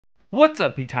What's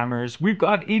up, P-Timers? We've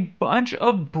got a bunch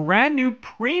of brand new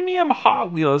premium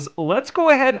Hot Wheels. Let's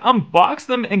go ahead, unbox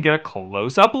them, and get a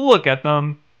close-up look at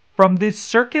them. From the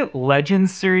Circuit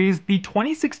Legends series, the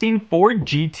 2016 Ford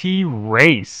GT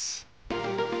Race.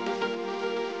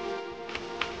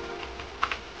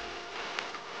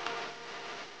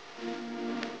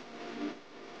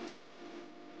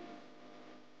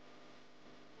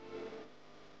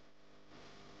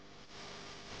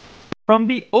 From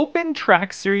the Open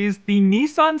Track series, the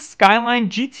Nissan Skyline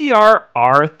GTR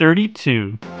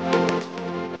R32.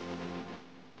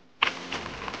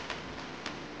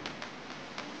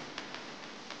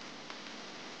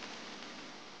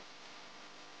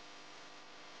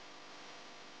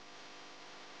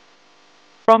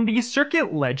 From the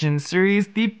Circuit Legends series,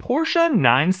 the Porsche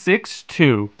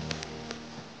 962.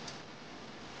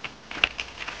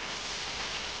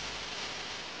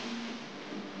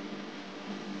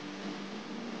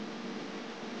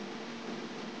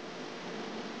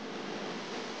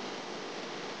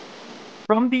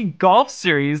 From the Golf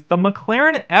series, the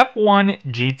McLaren F1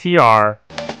 GTR.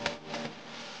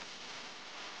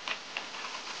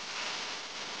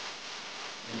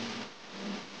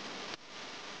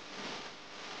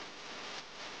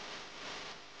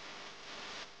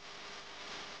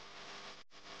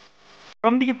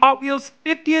 From the Hot Wheels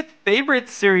 50th Favorite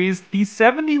series, the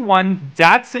 71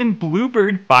 Datsun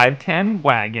Bluebird 510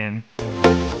 wagon.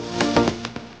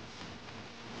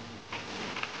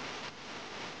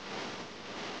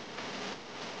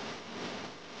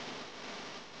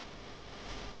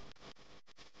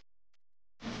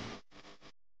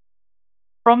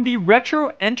 From the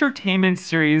Retro Entertainment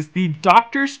series, the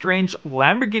Doctor Strange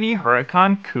Lamborghini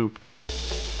Huracan Coupe.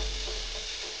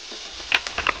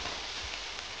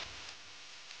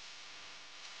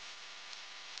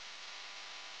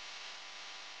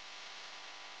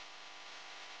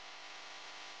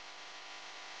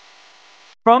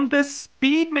 From the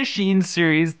Speed Machine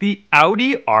series, the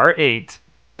Audi R8.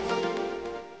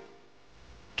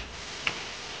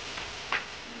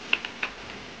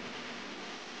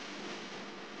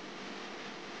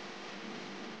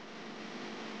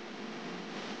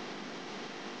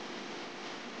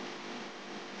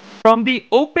 From the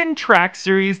Open Track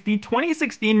series, the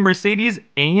 2016 Mercedes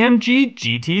AMG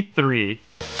GT3.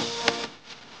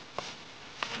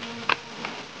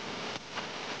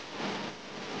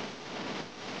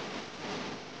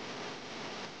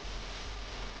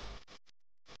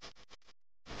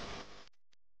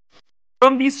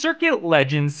 From the Circuit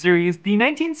Legends series, the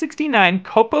 1969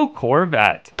 Copo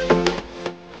Corvette.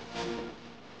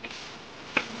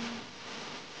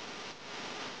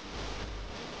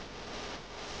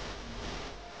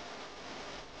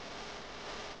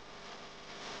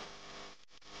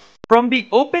 From the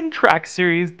Open Track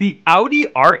series, the Audi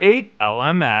R8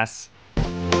 LMS.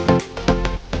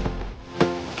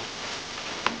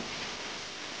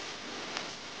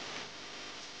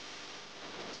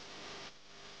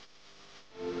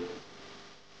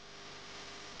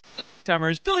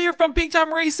 Timers, Phil here from Big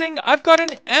Time Racing. I've got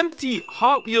an empty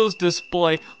Hot Wheels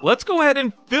display. Let's go ahead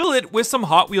and fill it with some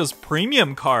Hot Wheels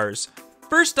premium cars.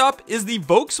 First up is the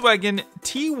Volkswagen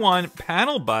T1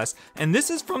 panel bus, and this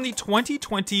is from the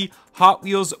 2020 Hot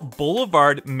Wheels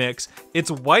Boulevard mix.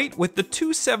 It's white with the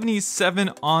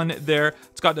 277 on there.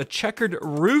 It's got a checkered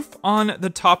roof on the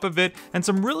top of it and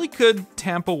some really good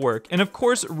Tampa work. And of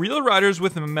course, real riders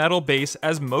with a metal base,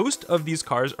 as most of these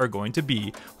cars are going to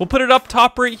be. We'll put it up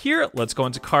top right here. Let's go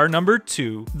into car number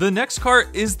 2. The next car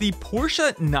is the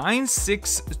Porsche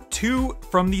 962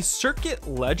 from the Circuit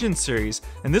Legends series.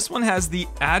 And this one has the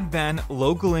Advan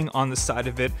logoing on the side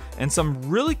of it and some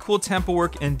really cool Tampa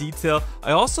work and detail.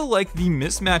 I also like the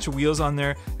mismatch wheels on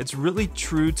there. It's really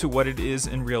true to what it is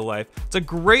in real life. It's a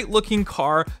great looking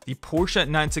car. The Porsche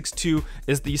 962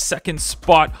 is the second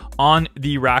spot on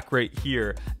the rack right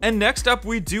here. And next up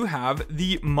we do have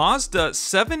the Mazda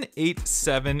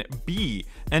 787B.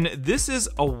 And this is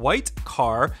a white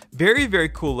car, very, very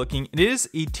cool looking. It is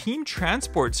a Team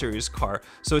Transport Series car.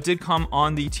 So it did come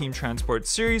on the Team Transport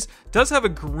Series. Does have a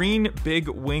green big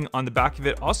wing on the back of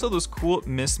it. Also those cool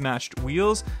mismatched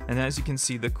wheels. And as you can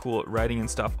see, the cool writing and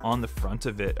stuff on the front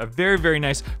of it. A very, very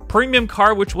nice premium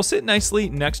car, which will sit nicely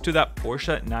next to that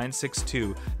Porsche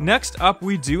 962. Next up,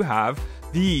 we do have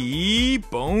the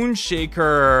Bone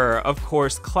Shaker, of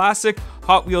course, classic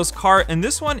Hot Wheels car, and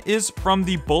this one is from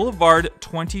the Boulevard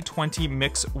 2020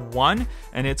 Mix 1,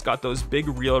 and it's got those big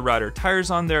Real Rider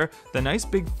tires on there, the nice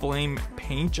big flame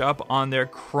paint job on there,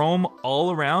 chrome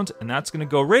all around, and that's gonna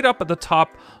go right up at the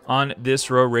top on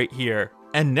this row right here.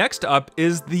 And next up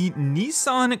is the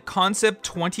Nissan Concept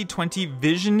 2020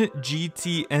 Vision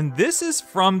GT, and this is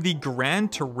from the Gran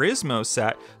Turismo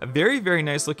set. A very, very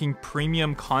nice looking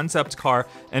premium concept car,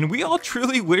 and we all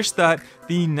truly wish that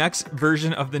the next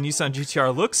version of the Nissan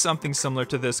GTR looks something similar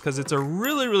to this, because it's a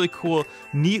really, really cool,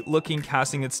 neat looking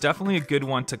casting. It's definitely a good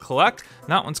one to collect.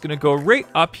 That one's gonna go right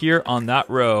up here on that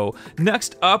row.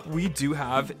 Next up, we do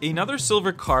have another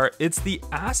silver car. It's the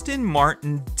Aston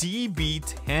Martin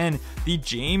DB10, the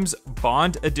James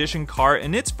Bond edition car,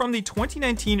 and it's from the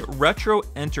 2019 Retro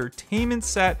Entertainment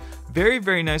set. Very,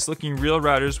 very nice looking rail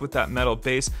riders with that metal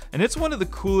base, and it's one of the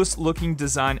coolest looking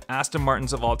design Aston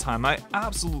Martins of all time. I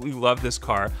absolutely love this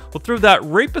car. We'll throw that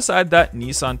right beside that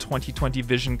Nissan 2020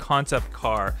 Vision concept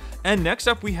car. And next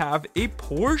up we have a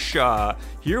Porsche.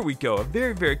 Here we go, a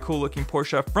very, very cool looking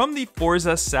Porsche from the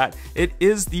Forza set. It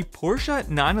is the Porsche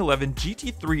 911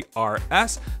 GT3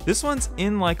 RS. This one's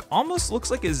in like, almost looks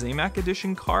like a Zamac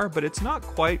edition car, but it's not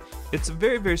quite. It's a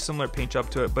very, very similar paint job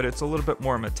to it, but it's a little bit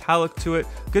more metallic to it.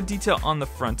 Good detail on the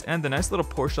front end, the nice little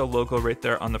Porsche logo right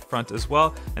there on the front as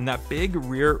well, and that big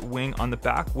rear wing on the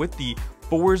back with the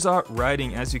Forza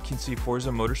writing, as you can see, Forza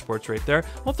Motorsports right there.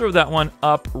 We'll throw that one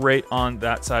up right on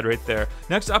that side right there.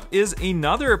 Next up is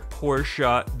another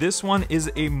Porsche. This one is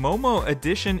a Momo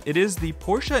edition. It is the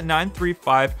Porsche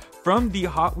 935 from the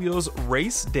Hot Wheels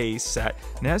Race Day set.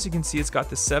 And as you can see, it's got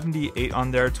the 78 on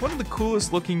there. It's one of the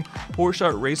coolest looking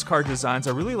Porsche race car designs.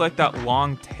 I really like that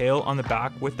long tail on the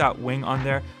back with that wing on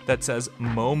there that says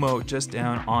Momo just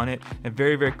down on it. And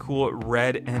very, very cool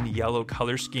red and yellow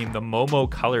color scheme, the Momo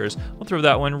colors. We'll throw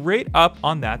that one right up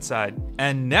on that side.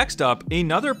 And next up,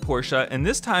 another Porsche, and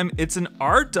this time it's an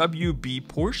RWB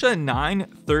Porsche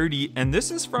 930, and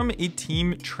this is from a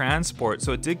Team Transport.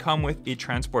 So it did come with a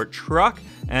transport truck,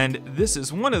 and this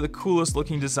is one of the coolest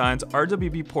looking designs.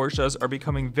 RWB Porsches are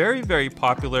becoming very, very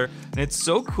popular, and it's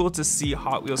so cool to see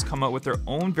Hot Wheels come out with their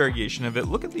own variation of it.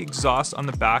 Look at the exhaust on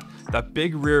the back, that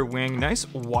big rear wing,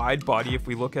 nice wide body if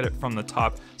we look at it from the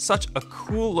top. Such a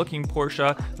cool looking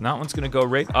Porsche, and that one's gonna go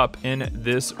right up in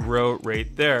this row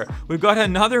right there. We've got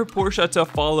another Porsche to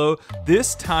follow.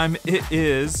 This time it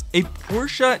is a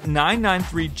Porsche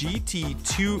 993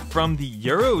 GT2 from the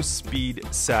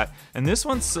Eurospeed set, and this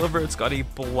one's silver. It's got a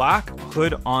black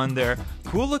hood on there,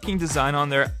 cool looking design on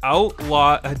there,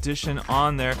 Outlaw edition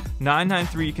on there.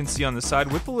 993 you can see on the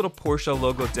side with the little Porsche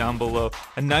logo down below.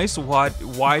 A nice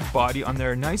wide body on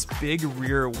there, nice big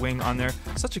rear wing on there.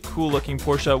 Such a cool looking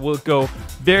Porsche, will go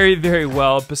very, very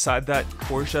well beside that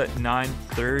Porsche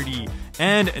 930.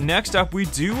 And next up, we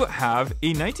do have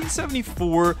a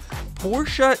 1974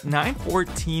 Porsche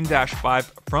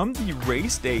 914-5 from the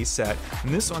Race Day set.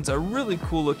 And this one's a really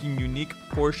cool looking, unique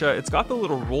Porsche. It's got the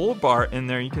little roll bar in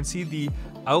there. You can see the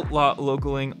Outlaw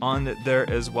logoing on there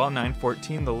as well.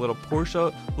 914, the little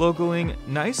Porsche logoing.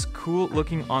 Nice, cool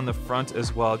looking on the front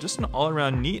as well. Just an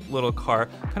all-around neat little car.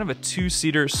 Kind of a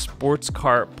two-seater sports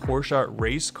car Porsche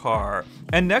race car.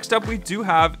 And next up, we do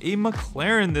have a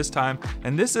McLaren this time.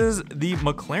 And this is the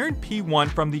McLaren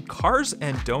P1 from the Cars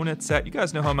and Donuts set. You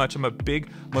guys know how much I'm a big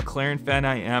McLaren fan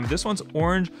I am. This one's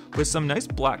orange with some nice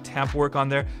black tamp work on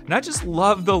there. And I just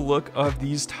love the look of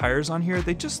these tires on here.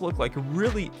 They just look like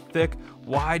really thick,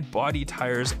 wide body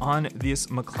tires on this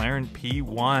McLaren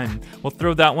P1. We'll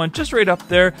throw that one just right up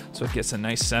there so it gets a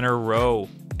nice center row.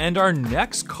 And our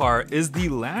next car is the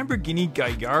Lamborghini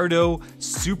Gallardo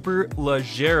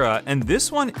Superleggera, and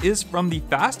this one is from the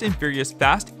Fast and Furious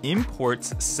Fast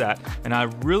Imports set, and I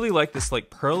really like this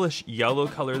like pearlish yellow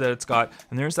color that it's got.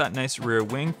 And there's that nice rear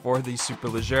wing for the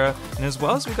Superleggera, and as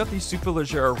well as we got the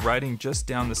Superleggera writing just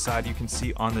down the side. You can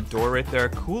see on the door right there.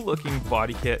 Cool looking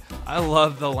body kit. I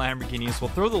love the Lamborghinis.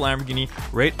 We'll throw the Lamborghini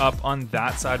right up on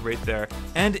that side right there.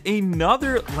 And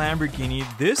another Lamborghini,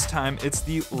 this time it's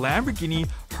the Lamborghini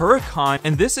Huracan,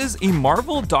 and this is a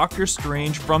Marvel Doctor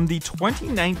Strange from the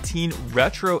 2019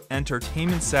 Retro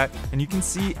Entertainment set, and you can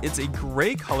see it's a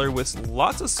gray color with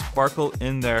lots of sparkle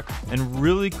in there and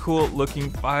really cool looking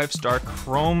 5-star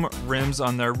chrome rims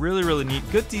on there. Really, really neat.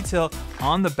 Good detail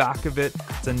on the back of it.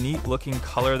 It's a neat looking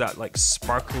color, that like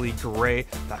sparkly gray,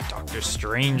 that Doctor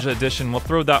Strange edition. We'll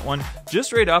throw that one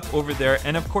just right up over there.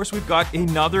 And of course, we've got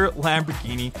another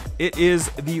Lamborghini. It is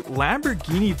the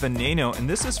Lamborghini Veneno, and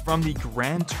this is from the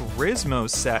Gran Turismo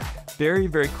set. Very,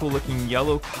 very cool looking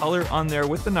yellow color on there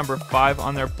with the number 5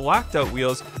 on there. Blacked out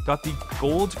wheels, got the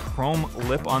gold chrome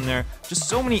lip on there. Just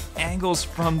so many angles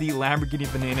from the Lamborghini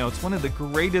Veneno. It's one of the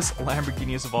greatest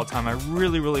Lamborghinis of all time. I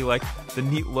really, really like the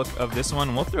neat look of this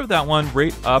one. We'll throw that one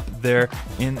right up there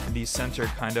in the center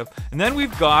kind of. And then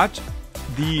we've got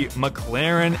the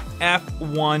McLaren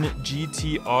F1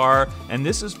 GTR, and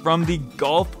this is from the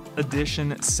Gulf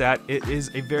edition set. It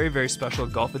is a very, very special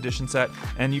golf edition set,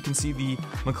 and you can see the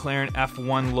McLaren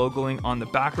F1 logoing on the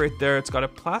back right there. It's got a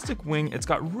plastic wing. It's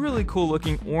got really cool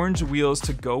looking orange wheels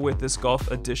to go with this golf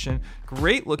edition.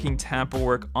 Great looking tamper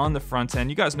work on the front end.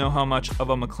 You guys know how much of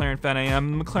a McLaren fan I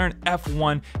am. The McLaren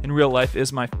F1 in real life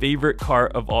is my favorite car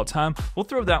of all time. We'll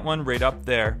throw that one right up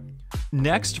there.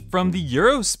 Next, from the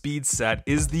Euro Speed set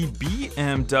is the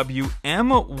BMW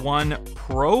M1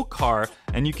 Pro car,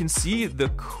 and you can see the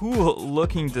cool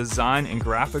looking design and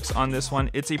graphics on this one.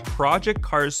 It's a Project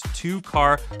Cars 2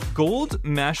 car, gold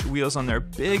mesh wheels on their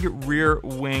big rear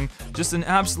wing, just an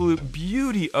absolute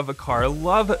beauty of a car.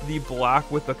 Love the black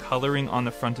with the coloring on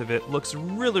the front of it. Looks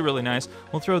really, really nice.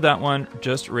 We'll throw that one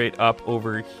just right up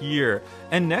over here.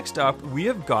 And next up, we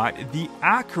have got the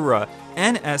Acura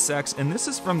NSX, and this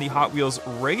is from the Hot Wheels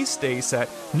Race Day set.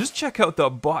 And just check out the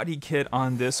body kit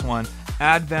on this one.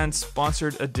 Advent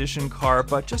sponsored edition car,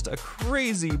 but just a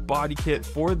crazy body kit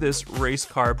for this race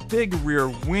car. Big rear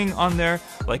wing on there,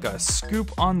 like a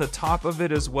scoop on the top of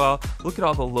it as well. Look at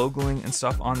all the logoing and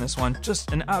stuff on this one.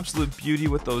 Just an absolute beauty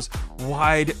with those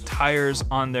wide tires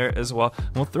on there as well.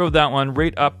 And we'll throw that one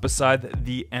right up beside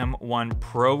the M1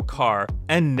 Pro car.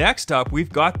 And next up,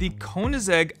 we've got the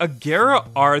Koenigsegg Agera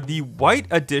R, the white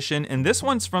edition, and this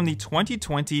one's from the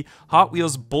 2020 Hot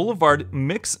Wheels Boulevard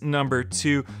Mix number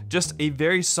 2. Just a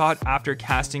very sought after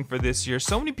casting for this year.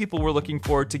 So many people were looking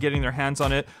forward to getting their hands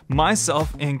on it,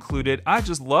 myself included. I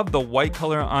just love the white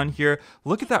color on here.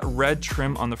 Look at that red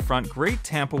trim on the front. Great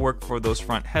tamper work for those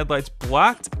front headlights.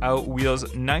 Blacked out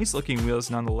wheels, nice looking wheels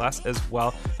nonetheless as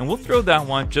well. And we'll throw that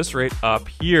one just right up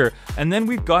here. And then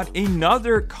we've got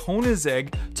another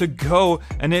Koenigsegg to go,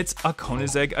 and it's a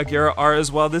Koenigsegg Agera R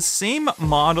as well. The same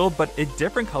model, but a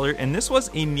different color. And this was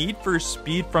a Need for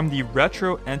Speed from the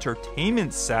Retro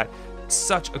Entertainment set.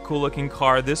 Such a cool looking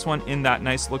car. This one in that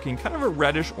nice looking kind of a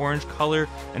reddish orange color,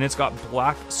 and it's got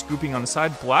black scooping on the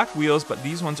side, black wheels, but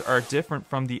these ones are different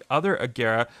from the other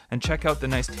Agera. And check out the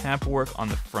nice tamper work on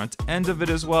the front end of it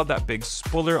as well. That big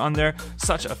spoiler on there.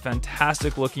 Such a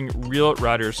fantastic looking Real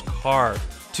Riders car.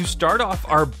 To start off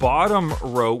our bottom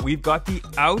row, we've got the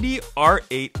Audi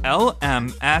R8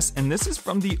 LMS, and this is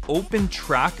from the Open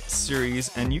Track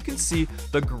series, and you can see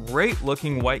the great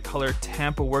looking white color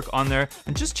tamper work on there.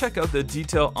 And just check out the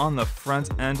detail on the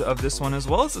front end of this one as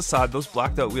well as the side. Those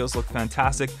blacked out wheels look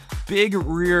fantastic. Big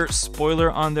rear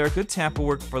spoiler on there, good tamper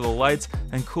work for the lights,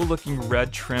 and cool looking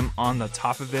red trim on the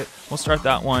top of it. We'll start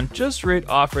that one just right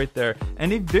off right there.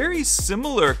 And a very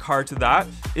similar car to that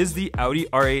is the Audi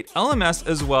R8 LMS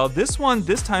as well. This one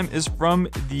this time is from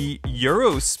the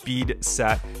Euro Speed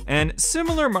set, and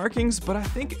similar markings, but I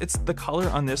think it's the color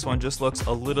on this one just looks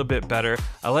a little bit better.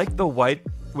 I like the white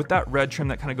with that red trim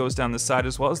that kind of goes down the side,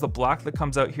 as well as the black that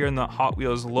comes out here in the Hot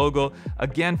Wheels logo.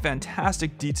 Again,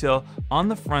 fantastic detail on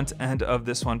the front end of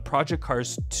this one. Project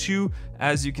Cars 2,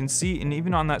 as you can see, and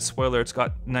even on that spoiler, it's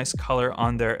got nice color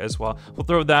on there as well. We'll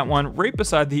throw that one right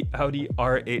beside the Audi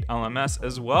R8 LMS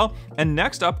as well. And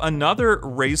next up, another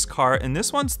race car, and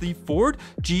this one's the Ford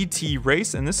GT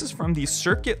Race, and this is from the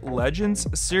Circuit Legends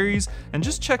series. And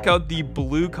just check out the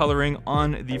blue coloring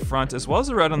on the front as well as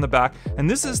the red on the back. And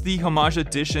this is the homage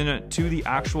edition to the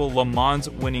actual Le Mans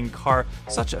winning car.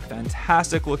 Such a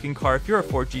fantastic looking car. If you're a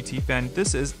Ford GT fan,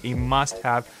 this is a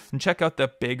must-have. And check out the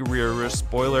big rear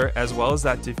spoiler as well as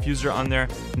that diffuser on there.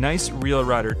 Nice Real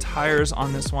Rider tires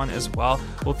on this one as well.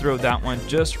 We'll throw that one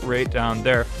just right down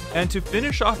there. And to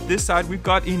finish off this side, we've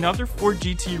got another Ford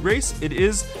GT Race. It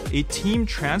is a Team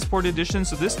Transport edition,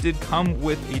 so this did come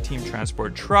with a Team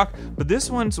Transport truck, but this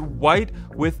one's white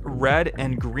with red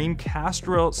and green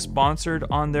Castrol sponsored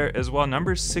on there as well.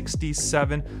 Number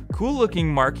 67. Cool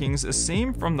looking markings,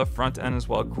 same from the front end as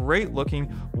well. Great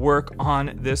looking work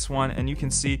on this one, and you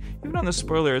can see even on the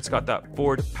spoiler it's got that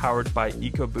Ford powered by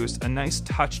EcoBoost. A nice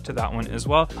touch to that one as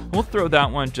well. We'll throw that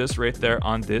one just right there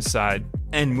on this side.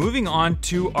 And moving on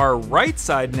to our right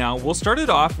side now, we'll start it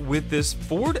off with this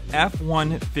Ford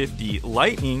F-150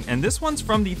 Lightning, and this one's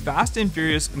from the Fast and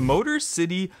Furious Motor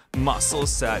City Muscle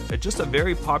set. Just a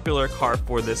very popular car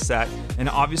for this set, and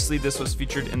obviously this was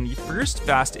featured in the first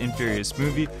Fast and Furious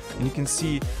movie, and you can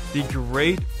see the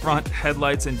great front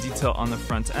headlights and detail on the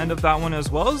front end of that one as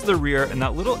well as the rear, and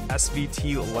that little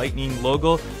SVT Lightning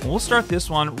logo. And we'll start this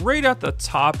one right at the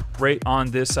top, right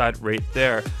on this side right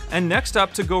there. And next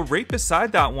up, to go right beside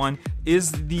that one,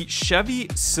 is the Chevy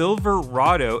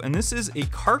Silverado, and this is a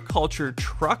Car Culture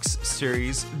Trucks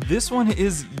series. This one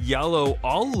is yellow,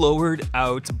 all lowered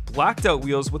out, blacked out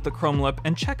wheels with the chrome lip,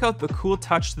 and check out the cool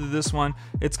touch to this one.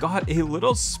 It's got a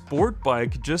little sport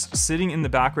bike just sitting in the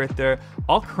back right there,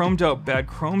 all chromed out bed,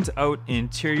 chromed out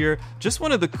interior. Just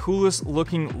one of the coolest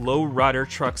looking low rider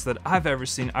trucks that I've ever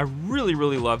seen. I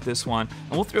really love this one,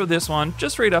 and we'll throw this one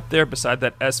just right up there beside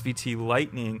that SVT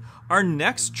Lightning. Our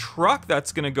next truck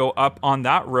that's gonna go up on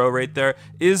that row right there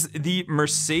is the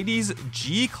Mercedes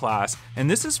G-Class,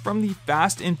 and this is from the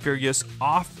Fast and Furious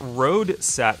off-road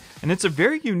set, and it's a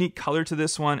very unique color to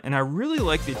this one, and I really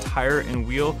like the tire and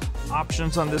wheel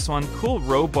options on this one. Cool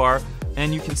row bar,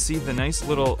 and you can see the nice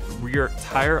little rear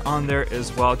tire on there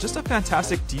as well. Just a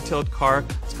fantastic detailed car.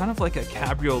 It's kind of like a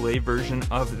cabriolet version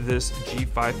of this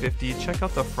G550. Check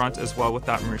out the front as well with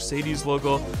that Mercedes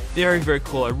logo. Very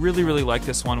cool. I really like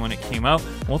this one when it came out.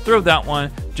 We'll throw that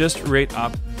one just right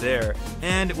up there.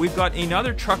 And we've got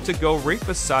another truck to go right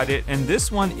beside it, and this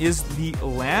one is the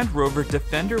Land Rover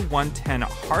Defender 110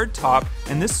 hardtop,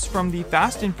 and this is from the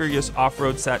Fast and Furious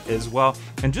off-road set as well.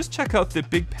 And just check out the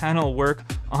big panel work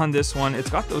on this one. It's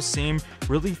got those same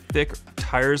really thick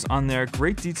tires on there,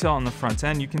 great detail on the front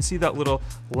end. You can see that little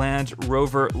Land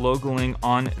Rover logoing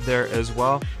on there as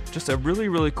well. Just a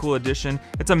really cool addition.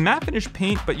 It's a matte finish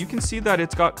paint, but you can see that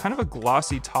it's got kind of a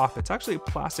glossy top. It's actually a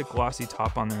plastic glossy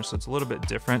top on there, so it's a little bit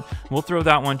different. We'll throw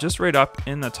that one just right up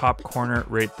in the top corner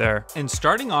right there. And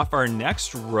starting off our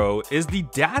next row is the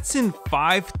Datsun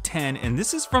 510, and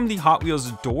this is from the Hot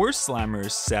Wheels Door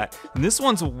Slammers set. And this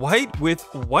one's white with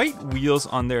white wheels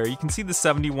on there. You can see the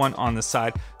 71 on the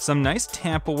side. Some nice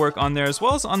Tampa work on there as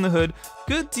well as on the hood.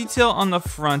 Good detail on the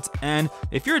front end.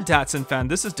 If you're a Datsun fan,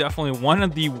 this is definitely one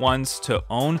of the ones to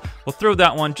own. We'll throw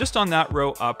that one just on that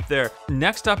row up there.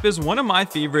 Next up is one of my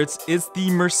favorites. It's the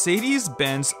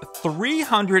Mercedes-Benz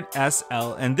 300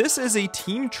 SL, and this is a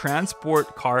team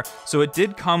transport car, so it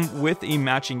did come with a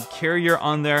matching carrier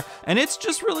on there, and it's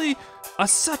just really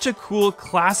such a cool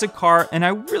classic car, and I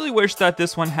really wish that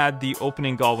this one had the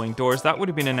opening gull-wing doors. That would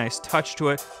have been a nice touch to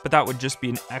it, but that would just be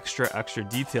an extra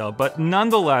detail. But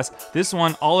nonetheless, this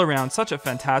one all around, such a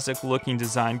fantastic looking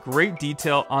design, great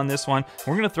detail on this one.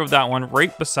 We're gonna throw that one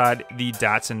right beside the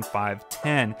Datsun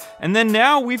 510. And then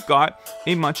now we've got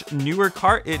a much newer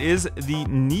car. It is the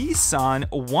Nissan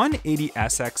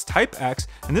 180SX Type X,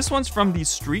 and this one's from the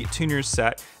Street Tuners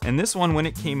set. And this one, when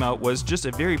it came out, was just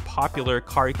a very popular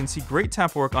car. You can see great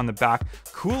Tampa work on the back,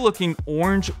 cool looking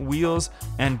orange wheels,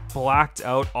 and blacked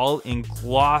out all in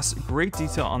gloss. Great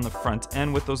detail on the front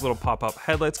end with those little pop-up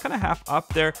headlights, kind of half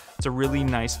up there. It's a really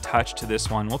nice touch to this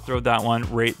one. We'll throw that one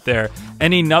right there.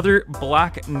 And another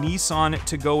black Nissan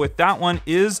to go with that one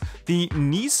is the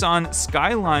Nissan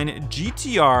Skyline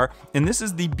GTR, and this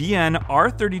is the BN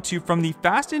R32 from the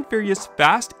Fast and Furious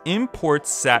Fast Import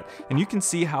set. And you can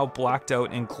see how blacked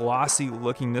out and glossy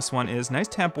looking this one is. Nice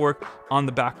Tampa work on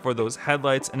the back for those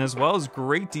headlights, and as well as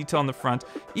great detail on the front.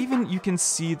 Even you can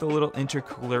see the little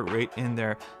intercooler right in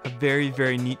there. A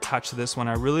very neat touch to this one.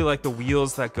 I really like the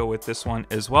wheels that go with this one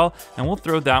as well, and we'll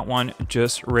throw that one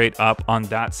just right up on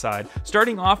that side.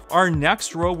 Starting off our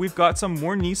next row, we've got some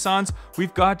more Nissans.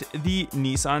 We've got the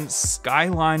Nissan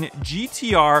Skyline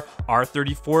GTR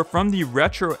R34 from the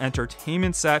Retro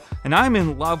Entertainment set, and I'm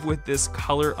in love with this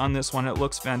color on this one. It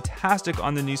looks fantastic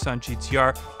on the Nissan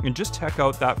GTR, and just check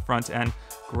out that front end.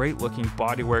 Great looking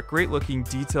bodywork, great looking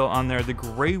detail on there. The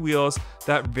gray wheels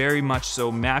that very much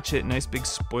so match it. Nice big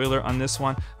spoiler on this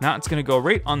one. Now it's gonna go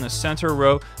right on the center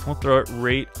row. We'll throw it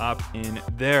right up in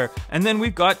there. And then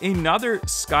we've got another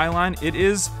Skyline. It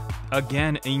is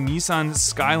again a Nissan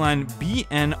Skyline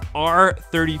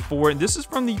BNR34. This is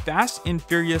from the Fast and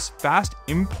Furious Fast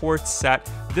Import set.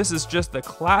 This is just the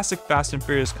classic Fast and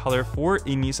Furious color for a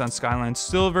Nissan Skyline.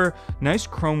 Silver, nice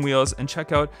chrome wheels, and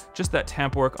check out just that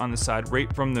Tampa work on the side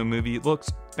right from the movie. It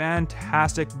looks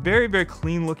fantastic. Very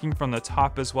clean looking from the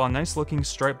top as well. Nice looking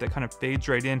stripe that kind of fades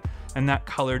right in, and that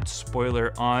colored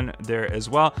spoiler on there as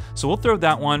well. So we'll throw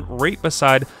that one right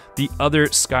beside the other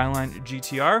Skyline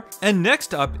GTR. And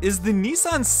next up is the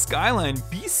Nissan Skyline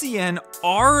BCN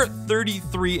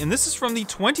R33, and this is from the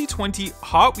 2020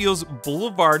 Hot Wheels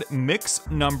Boulevard Mix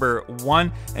number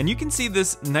 1. And you can see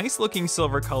this nice looking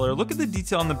silver color. Look at the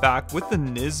detail on the back with the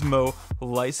Nismo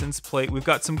license plate. We've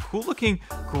got some cool looking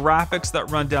graphics that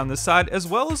run run down the side, as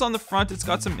well as on the front. It's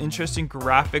got some interesting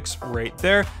graphics right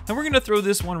there, and we're gonna throw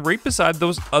this one right beside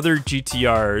those other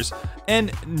GTRs.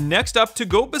 And next up, to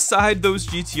go beside those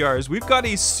GTRs, we've got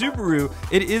a Subaru.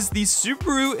 It is the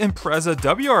Subaru Impreza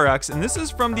WRX, and this is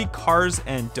from the Cars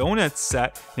and Donuts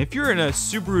set. And if you're a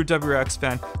Subaru WRX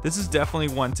fan, this is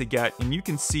definitely one to get, and you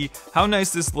can see how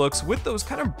nice this looks with those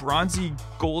kind of bronzy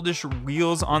goldish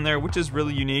wheels on there, which is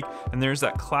really unique. And there's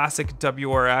that classic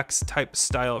WRX type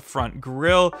style front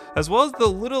grille, as well as the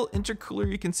little intercooler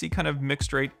you can see kind of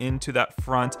mixed right into that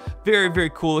front. Very, very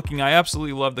cool looking. I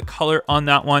absolutely love the color on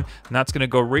that one, and that's gonna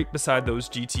go right beside those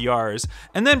GTRs.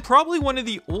 And then probably one of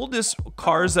the oldest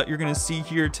cars that you're gonna see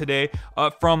here today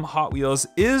from Hot Wheels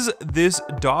is this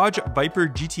Dodge Viper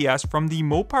GTS from the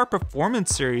Mopar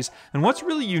Performance series. And what's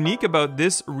really unique about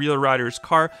this Real Riders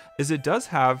car is it does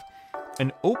have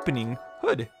an opening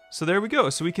hood. So there we go.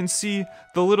 So we can see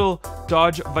the little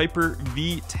Dodge Viper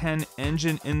V10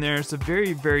 engine in there. It's a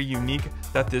very, very unique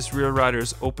that this Real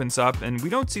Riders opens up, and we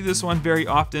don't see this one very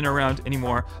often around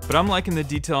anymore, but I'm liking the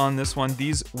detail on this one.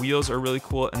 These wheels are really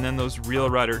cool, and then those Real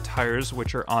Rider tires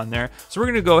which are on there. So we're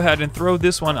gonna go ahead and throw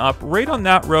this one up right on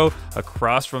that row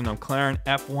across from the McLaren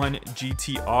F1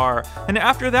 GTR. And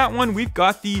after that one, we've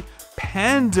got the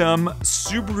Pandem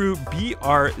Subaru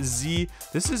BRZ.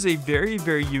 This is a very,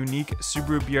 very unique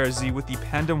Subaru BRZ with the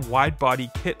Pandem wide body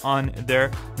kit on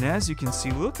there. And as you can see,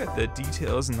 look at the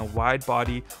details in the wide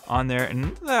body on there.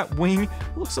 And that wing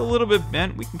looks a little bit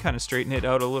bent. We can kind of straighten it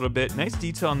out a little bit. Nice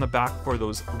detail on the back for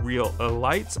those real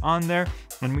lights on there.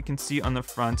 And we can see on the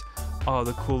front, oh,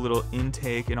 the cool little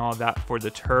intake and all that for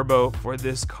the turbo for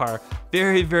this car.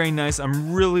 Very, very nice.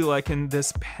 I'm really liking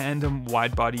this Pandem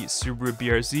wide body Subaru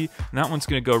BRZ, and that one's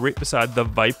gonna go right beside the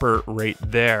Viper right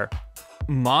there.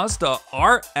 Mazda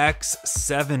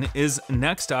RX-7 is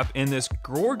next up in this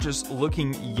gorgeous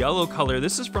looking yellow color.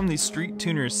 This is from the Street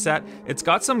Tuners set. It's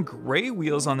got some gray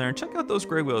wheels on there, and check out those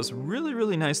gray wheels. Really,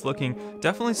 really nice looking.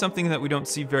 Definitely something that we don't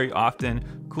see very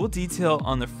often. Cool detail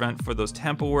on the front for those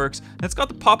tempo works. And it's got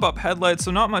the pop-up headlights,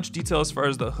 so not much detail as far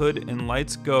as the hood and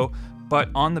lights go. But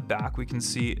on the back, we can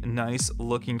see nice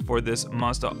looking for this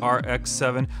Mazda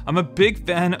RX-7. I'm a big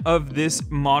fan of this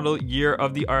model year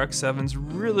of the RX-7s.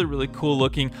 Really, really cool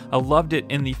looking. I loved it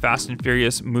in the Fast and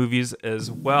Furious movies as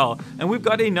well. And we've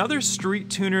got another Street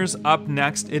Tuners up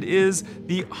next. It is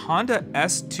the Honda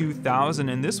S2000,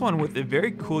 and this one with a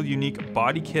very cool, unique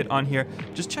body kit on here.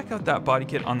 Just check out that body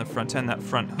kit on the front end, that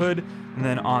front hood, and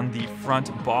then on the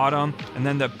front bottom, and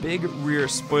then the big rear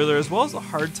spoiler, as well as the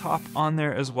hard top on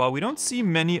there as well. We don't see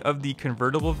many of the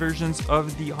convertible versions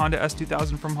of the Honda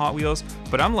S2000 from Hot Wheels,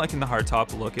 but I'm liking the hard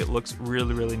top look. It looks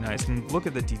really, really nice, and look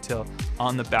at the detail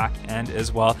on the back end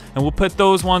as well. And we'll put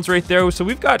those ones right there. So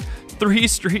we've got 3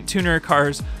 Street Tuner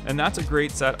cars, and that's a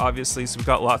great set, obviously, so we've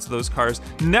got lots of those cars.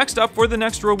 Next up for the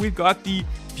next row, we've got the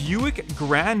Buick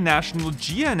Grand National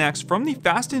GNX from the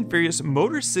Fast and Furious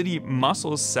Motor City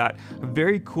Muscles set. A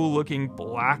very cool looking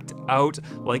blacked out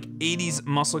like 80s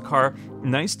muscle car.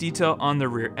 Nice detail on the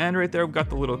rear end right there. We've got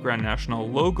the little Grand National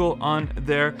logo on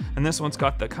there, and this one's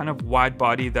got the kind of wide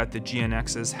body that the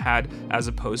GNXs had as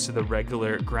opposed to the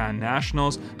regular Grand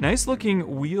Nationals. Nice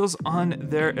looking wheels on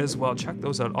there as well. Check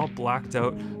those out, all blacked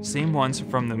out. Same ones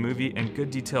from the movie, and good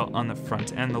detail on the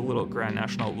front end, the little Grand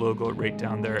National logo right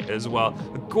down there as well.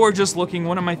 A gorgeous looking,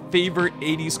 one of my favorite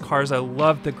 80s cars. I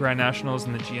love the Grand Nationals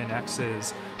and the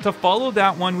GNXs. To follow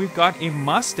that one, we've got a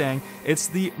Mustang. It's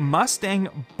the Mustang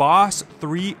Boss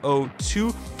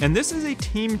 302, and this is a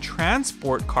Team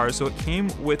Transport car, so it came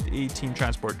with a Team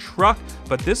Transport truck,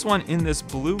 but this one in this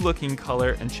blue looking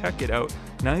color, and check it out.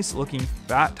 Nice looking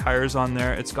fat tires on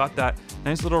there. It's got that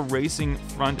nice little racing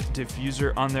front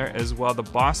diffuser on there as well. The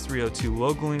Boss 302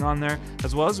 logoing on there,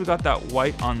 as well as we got that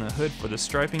white on the hood for the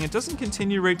striping. It doesn't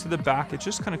continue right to the back. It's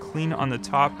just kind of clean on the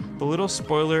top, the little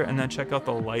spoiler, and then check out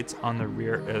the lights on the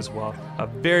rear as well. A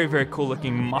very, very cool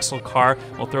looking muscle car.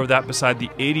 We'll throw that beside the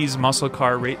 80s muscle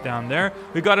car right down there.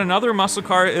 We got another muscle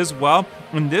car as well,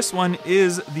 and this one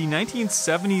is the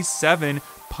 1977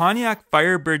 Pontiac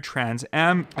Firebird Trans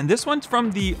Am, and this one's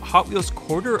from the Hot Wheels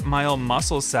Quarter Mile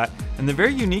Muscle set. And the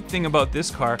very unique thing about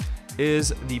this car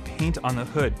is the paint on the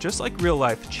hood, just like real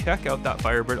life. Check out that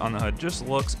Firebird on the hood, just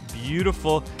looks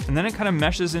beautiful. And then it kind of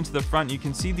meshes into the front. You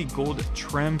can see the gold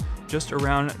trim just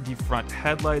around the front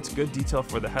headlights, good detail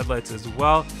for the headlights as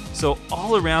well. So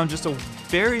all around, just a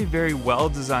very, very well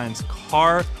designed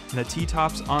car, and the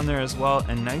T-tops on there as well,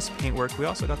 and nice paintwork. We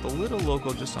also got the little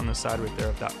logo just on the side right there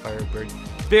of that Firebird.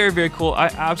 Very, very cool. I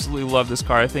absolutely love this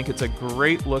car. I think it's a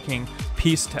great looking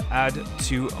piece to add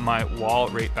to my wall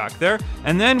right back there.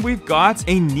 And then we've got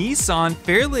a Nissan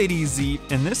Fairlady Z,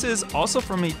 and this is also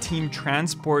from a Team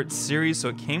Transport series, so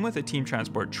it came with a Team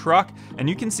Transport truck, and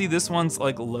you can see this one's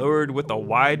like lowered with a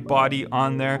wide body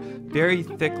on there, very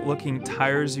thick looking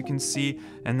tires you can see.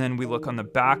 And then we look on the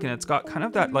back and it's got kind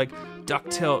of that like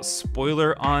ducktail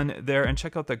spoiler on there, and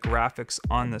check out the graphics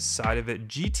on the side of it.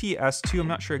 GTS2, I'm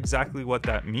not sure exactly what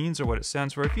that means or what it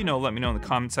stands for. If you know, let me know in the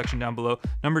comment section down below.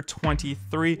 Number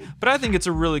 23, but I think it's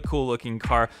a really cool looking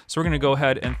car, so we're gonna go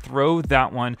ahead and throw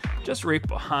that one just right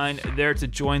behind there to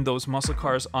join those muscle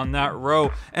cars on that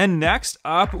row. And next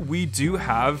up, we do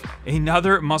have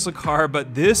another muscle car,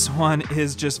 but this one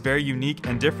is just very unique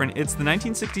and different. It's the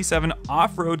 1967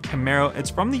 off-road Camaro.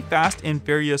 It's from the Fast and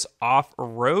Furious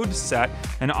off-road set,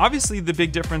 and obviously the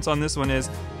big difference on this one is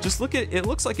just look at it,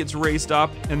 looks like it's raised up,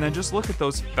 and then just look at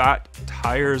those fat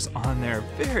tires on there.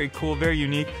 Very cool, very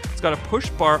unique. It's got a push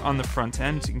bar on the front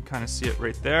end, you can kind of see it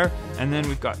right there, and then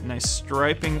we've got nice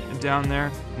striping down there,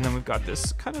 and then we've got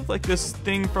this kind of like this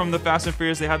thing from the Fast and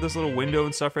Furious. They had this little window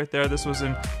and stuff right there. This was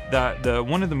in the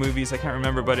one of the movies, I can't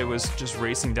remember, but it was just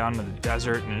racing down to the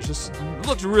desert, and it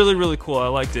looked really cool. I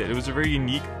liked it. It was a very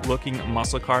unique looking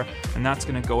muscle car, and that's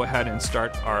gonna go ahead and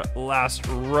start our last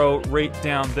row right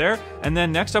down there. And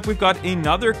then next up, we've got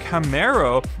another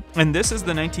Camaro, and this is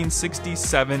the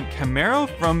 1967 Camaro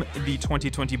from the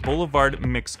 2020 Boulevard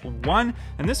Mix 1,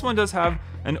 and this one does have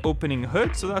an opening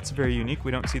hood, so that's very unique.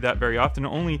 We don't see that very often.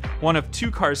 Only one of two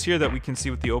cars here that we can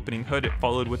see with the opening hood. It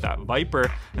followed with that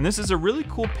Viper, and this is a really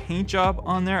cool paint job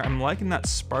on there. I'm liking that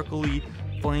sparkly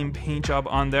flame paint job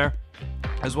on there.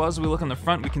 As well as we look on the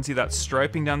front, we can see that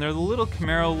striping down there, the little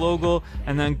Camaro logo,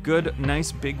 and then good,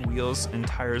 nice big wheels and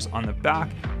tires on the back,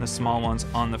 the small ones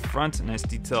on the front, nice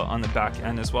detail on the back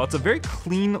end as well. It's a very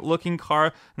clean looking car,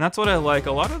 and that's what I like.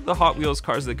 A lot of the Hot Wheels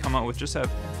cars they come out with just have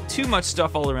too much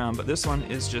stuff all around, but this one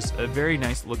is just a very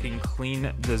nice looking,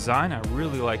 clean design. I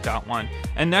really like that one.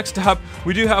 And next up,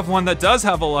 we do have one that does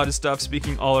have a lot of stuff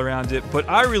speaking all around it, but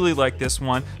I really like this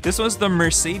one. This was the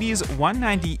Mercedes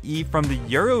 190E from the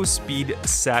Eurospeed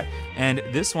set, and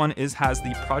this one has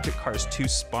the Project Cars 2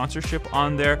 sponsorship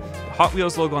on there, the Hot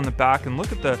Wheels logo on the back, and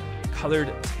look at the colored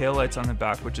taillights on the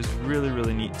back, which is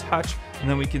really neat touch. And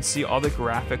then we can see all the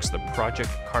graphics, the Project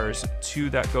Cars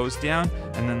 2 that goes down,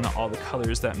 and then all the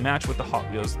colors that match with the Hot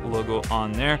Wheels logo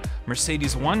on there.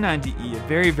 Mercedes 190E, a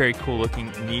very cool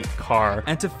looking, neat car.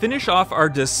 And to finish off our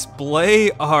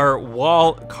display, our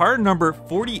wall, car number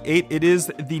 48, it is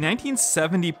the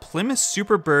 1970 Plymouth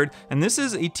Superbird, and this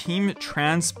is a Team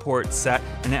Transport set.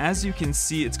 And as you can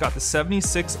see, it's got the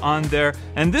 76 on there,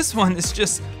 and this one is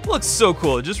just looks so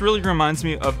cool. It just really reminds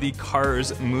me of the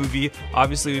Cars movie.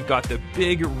 Obviously, we've got the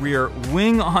big rear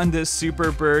wing on this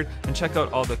Superbird, and check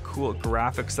out all the cool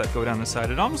graphics that go down the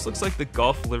side. It almost looks like the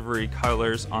Gulf livery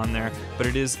colors on there, but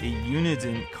it is a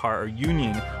Union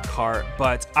car,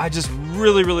 but I just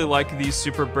really like these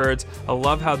Superbirds. I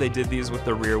love how they did these with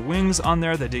the rear wings on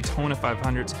there. The Daytona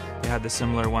 500s, they had the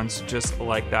similar ones just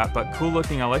like that, but cool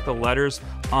looking. I like the letters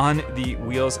on the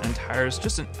wheels and tires.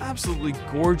 Just an absolutely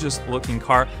gorgeous looking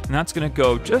car, and that's gonna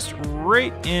go just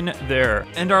right in there.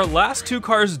 And our last two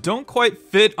cars don't quite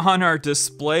fit on our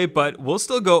display, but we'll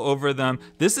still go over them.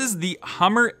 This is the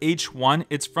Hummer H1.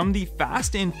 It's from the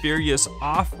Fast and Furious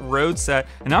off-road set,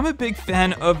 and I'm a big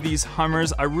fan of these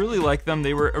Hummers. I really like them.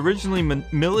 They were originally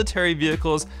military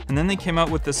vehicles, and then they came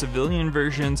out with the civilian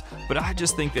versions, but I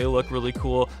just think they look really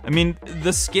cool. I mean,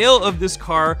 the scale of this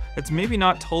car, it's maybe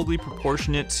not totally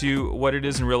proportionate to what it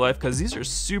is in real life, because these are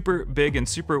super big and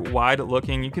super wide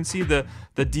looking. You can see the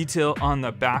detail on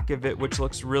the back of it, which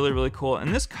looks really cool,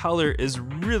 and this color is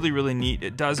really neat.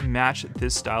 It does match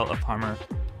this style of Hummer.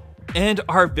 And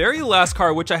our very last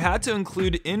car, which I had to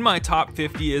include in my top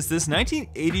 50, is this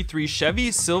 1983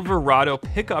 Chevy Silverado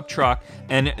pickup truck.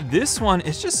 And this one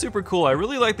is just super cool. I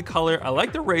really like the color. I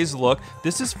like the raised look.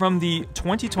 This is from the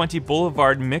 2020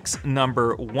 Boulevard Mix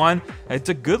number 1. It's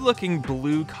a good looking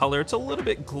blue color. It's a little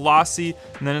bit glossy,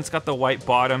 and then it's got the white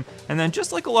bottom. And then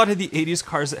just like a lot of the 80s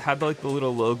cars, it had like the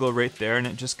little logo right there, and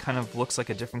it just kind of looks like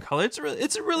a different color.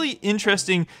 It's a really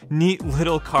interesting, neat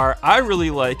little car. I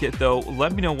really like it though.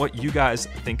 Let me know what you guys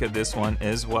think of this one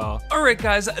as well. All right,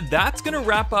 guys, that's gonna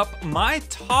wrap up my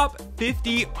top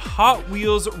 50 Hot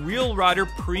Wheels Real Rider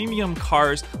premium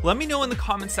cars. Let me know in the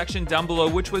comment section down below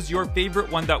which was your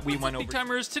favorite one that we went over. Big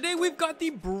timers, today we've got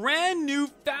the brand new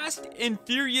Fast and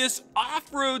Furious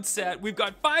off-road set. We've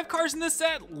got 5 cars in the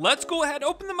set. Let's go ahead,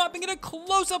 open them up, and get a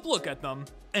close-up look at them.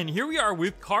 And here we are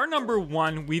with car number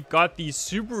 1. We've got the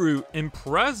Subaru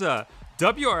Impreza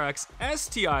WRX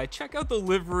STI. Check out the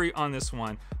livery on this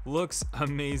one. Looks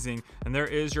amazing. And there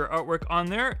is your artwork on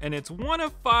there, and it's 1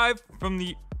 of 5 from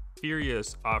the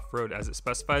Furious Off-Road as it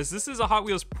specifies. This is a Hot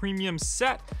Wheels premium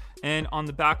set, and on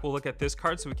the back we'll look at this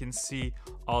card so we can see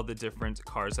all the different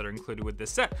cars that are included with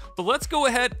this set. But let's go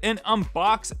ahead and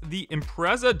unbox the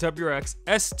Impreza WRX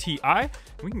STI.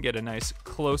 We can get a nice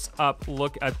close-up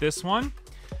look at this one.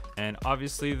 And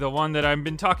obviously the one that I've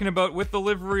been talking about with the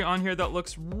livery on here that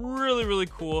looks really, really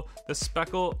cool. The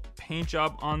speckle paint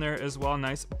job on there as well.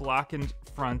 Nice blackened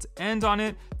front end on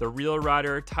it. The Real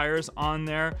Rider tires on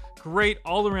there. Great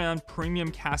all around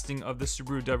premium casting of the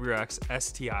Subaru WRX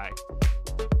STI.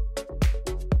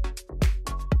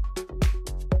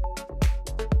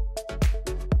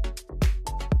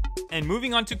 And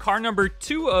moving on to car number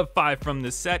 2 of 5 from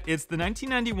this set, it's the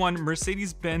 1991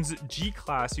 Mercedes-Benz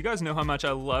G-Class. You guys know how much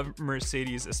I love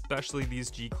Mercedes, especially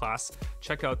these G-Class.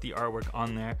 Check out the artwork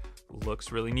on there.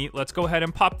 Looks really neat. Let's go ahead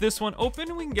and pop this one open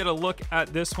and we can get a look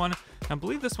at this one. I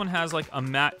believe this one has like a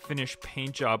matte finish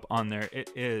paint job on there.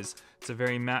 It is. It's a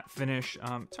very matte finish.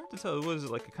 It's hard to tell. What is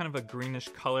it, like a kind of a greenish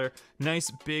color?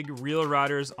 Nice big Real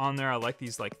Riders on there. I like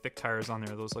these like thick tires on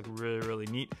there. Those look really, really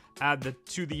neat. Add the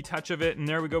touch of it, and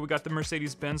there we go. We got the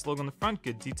Mercedes-Benz logo on the front.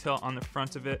 Good detail on the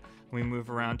front of it. We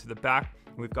move around to the back.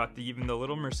 We've got even the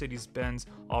little Mercedes-Benz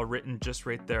all written just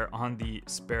right there on the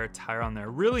spare tire on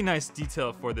there. Really nice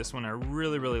detail for this one. I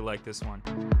really, really like this one.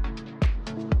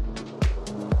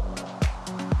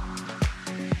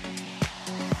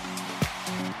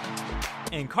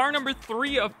 And car number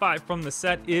 3 of 5 from the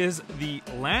set is the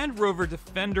Land Rover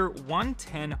Defender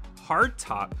 110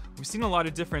 Hardtop. We've seen a lot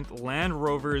of different Land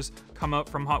Rovers come out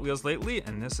from Hot Wheels lately,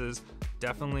 and this is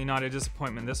definitely not a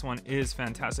disappointment. This one is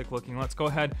fantastic looking. Let's go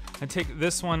ahead and take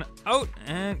this one out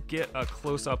and get a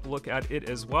close-up look at it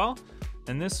as well.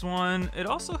 And this one, it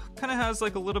also kind of has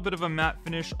like a little bit of a matte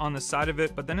finish on the side of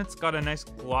it, but then it's got a nice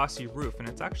glossy roof, and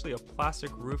it's actually a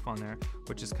plastic roof on there,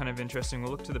 which is kind of interesting.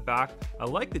 We'll look to the back. I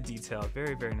like the detail,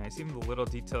 very, very nice. Even the little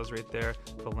details right there,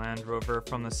 the Land Rover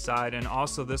from the side, and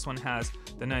also this one has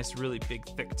the nice, really big,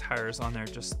 thick tires on there,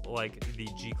 just like the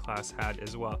G-Class had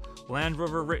as well. Land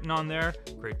Rover written on there,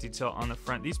 great detail on the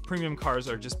front. These premium cars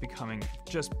are just becoming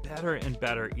just better and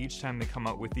better each time they come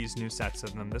out with these new sets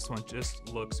of them. This one just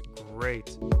looks great.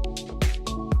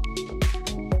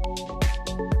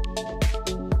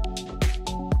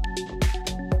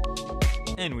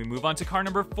 And we move on to car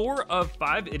number 4 of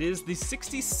 5. It is the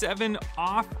 67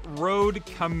 Off-Road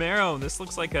Camaro. This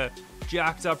looks like a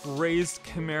jacked up raised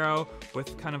Camaro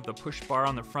with kind of the push bar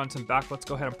on the front and back. Let's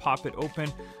go ahead and pop it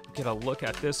open, get a look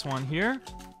at this one here.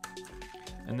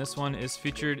 And this one is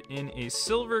featured in a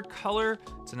silver color.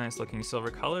 It's a nice looking silver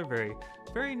color, very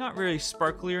not very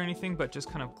sparkly or anything, but just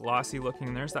kind of glossy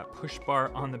looking. There's that push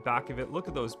bar on the back of it. Look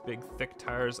at those big thick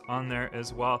tires on there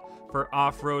as well for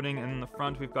off-roading. And in the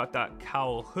front we've got that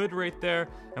cowl hood right there,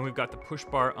 and we've got the push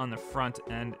bar on the front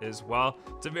end as well.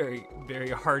 It's a very, very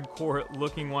hardcore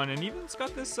looking one, and even it's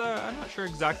got this I'm not sure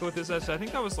exactly what this is. I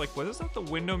think that was like, was that the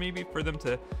window maybe for them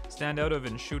to stand out of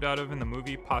and shoot out of in the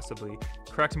movie? Possibly.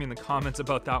 Correct me in the comments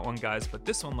about that one, guys, but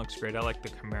this one looks great. I like the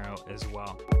Camaro as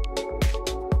well.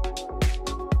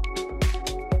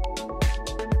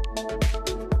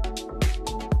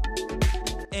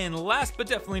 And last but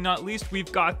definitely not least,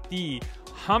 we've got the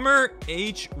Hummer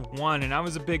H1, and I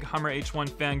was a big Hummer H1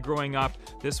 fan growing up.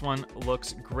 This one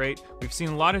looks great. We've seen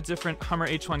a lot of different Hummer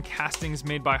H1 castings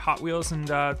made by Hot Wheels, and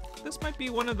this might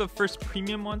be one of the first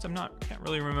premium ones. Can't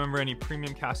really remember any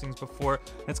premium castings before.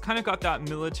 It's kind of got that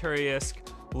military-esque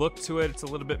look to it. It's a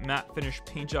little bit matte finish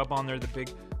paint job on there, the big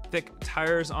thick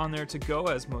tires on there to go,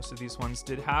 as most of these ones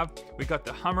did have. We got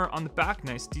the Hummer on the back,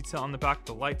 nice detail on the back,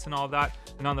 the lights and all that.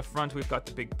 And on the front, we've got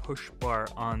the big push bar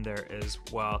on there as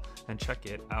well. And check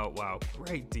it out. Wow,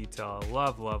 great detail.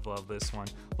 Love, love, love this one.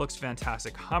 Looks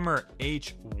fantastic. Hummer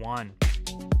H1.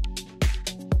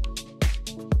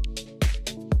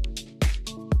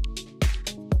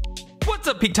 What's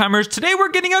up, Peak Timers? Today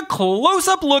we're getting a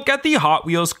close-up look at the Hot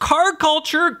Wheels Car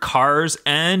Culture Cars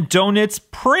and Donuts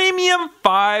Premium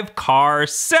 5 car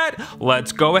set.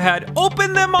 Let's go ahead,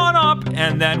 open them on up,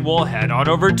 and then we'll head on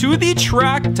over to the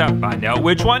track to find out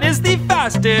which one is the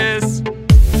fastest.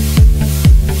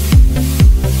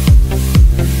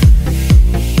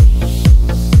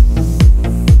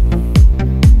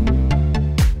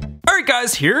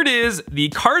 Guys, here it is, the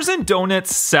Cars and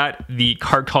Donuts set, the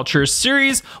Car Culture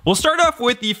series. We'll start off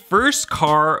with the first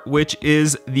car, which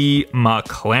is the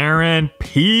McLaren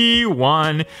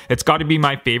P1. It's got to be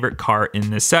my favorite car in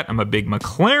this set. I'm a big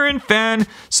McLaren fan,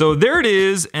 so there it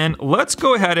is, and let's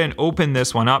go ahead and open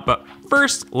this one up. But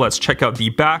first, let's check out the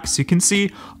back. So you can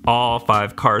see all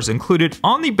 5 cars included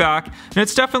on the back, and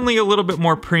it's definitely a little bit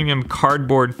more premium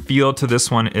cardboard feel to this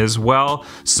one as well.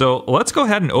 So let's go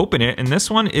ahead and open it. And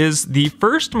this one is the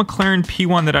first McLaren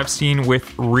P1 that I've seen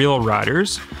with real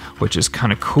riders, which is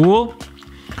kind of cool.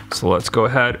 So let's go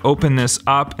ahead, open this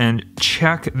up and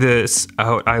check this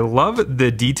out. I love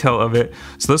the detail of it.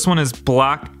 So this one is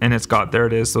black and it's got, there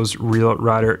it is, those real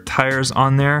rider tires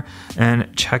on there.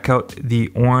 And check out the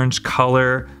orange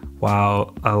color.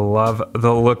 Wow, I love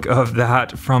the look of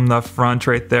that from the front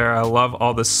right there. I love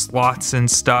all the slots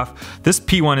and stuff. This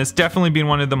P1 has definitely been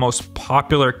one of the most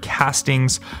popular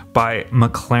castings by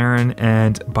McLaren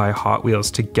and by Hot Wheels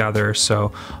together.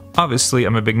 So obviously,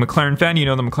 I'm a big McLaren fan. You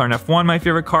know the McLaren F1, my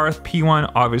favorite car.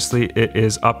 P1, obviously, it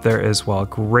is up there as well.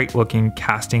 Great looking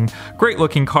casting, great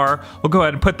looking car. We'll go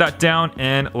ahead and put that down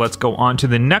and let's go on to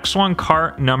the next one,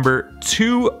 car number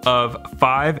 2 of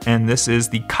 5. And this is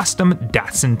the custom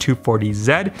Datsun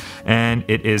 240Z. And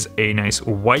it is a nice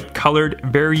white colored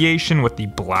variation with the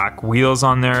black wheels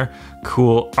on there.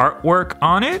 Cool artwork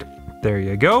on it. There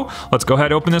you go. Let's go ahead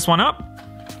and open this one up.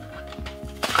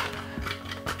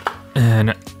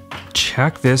 And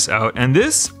check this out. And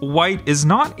this white is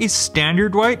not a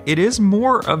standard white. It is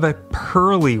more of a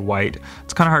pearly white.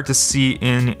 It's kind of hard to see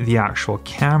in the actual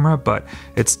camera, but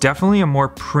it's definitely a more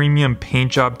premium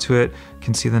paint job to it. You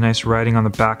can see the nice writing on the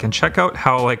back, and check out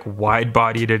how like wide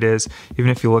bodied it is. Even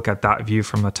if you look at that view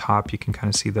from the top, you can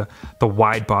kind of see the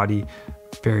wide body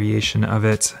variation of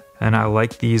it. And I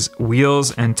like these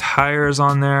wheels and tires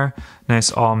on there.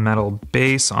 Nice all metal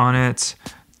base on it.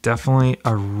 Definitely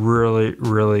a really,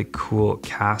 really cool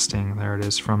casting. There it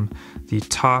is from the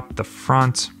top, the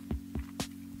front.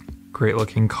 Great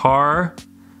looking car.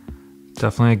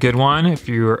 Definitely a good one. If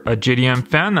you're a JDM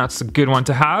fan, that's a good one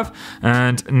to have.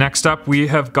 And next up, we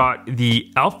have got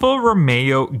the Alfa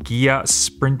Romeo Ghia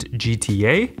Sprint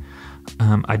GTA.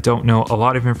 I don't know a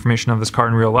lot of information of this car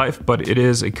in real life, but it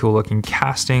is a cool looking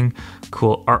casting,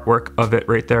 cool artwork of it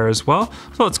right there as well.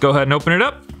 So let's go ahead and open it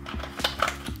up.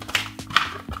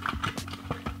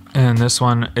 And this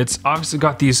one, it's obviously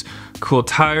got these cool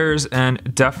tires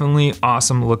and definitely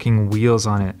awesome looking wheels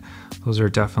on it. Those are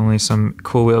definitely some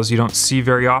cool wheels you don't see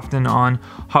very often on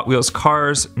Hot Wheels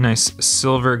cars. Nice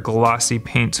silver glossy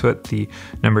paint to it. The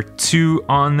number 2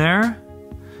 on there.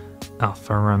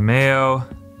 Alfa Romeo.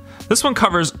 This one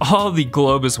covers all the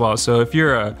globe as well. So if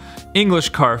you're a English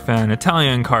car fan,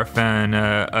 Italian car fan,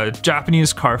 a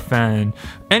Japanese car fan,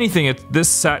 anything, this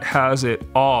set has it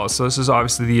all. So this is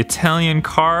obviously the Italian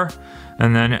car.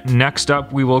 And then next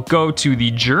up, we will go to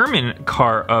the German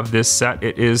car of this set.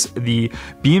 It is the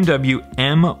BMW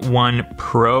M1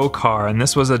 Pro car. And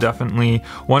this was definitely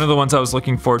one of the ones I was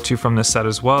looking forward to from this set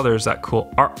as well. There's that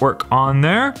cool artwork on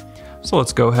there. So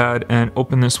let's go ahead and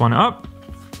open this one up.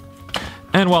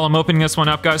 And while I'm opening this one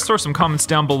up, guys, throw some comments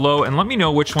down below and let me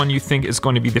know which one you think is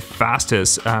going to be the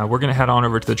fastest. We're going to head on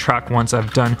over to the track once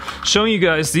I've done showing you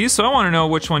guys these. So I want to know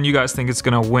which one you guys think is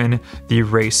going to win the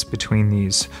race between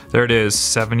these. There it is,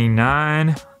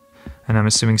 79. And I'm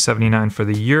assuming 79 for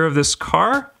the year of this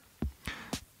car.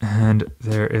 And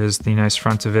there is the nice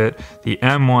front of it. The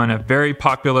M1, a very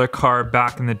popular car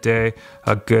back in the day.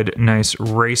 A good, nice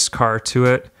race car to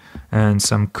it. And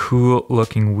some cool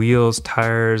looking wheels,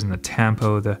 tires, and the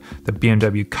Tampo, the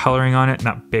BMW coloring on it, and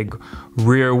that big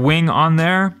rear wing on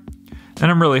there.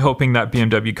 And I'm really hoping that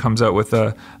BMW comes out with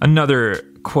another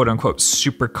quote unquote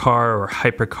supercar or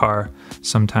hypercar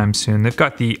sometime soon. They've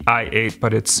got the i8,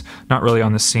 but it's not really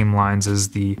on the same lines as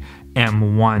the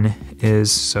M1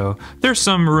 is. So there's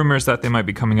some rumors that they might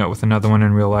be coming out with another one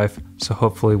in real life. So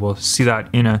hopefully we'll see that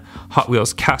in a Hot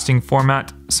Wheels casting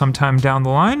format sometime down the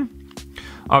line.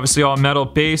 Obviously all metal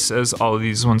base, as all of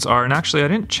these ones are. And actually I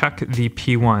didn't check the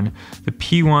P1. The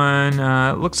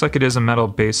P1 looks like it is a metal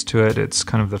base to it. It's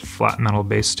kind of the flat metal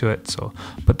base to it, so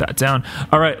put that down.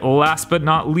 All right, last but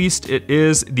not least, it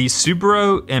is the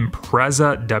Subaru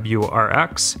Impreza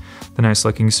WRX. The nice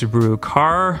looking Subaru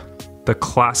car, the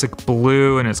classic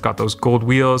blue, and it's got those gold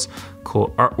wheels.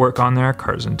 Cool artwork on there,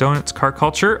 cars and donuts, car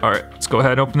culture. All right, let's go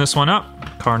ahead and open this one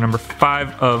up. Car number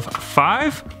 5 of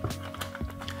 5.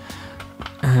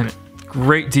 And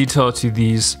great detail to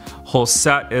these whole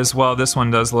set as well. This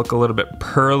one does look a little bit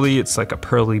pearly. It's like a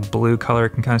pearly blue color. You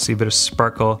can kind of see a bit of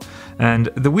sparkle. And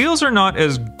the wheels are not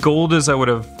as gold as I would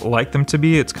have liked them to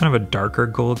be. It's kind of a darker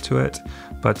gold to it,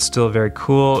 but still very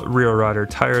cool. Rear rider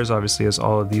tires, obviously, as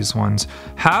all of these ones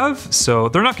have. So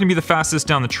they're not going to be the fastest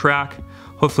down the track.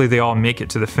 Hopefully they all make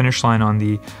it to the finish line on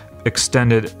the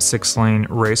extended 6-lane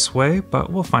raceway,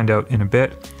 but we'll find out in a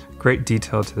bit. Great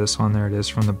detail to this one. There it is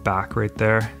from the back right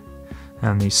there.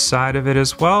 And the side of it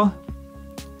as well.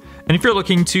 And if you're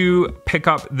looking to pick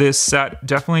up this set,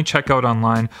 definitely check out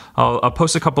online. I'll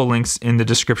post a couple links in the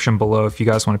description below if you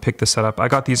guys want to pick this set up. I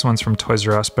got these ones from Toys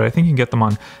R Us, but I think you can get them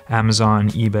on Amazon,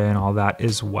 eBay, and all that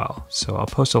as well. So I'll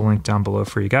post a link down below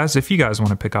for you guys if you guys want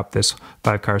to pick up this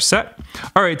 5-car set.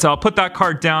 All right, so I'll put that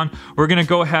card down. We're gonna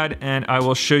go ahead and I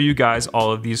will show you guys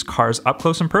all of these cars up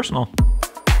close and personal.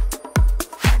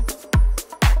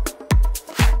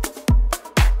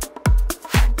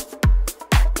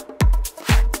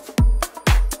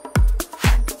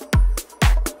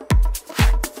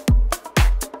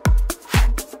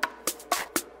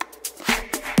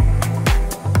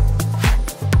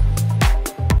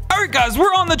 Guys,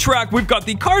 we're on the track. We've got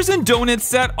the Cars and Donuts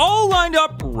set all lined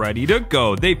up, ready to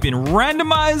go. They've been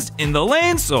randomized in the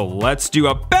lane, so let's do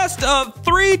a best of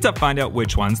 3 to find out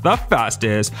which one's the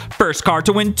fastest. First car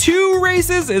to win 2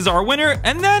 races is our winner,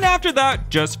 and then after that,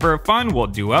 just for fun, we'll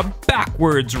do a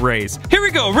backwards race. Here we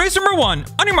go, race number 1.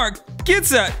 On your mark, get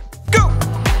set, go!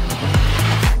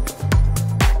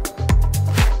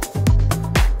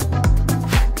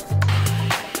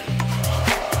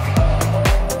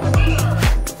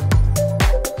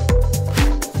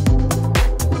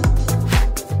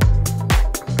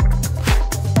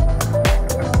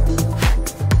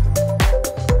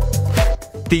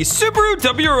 The Subaru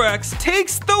WRX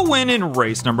takes the win in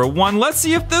race number 1. Let's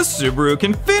see if the Subaru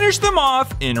can finish them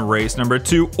off in race number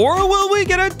 2, or will we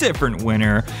get a different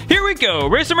winner? Here we go,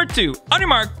 race number 2. On your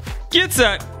mark, get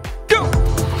set, go!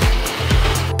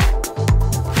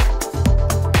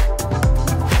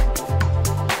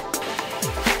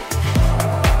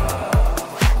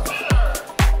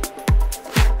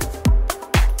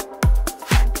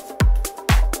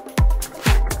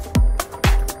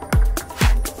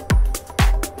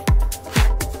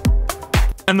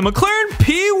 And the McLaren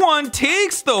P1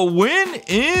 takes the win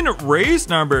in race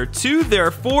number 2.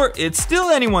 Therefore, it's still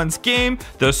anyone's game.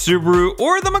 The Subaru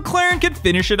or the McLaren can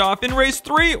finish it off in race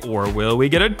 3, or will we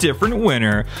get a different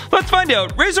winner? Let's find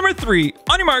out. Race number 3.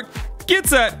 On your mark, get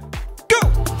set, go!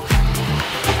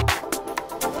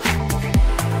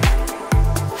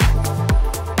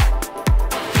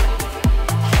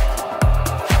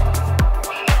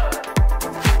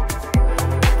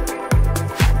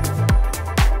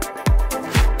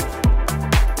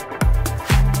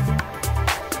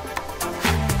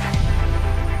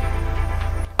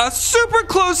 A super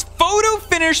close photo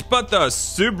finish, but the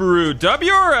Subaru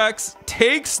WRX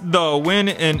takes the win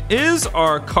and is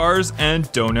our Cars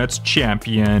and Donuts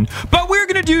champion. But we're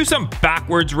gonna do some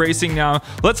backwards racing now.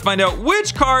 Let's find out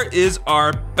which car is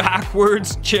our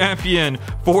backwards champion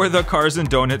for the Cars and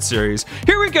Donuts series.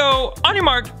 Here we go, on your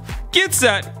mark, get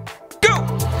set,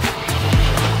 go!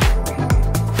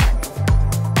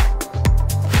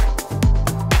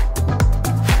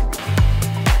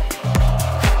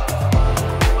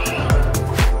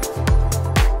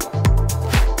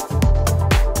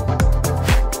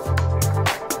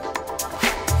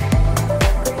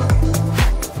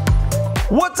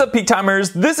 What's up, Peak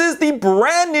Timers? This is the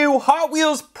brand new Hot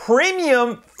Wheels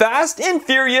Premium Fast and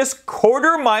Furious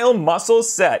quarter-mile muscle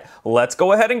set. Let's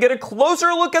go ahead and get a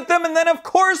closer look at them, and then of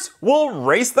course, we'll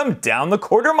race them down the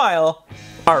quarter mile.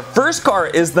 Our first car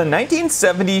is the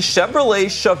 1970 Chevrolet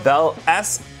Chevelle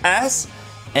SS.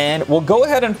 And we'll go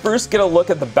ahead and first get a look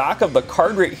at the back of the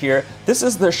card right here. This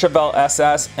is the Chevelle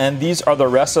SS, and these are the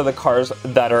rest of the cars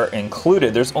that are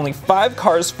included. There's only 5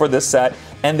 cars for this set,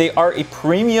 and they are a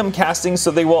premium casting,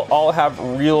 so they will all have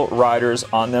real riders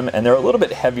on them, and they're a little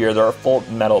bit heavier. They're a full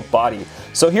metal body.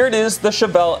 So here it is, the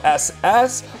Chevelle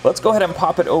SS. Let's go ahead and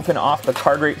pop it open off the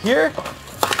card right here.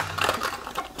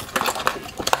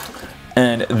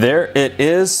 And there it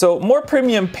is. So more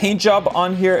premium paint job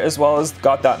on here, as well as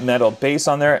got that metal base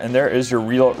on there, and there is your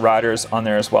real riders on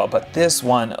there as well. But this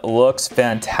one looks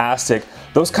fantastic.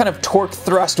 Those kind of torque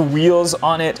thrust wheels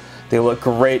on it, they look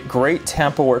great. Great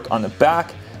tampo work on the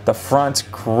back. The front,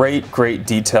 great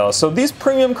detail. So these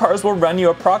premium cars will run you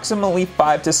approximately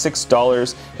 $5 to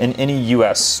 $6 in any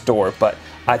US store, but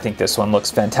I think this one looks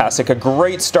fantastic. A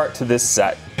great start to this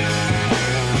set.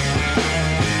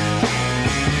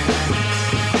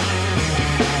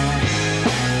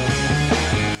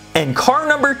 And car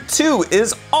number 2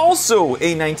 is also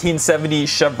a 1970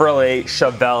 Chevrolet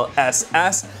Chevelle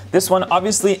SS. This one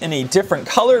obviously in a different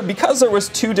color because there was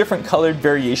 2 different colored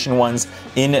variation ones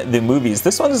in the movies.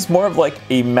 This one is more of like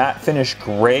a matte finish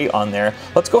gray on there.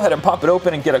 Let's go ahead and pop it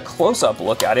open and get a close-up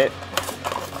look at it.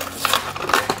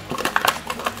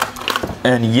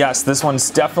 And yes, this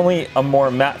one's definitely a more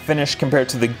matte finish compared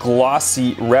to the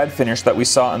glossy red finish that we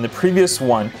saw in the previous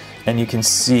one. And you can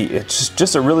see it's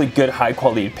just a really good high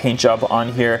quality paint job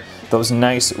on here. those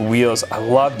nice wheels. I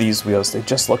love these wheels. They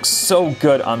just look so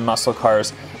good on muscle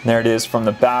cars. And there it is from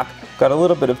the back. Got a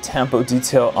little bit of tempo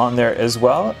detail on there as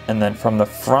well. And then from the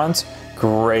front,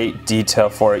 great detail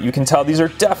for it. You can tell these are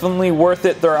definitely worth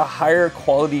it. They're a higher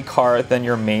quality car than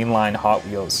your mainline Hot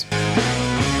Wheels.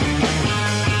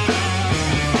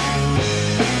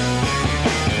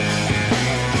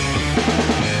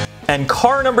 And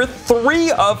car number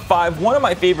 3 of 5, one of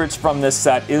my favorites from this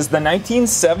set, is the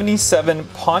 1977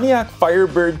 Pontiac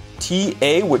Firebird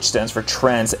TA, which stands for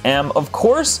Trans Am, of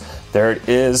course. There it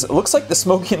is. It looks like the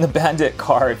Smokey and the Bandit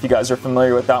car, if you guys are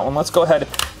familiar with that one. Let's go ahead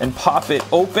and pop it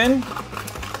open.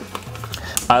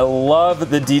 I love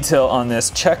the detail on this.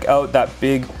 Check out that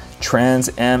big Trans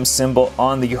Am symbol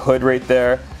on the hood right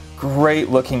there. Great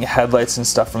looking headlights and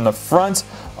stuff from the front.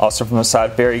 Also from the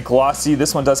side, very glossy.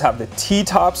 This one does have the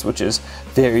T-tops, which is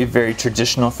very, very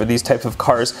traditional for these type of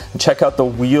cars. And check out the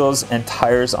wheels and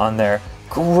tires on there.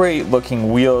 Great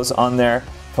looking wheels on there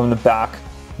from the back.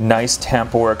 Nice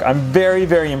tampo work. I'm very,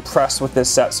 very impressed with this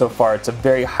set so far. It's a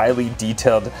very highly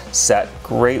detailed set.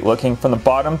 Great looking from the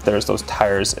bottom. There's those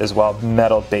tires as well.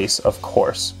 Metal base, of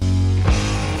course.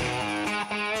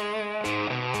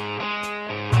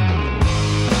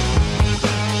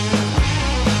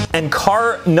 And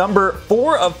car number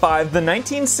 4 of 5, the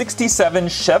 1967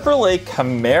 Chevrolet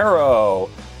Camaro.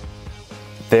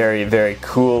 Very, very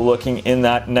cool looking in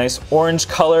that nice orange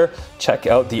color. Check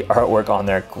out the artwork on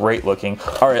there, great looking.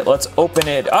 All right, let's open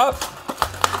it up.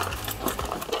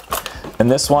 And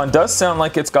this one does sound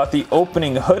like it's got the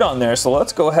opening hood on there, so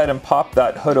let's go ahead and pop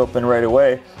that hood open right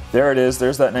away. There it is,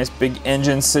 there's that nice big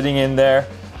engine sitting in there.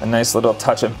 A nice little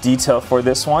touch of detail for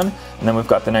this one. And then we've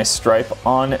got the nice stripe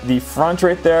on the front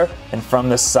right there. And from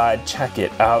the side, check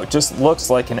it out. Just looks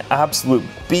like an absolute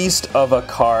beast of a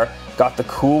car. Got the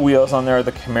cool wheels on there,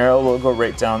 the Camaro logo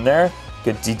right down there.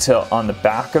 Good detail on the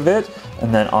back of it.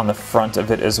 And then on the front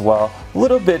of it as well. A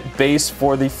little bit base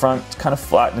for the front, kind of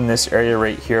flat in this area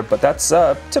right here, but that's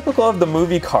typical of the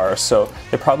movie car, so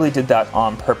they probably did that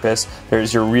on purpose.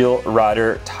 There's your real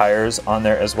rider tires on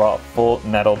there as well, full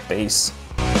metal base.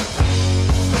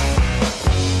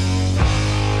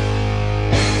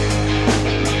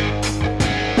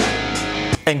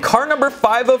 And car number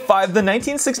 5 of 5, the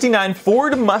 1969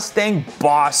 Ford Mustang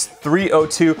Boss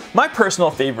 302. My personal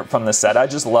favorite from the set. I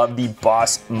just love the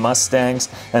Boss Mustangs.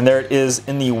 And there it is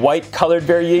in the white colored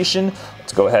variation.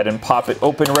 Let's go ahead and pop it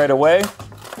open right away.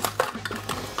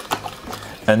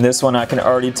 And this one I can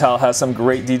already tell has some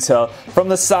great detail. From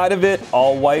the side of it,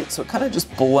 all white, so it kind of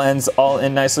just blends all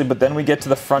in nicely, but then we get to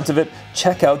the front of it,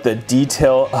 check out the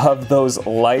detail of those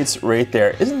lights right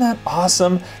there. Isn't that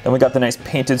awesome? Then we got the nice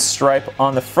painted stripe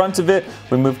on the front of it.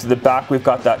 We move to the back, we've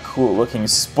got that cool looking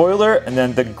spoiler, and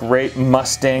then the great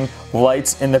Mustang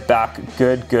lights in the back.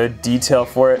 Good, good detail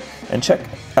for it. And check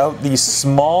out these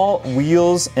small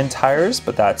wheels and tires,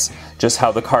 but that's just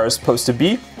how the car is supposed to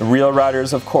be. The real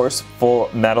riders, of course, full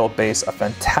metal base, a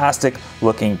fantastic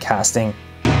looking casting.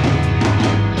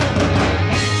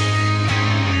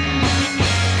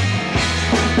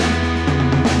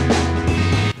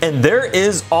 And there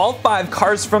is all 5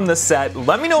 cars from the set.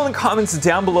 Let me know in the comments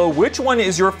down below which one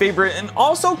is your favorite, and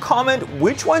also comment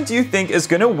which one do you think is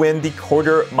gonna win the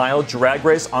quarter-mile drag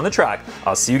race on the track.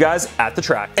 I'll see you guys at the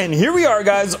track. And here we are,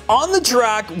 guys, on the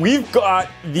track. We've got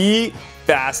the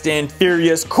Fast and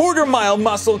Furious quarter-mile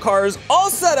muscle cars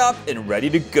all set up and ready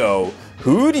to go.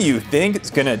 Who do you think is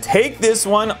gonna take this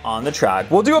one on the track?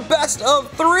 We'll do a best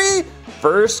of 3.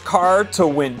 First car to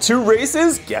win 2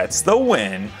 races gets the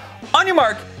win. On your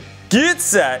mark, get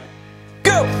set,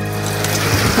 go!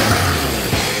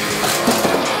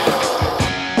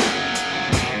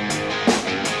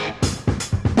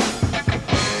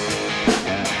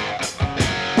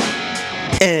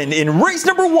 And in race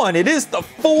number 1, it is the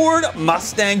Ford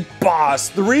Mustang Boss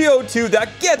 302 that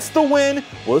gets the win.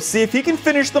 We'll see if he can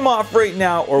finish them off right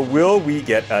now, or will we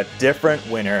get a different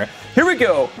winner. Here we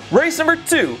go, race number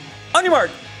 2. On your mark,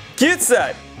 get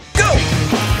set, go!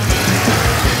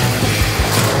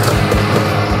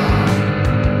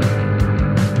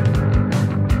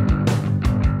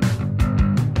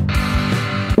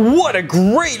 What a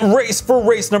great race for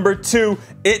race number 2.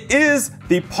 It is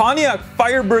the Pontiac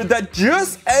Firebird that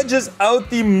just edges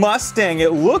out the Mustang.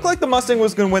 It looked like the Mustang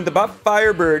was going to win, but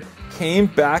Firebird came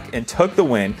back and took the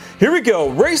win. Here we go,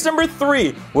 race number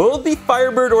 3. Will the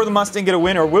Firebird or the Mustang get a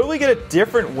win, or will we get a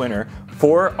different winner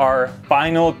for our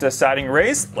final deciding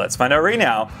race? Let's find out right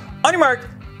now. On your mark,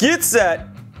 get set,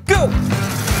 go!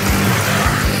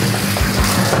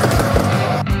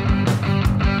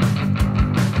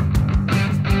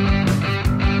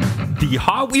 The the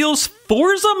Hot Wheels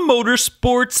Forza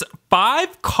Motorsports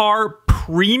 5-car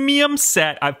premium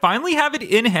set. I finally have it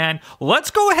in hand.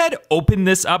 Let's go ahead, open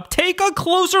this up, take a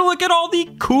closer look at all the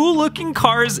cool looking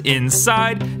cars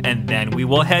inside, and then we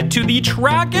will head to the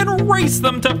track and race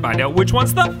them to find out which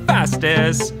one's the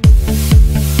fastest.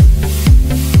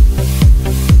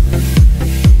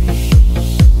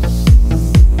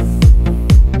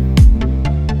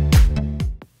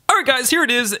 Guys, here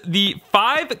it is, the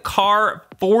 5-car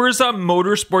Forza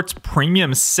Motorsports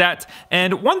Premium set.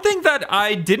 And one thing that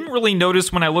I didn't really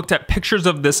notice when I looked at pictures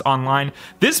of this online,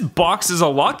 this box is a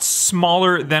lot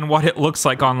smaller than what it looks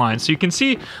like online. So you can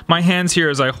see my hands here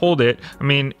as I hold it. I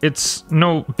mean, it's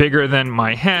no bigger than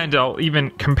my hand. I'll even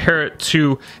compare it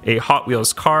to a Hot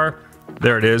Wheels car.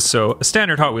 There it is. So a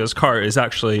standard Hot Wheels car is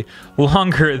actually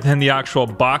longer than the actual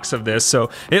box of this.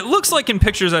 So it looks like in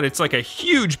pictures that it's like a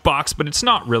huge box, but it's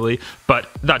not really. But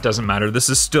that doesn't matter. This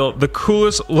is still the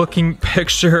coolest looking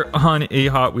picture on a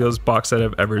Hot Wheels box that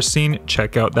I've ever seen.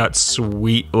 Check out that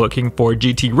sweet looking Ford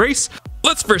GT race.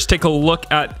 Let's first take a look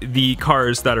at the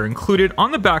cars that are included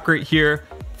on the back right here.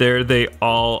 There they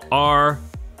all are.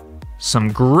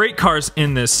 Some great cars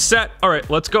in this set. All right,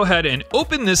 let's go ahead and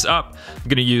open this up. I'm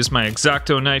gonna use my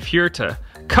X-Acto knife here to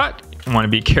cut. I wanna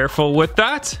be careful with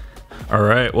that. All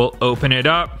right, we'll open it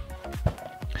up.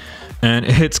 And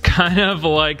it's kind of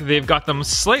like they've got them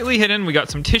slightly hidden. We got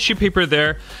some tissue paper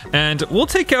there. And we'll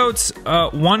take out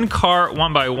one car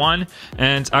one by one.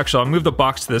 And actually, I'll move the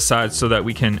box to the side so that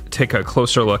we can take a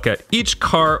closer look at each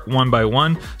car one by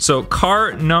one. So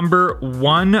car number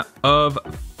 1 of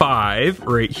 5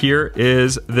 right here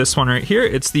is this one right here.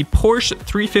 It's the Porsche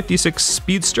 356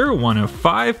 Speedster 1 of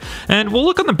 5. And we'll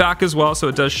look on the back as well. So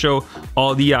it does show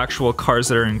all the actual cars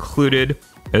that are included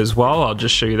as well. I'll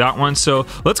just show you that one. So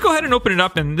let's go ahead and open it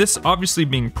up. And this obviously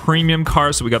being premium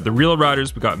cars, so we got the real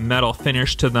riders, we got metal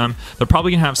finish to them. They're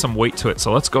probably gonna have some weight to it.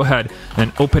 So let's go ahead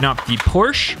and open up the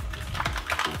Porsche.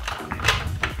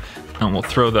 And we'll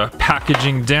throw the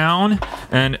packaging down.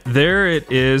 And there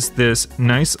it is, this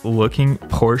nice looking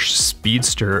Porsche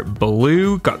Speedster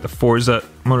blue. Got the Forza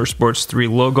Motorsports 3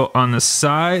 logo on the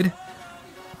side.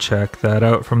 Check that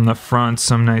out from the front.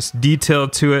 Some nice detail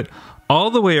to it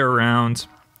all the way around.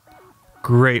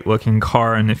 Great looking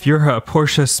car, and if you're a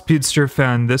Porsche Speedster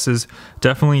fan, this is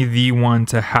definitely the one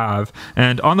to have.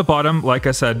 And on the bottom, like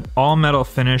I said, all metal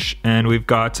finish, and we've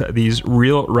got these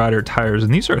Real Rider tires,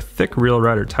 and these are thick Real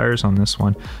Rider tires on this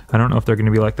one. I don't know if they're going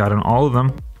to be like that on all of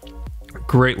them.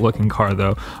 Great looking car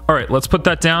though. All right, let's put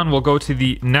that down. We'll go to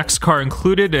the next car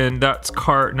included, and that's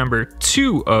car number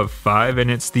 2 of 5,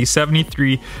 and it's the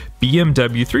 73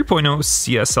 BMW 3.0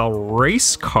 CSL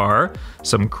race car.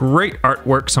 Some great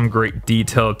artwork, some great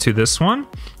detail to this one.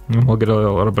 And we'll get a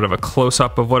little bit of a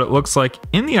close-up of what it looks like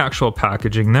in the actual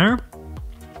packaging there.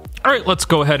 All right, let's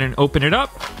go ahead and open it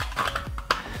up.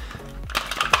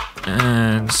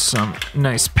 And some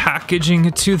nice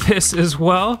packaging to this as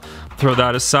well. Throw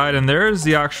that aside, and there's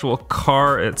the actual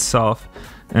car itself.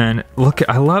 And look,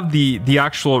 I love the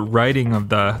actual writing of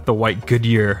the white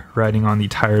Goodyear writing on the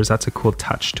tires. That's a cool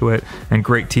touch to it, and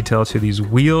great detail to these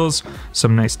wheels.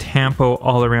 Some nice tampo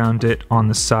all around it on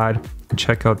the side. And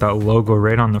check out that logo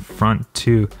right on the front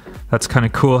too. That's kind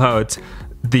of cool how it's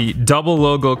the double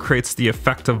logo creates the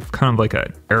effect of kind of like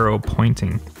an arrow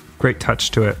pointing. Great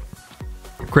touch to it.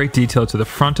 Great detail to the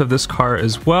front of this car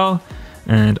as well.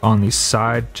 And on the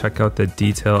side, check out the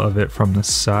detail of it from the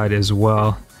side as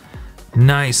well.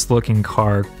 Nice looking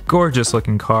car, gorgeous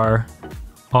looking car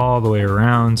all the way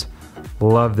around.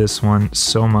 Love this one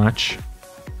so much.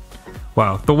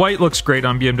 Wow, the white looks great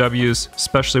on BMWs,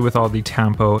 especially with all the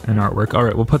tampo and artwork. All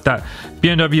right, we'll put that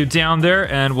BMW down there,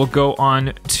 and we'll go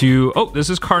on to, oh, this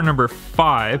is car number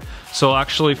 5. So I'll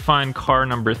actually find car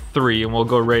number 3, and we'll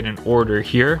go right in order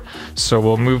here. So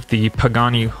we'll move the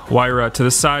Pagani Huayra to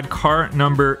the side. Car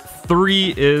number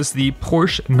 3 is the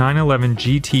Porsche 911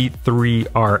 GT3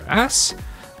 RS.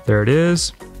 There it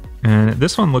is. And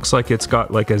this one looks like it's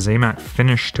got like a Zamac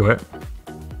finish to it.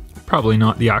 Probably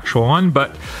not the actual one,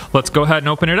 but let's go ahead and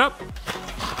open it up.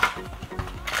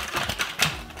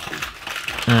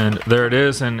 And there it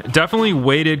is, and definitely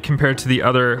weighted compared to the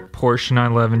other Porsche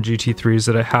 911 GT3s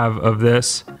that I have of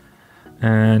this.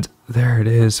 And there it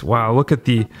is. Wow, look at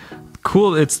the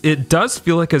cool, it does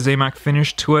feel like a Zamac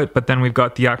finish to it, but then we've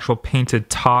got the actual painted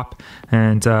top,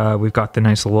 and we've got the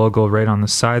nice logo right on the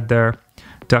side there.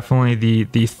 Definitely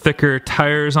the thicker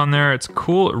tires on there. It's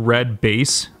cool red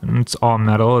base, and it's all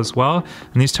metal as well.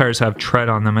 And these tires have tread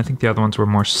on them. I think the other ones were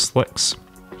more slicks.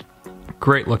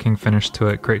 Great looking finish to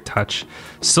it, great touch.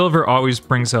 Silver always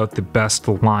brings out the best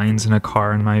lines in a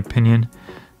car, in my opinion.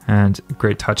 And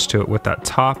great touch to it with that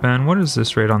top end. What is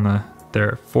this right on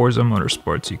there? Forza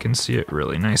Motorsports. You can see it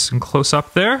really nice and close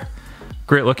up there.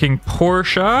 Great looking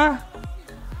Porsche.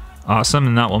 Awesome,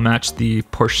 and that will match the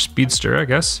Porsche Speedster, I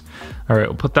guess. All right,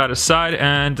 we'll put that aside.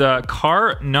 And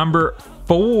car number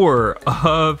 4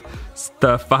 of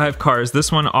the 5 cars.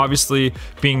 This one obviously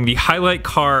being the highlight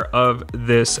car of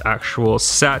this actual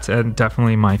set, and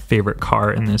definitely my favorite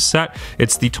car in this set.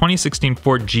 It's the 2016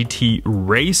 Ford GT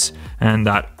Race, and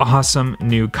that awesome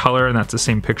new color, and that's the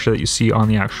same picture that you see on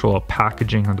the actual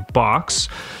packaging of the box.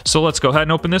 So let's go ahead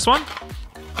and open this one.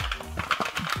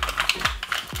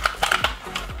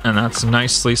 And that's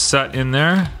nicely set in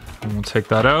there. And we'll take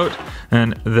that out.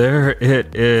 And there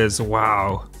it is.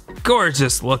 Wow.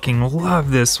 Gorgeous looking. Love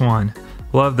this one.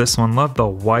 Love this one. Love the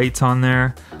white on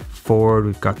there. Ford.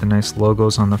 We've got the nice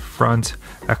logos on the front.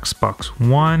 Xbox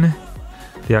One.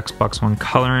 The Xbox One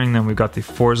coloring. Then we've got the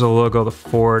Forza logo, the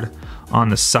Ford on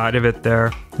the side of it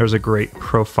there. There's a great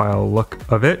profile look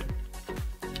of it.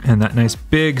 And that nice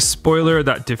big spoiler,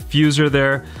 that diffuser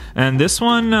there. And this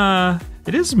one,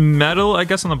 it is metal, I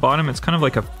guess, on the bottom. It's kind of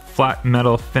like a flat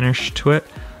metal finish to it.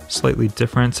 Slightly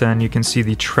different, and you can see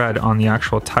the tread on the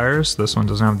actual tires. This one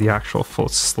doesn't have the actual full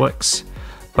slicks,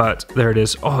 but there it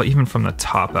is. Oh, even from the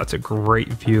top, that's a great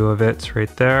view of it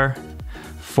right there.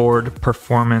 Ford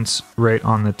Performance right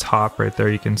on the top right there,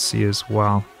 you can see as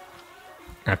well.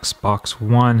 Xbox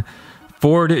One.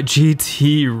 Ford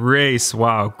GT Race.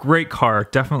 Wow, great car.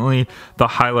 Definitely the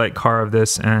highlight car of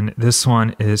this, and this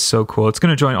one is so cool. It's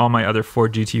going to join all my other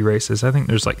Ford GT races. I think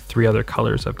there's like 3 other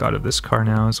colors I've got of this car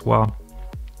now as well.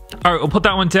 All right, we'll put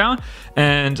that one down.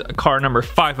 And car number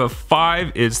 5 of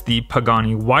 5 is the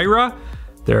Pagani Huayra.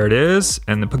 There it is.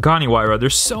 And the Pagani Huayra,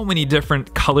 there's so many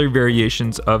different color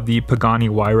variations of the Pagani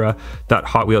Huayra that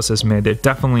Hot Wheels has made. They're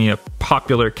definitely a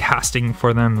popular casting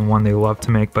for them, and one they love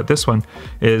to make. But this one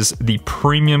is the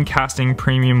premium casting,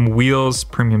 premium wheels,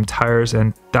 premium tires,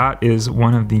 and that is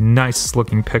one of the nicest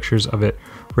looking pictures of it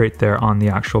right there on the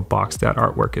actual box. That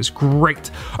artwork is great.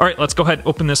 All right, let's go ahead and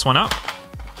open this one up.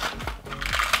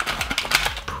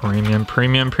 Premium,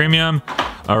 premium, premium.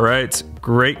 All right,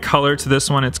 great color to this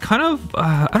one. It's kind of,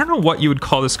 I don't know what you would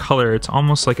call this color. It's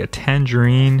almost like a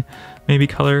tangerine maybe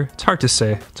color. It's hard to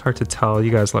say. It's hard to tell.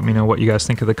 You guys let me know what you guys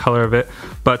think of the color of it.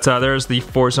 But there's the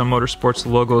Forza Motorsports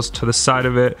logos to the side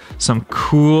of it. Some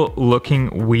cool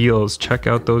looking wheels. Check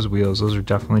out those wheels. Those are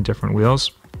definitely different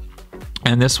wheels.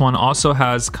 And this one also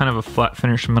has kind of a flat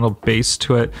finish metal base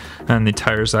to it. And the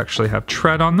tires actually have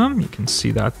tread on them. You can see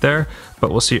that there.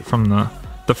 But we'll see it from the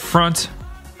front,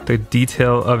 the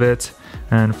detail of it,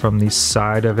 and from the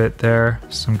side of it there,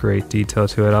 some great detail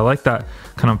to it. I like that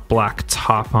kind of black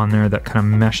top on there that kind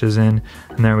of meshes in.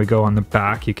 And there we go on the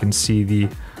back. You can see the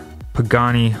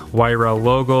Pagani Huayra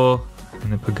logo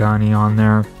and the Pagani on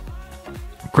there.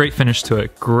 Great finish to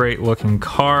it. Great looking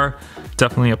car.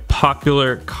 Definitely a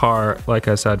popular car, like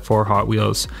I said, for Hot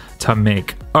Wheels to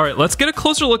make. All right, let's get a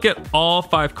closer look at all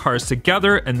 5 cars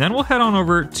together, and then we'll head on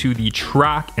over to the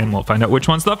track and we'll find out which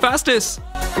one's the fastest.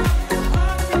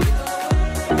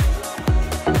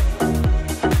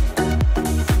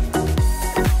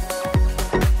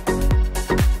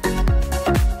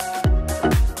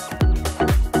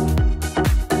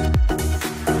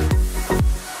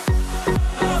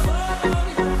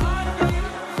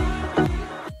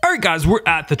 Guys, we're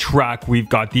at the track. We've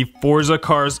got the Forza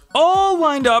cars all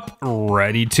lined up,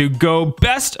 ready to go.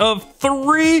 Best of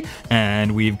 3,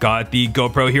 and we've got the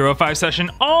GoPro Hero 5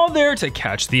 session all there to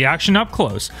catch the action up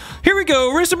close. Here we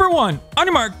go, race number 1. On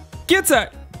your mark, get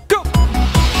set, go!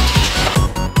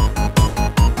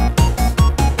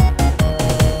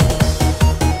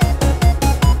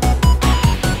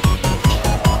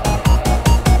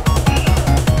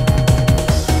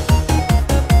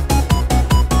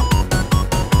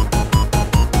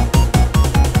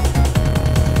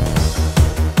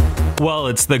 Well,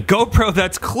 it's the GoPro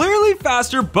that's clearly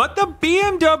faster, but the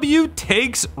BMW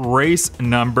takes race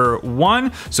number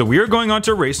 1. So we are going on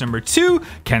to race number 2.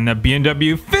 Can the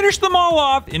BMW finish them all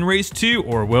off in race 2,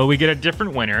 or will we get a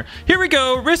different winner? Here we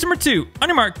go, race number 2. On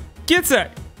your mark, get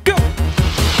set, go!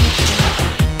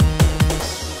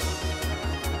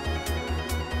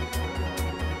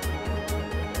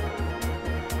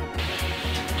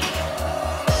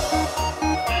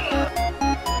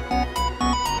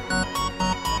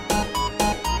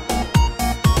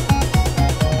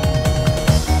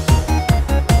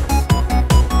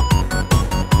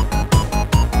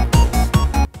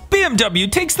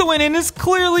 BMW takes the win and is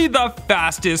clearly the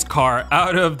fastest car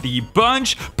out of the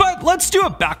bunch, but let's do a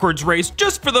backwards race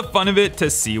just for the fun of it to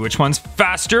see which one's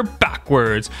faster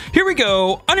backwards. Here we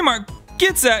go, on your mark,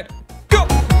 get set, go!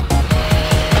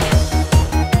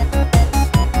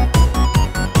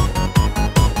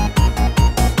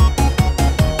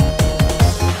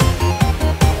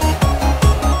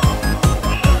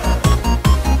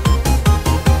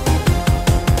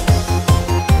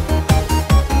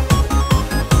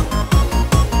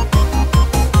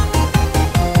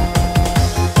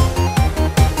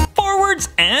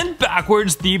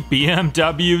 backwards, the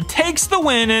BMW takes the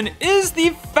win and is the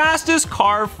fastest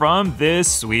car from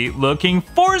this sweet looking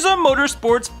Forza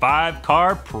Motorsports 5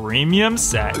 car premium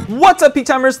set. What's up,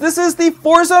 Peak-Timers? This is the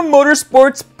Forza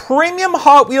Motorsports Premium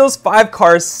Hot Wheels 5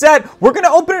 car set. We're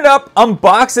gonna open it up,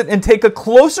 unbox it, and take a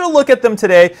closer look at them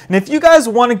today. And if you guys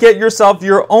wanna get yourself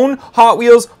your own Hot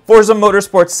Wheels Forza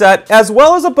Motorsports set, as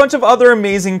well as a bunch of other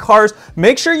amazing cars,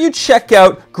 make sure you check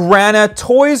out Grana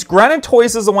Toys. Grana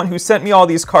Toys is the one who sent me all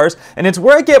these cars, and it's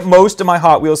where I get most of my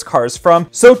Hot Wheels cars from.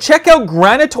 So check out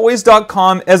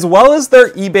granatoys.com as well as their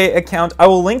eBay account. I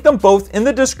will link them both in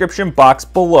the description box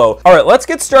below. All right, let's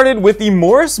get started with the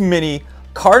Morris Mini.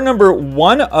 Car number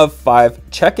 1 of 5.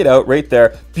 Check it out right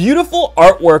there. Beautiful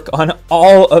artwork on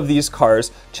all of these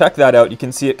cars. Check that out. You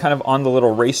can see it kind of on the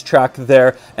little racetrack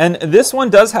there. And this one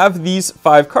does have these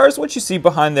 5 cars, which you see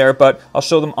behind there, but I'll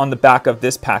show them on the back of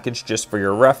this package just for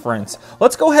your reference.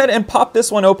 Let's go ahead and pop this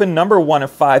one open. Number 1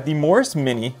 of 5, the Morris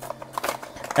Mini.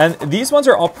 And these ones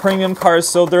are all premium cars,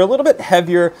 so they're a little bit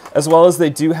heavier, as well as they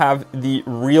do have the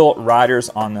real riders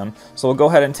on them. So we'll go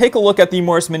ahead and take a look at the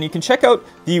Morris Mini. You can check out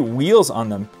the wheels on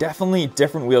them. Definitely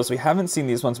different wheels. We haven't seen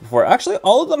these ones before. Actually,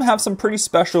 all of them have some pretty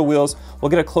special wheels. We'll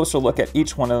get a closer look at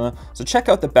each one of them. So check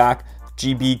out the back.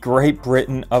 GB Great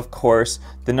Britain, of course,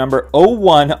 the number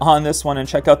 01 on this one, and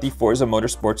check out the Forza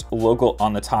Motorsports logo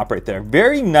on the top right there.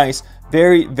 Very nice,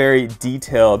 very, very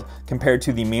detailed compared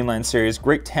to the mainline series.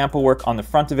 Great tampo work on the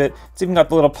front of it. It's even got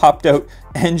the little popped out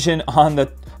engine on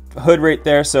the hood right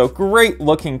there, so great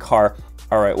looking car.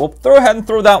 All right, we'll go ahead and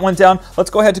throw that one down. Let's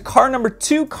go ahead to car number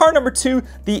 2. Car number 2,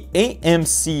 the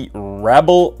AMC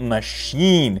Rebel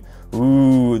Machine.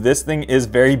 Ooh, this thing is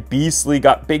very beastly.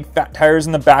 Got big fat tires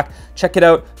in the back. Check it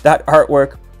out, that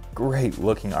artwork. Great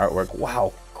looking artwork.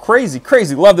 Wow, crazy,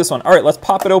 crazy. Love this one. All right, let's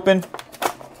pop it open.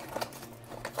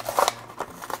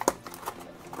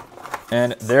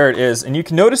 And there it is. And you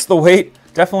can notice the weight,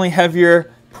 definitely heavier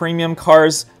premium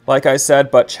cars, like I said,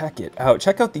 but check it out.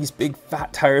 Check out these big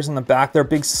fat tires in the back. There are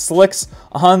big slicks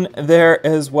on there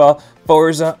as well.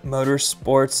 Forza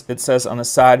Motorsports, it says on the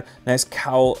side. Nice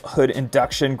cowl hood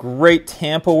induction. Great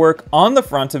tampo work on the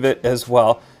front of it as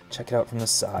well. Check it out from the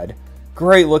side.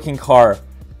 Great looking car.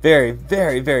 Very,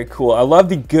 very, very cool. I love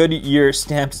the Goodyear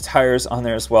stamped tires on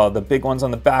there as well. The big ones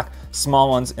on the back, small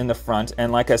ones in the front.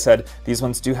 And like I said, these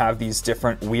ones do have these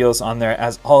different wheels on there,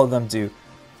 as all of them do.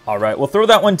 All right, we'll throw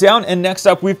that one down. And next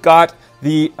up, we've got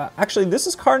the, actually, this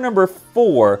is car number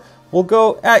 4. We'll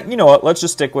go at, you know what, let's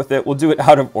just stick with it. We'll do it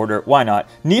out of order. Why not?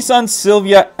 Nissan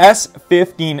Silvia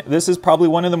S15. This is probably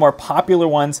one of the more popular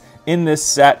ones in this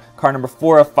set. Car number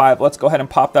 4 of 5. Let's go ahead and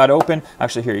pop that open.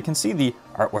 Actually, here, you can see the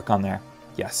artwork on there.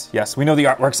 Yes, yes, we know the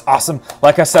artwork's awesome.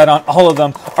 Like I said, on all of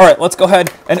them. All right, let's go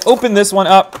ahead and open this one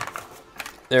up.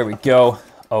 There we go.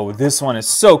 Oh, this one is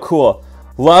so cool.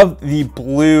 Love the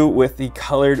blue with the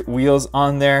colored wheels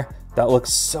on there. That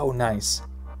looks so nice.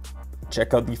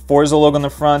 Check out the Forza logo on the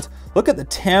front. Look at the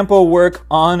tampo work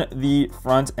on the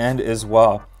front end as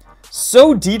well.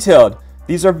 So detailed.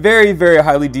 These are very, very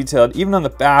highly detailed. Even on the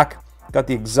back, got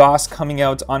the exhaust coming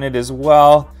out on it as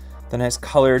well. The nice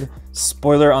colored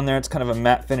spoiler on there. It's kind of a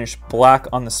matte finish black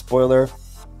on the spoiler.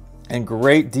 And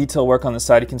great detail work on the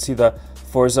side. You can see the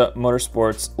Forza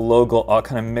Motorsports logo all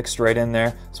kind of mixed right in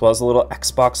there, as well as a little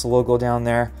Xbox logo down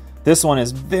there. This one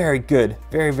is very good.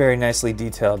 Very, very nicely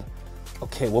detailed.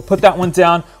 Okay, we'll put that one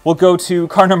down. We'll go to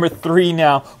car number 3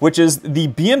 now, which is the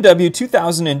BMW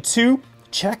 2002.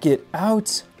 Check it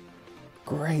out.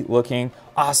 Great looking.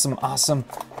 Awesome, awesome.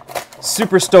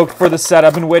 Super stoked for the set.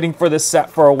 I've been waiting for this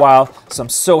set for a while, so I'm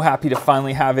so happy to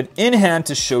finally have it in hand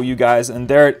to show you guys. And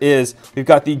there it is. We've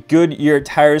got the Goodyear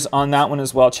tires on that one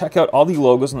as well. Check out all the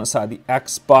logos on the side. The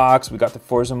Xbox, we got the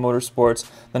Forza Motorsports,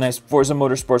 the nice Forza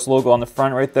Motorsports logo on the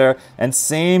front right there. And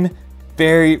same,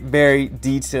 very, very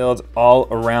detailed all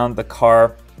around the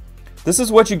car. This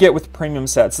is what you get with premium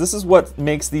sets. This is what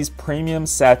makes these premium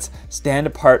sets stand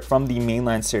apart from the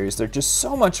mainline series. They're just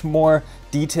so much more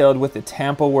detailed with the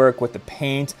tampo work, with the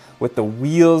paint, with the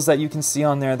wheels that you can see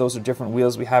on there. Those are different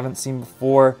wheels we haven't seen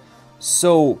before.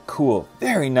 So cool,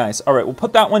 very nice. All right, we'll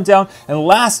put that one down. And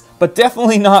last, but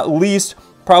definitely not least,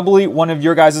 probably one of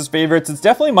your guys' favorites. It's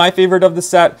definitely my favorite of the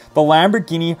set, the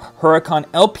Lamborghini Huracan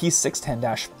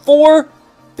LP610-4.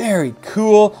 Very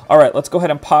cool. All right, let's go ahead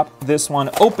and pop this one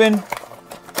open.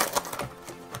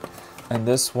 And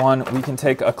this one we can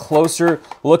take a closer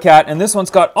look at. And this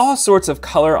one's got all sorts of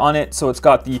color on it. So it's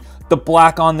got the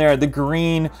black on there, the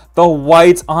green, the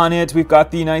white on it. We've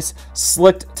got the nice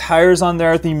slicked tires on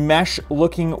there, the mesh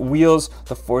looking wheels,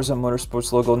 the Forza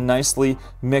Motorsports logo nicely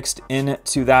mixed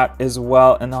into that as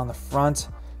well. And on the front,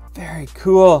 very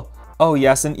cool. Oh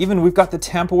yes, and even we've got the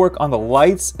tamper work on the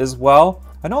lights as well.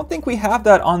 I don't think we have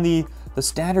that on the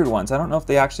standard ones. I don't know if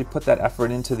they actually put that effort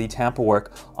into the tamper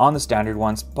work on the standard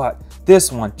ones, but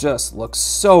this one just looks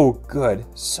so good.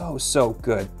 So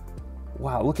good.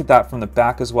 Wow, look at that from the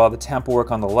back as well. The tamper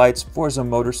work on the lights, Forza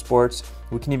Motorsports.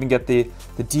 We can even get the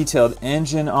detailed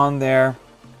engine on there.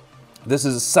 This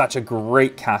is such a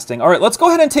great casting. All right, let's go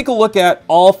ahead and take a look at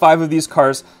all 5 of these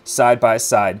cars side by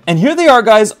side. And here they are,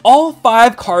 guys, all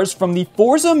 5 cars from the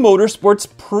Forza Motorsports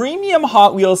Premium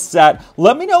Hot Wheels set.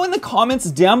 Let me know in the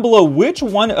comments down below which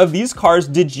one of these cars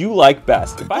did you like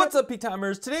best. What's up,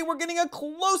 P-Timers? Today we're getting a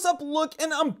close-up look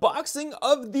and unboxing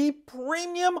of the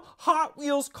Premium Hot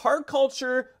Wheels Car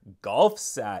Culture Golf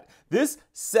set. This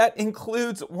set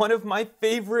includes one of my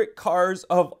favorite cars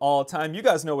of all time. You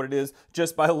guys know what it is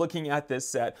just by looking at this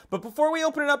set. But before we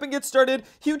open it up and get started,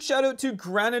 huge shout out to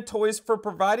Granite Toys for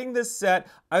providing this set.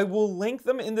 I will link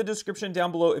them in the description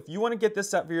down below. If you want to get this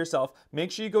set for yourself,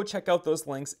 make sure you go check out those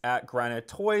links at Granite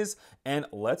Toys. And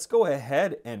let's go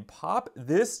ahead and pop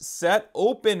this set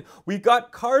open. We've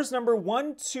got cars number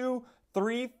 1, 2,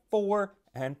 3, 4,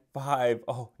 and 5.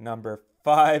 Oh, number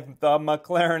 5, the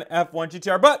McLaren F1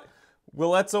 GTR. But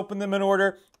let's open them in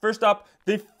order. First up,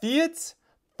 the Fiat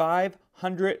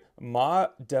 500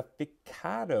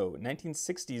 Modificato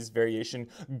 1960s variation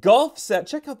golf set.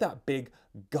 Check out that big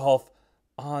golf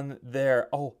on there.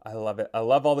 Oh, I love it. I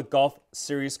love all the golf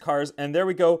series cars. And there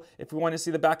we go. If we want to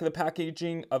see the back of the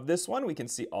packaging of this one, we can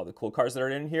see all the cool cars that are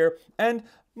in here. And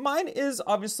mine is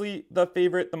obviously the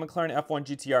favorite, the McLaren F1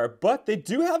 GTR, but they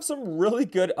do have some really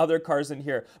good other cars in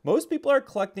here. Most people are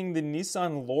collecting the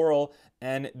Nissan Laurel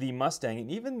and the Mustang,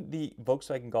 and even the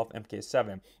Volkswagen Golf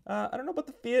MK7. I don't know about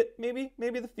the Fiat, maybe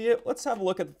the Fiat. Let's have a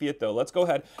look at the Fiat though. Let's go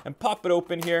ahead and pop it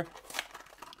open here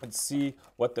and see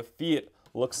what the Fiat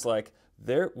looks like.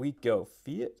 There we go,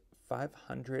 Fiat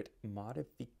 500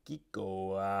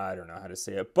 Modificato. I don't know how to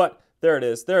say it, but there it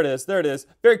is, there it is, there it is.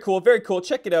 Very cool, very cool.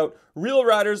 Check it out. Reel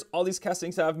riders, all these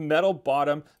castings have metal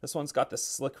bottom. This one's got the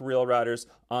slick reel riders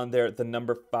on there. The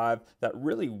number 5, that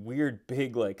really weird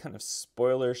big like kind of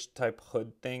spoiler type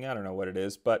hood thing. I don't know what it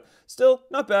is, but still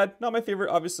not bad. Not my favorite,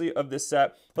 obviously, of this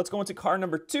set. Let's go into car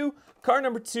number 2. Car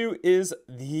number 2 is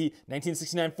the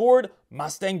 1969 Ford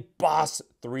Mustang Boss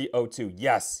 302.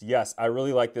 Yes, I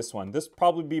really like this one. This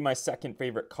probably be my second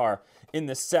favorite car in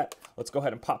this set. Let's go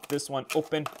ahead and pop this one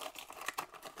open.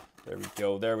 There we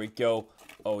go, there we go.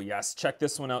 Oh yes, check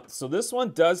this one out. So this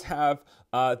one does have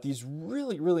these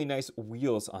really nice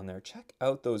wheels on there. Check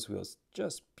out those wheels,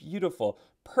 just beautiful.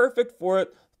 Perfect for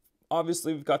it.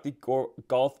 Obviously, we've got the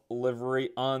golf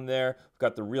livery on there. We've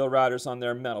got the reel riders on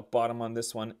there, metal bottom on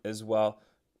this one as well.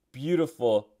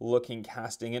 Beautiful looking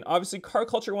casting. And obviously, car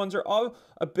culture ones are all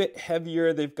a bit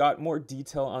heavier. They've got more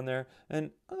detail on there.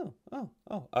 And oh,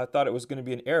 I thought it was going to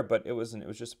be an air, but it wasn't. It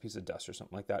was just a piece of dust or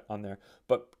something like that on there.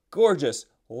 But gorgeous.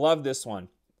 Love this one.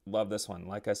 Love this one.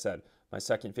 Like I said, my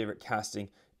second favorite casting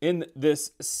in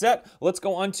this set. Let's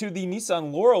go on to the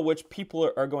Nissan Laurel, which people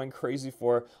are going crazy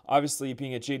for. Obviously,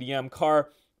 being a JDM car,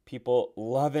 people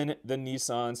loving the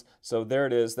Nissans. So there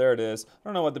it is, there it is. I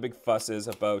don't know what the big fuss is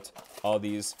about all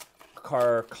these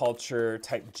car culture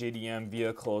type JDM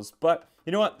vehicles, but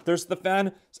you know what? There's the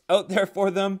fans out there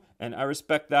for them, and I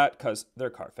respect that because they're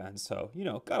car fans. So, you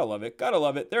know, gotta love it, gotta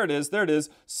love it. There it is, there it is.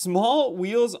 Small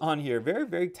wheels on here,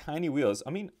 very tiny wheels.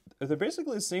 I mean, they're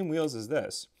basically the same wheels as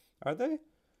this, are they?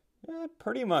 Yeah,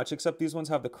 pretty much, except these ones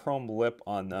have the chrome lip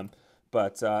on them.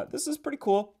 But this is pretty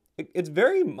cool. It's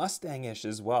very Mustang-ish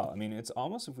as well. I mean, it's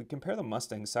almost, if we compare the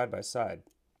Mustang side by side,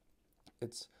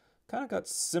 it's kind of got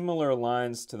similar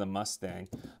lines to the Mustang.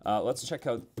 Let's check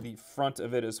out the front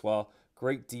of it as well.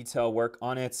 Great detail work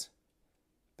on it.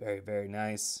 Very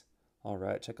nice. All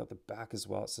right, check out the back as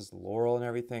well. It says Laurel and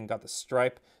everything. Got the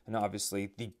stripe and obviously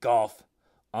the Golf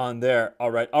on there. All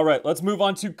right, let's move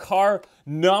on to car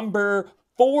number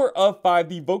 4 of 5,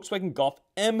 the Volkswagen Golf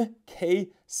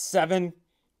MK7.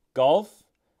 Golf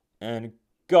and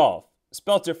Golf,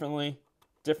 spelled differently,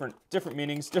 different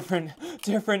meanings, different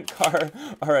car.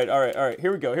 All right,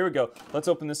 here we go. Let's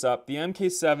open this up. The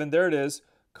MK7, there it is.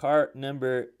 Car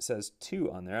number says 2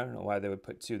 on there. I don't know why they would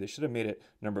put 2. They should have made it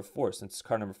number 4 since it's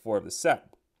car number 4 of the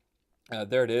set.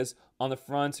 There it is on the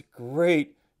front.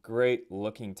 Great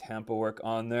looking tampo work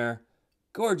on there.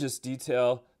 Gorgeous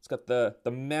detail. It's got the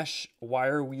mesh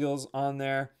wire wheels on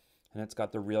there. And it's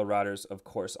got the reel riders, of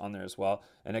course, on there as well.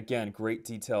 And again, great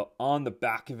detail on the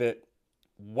back of it.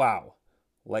 Wow.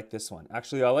 Like this one.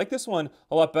 Actually, I like this one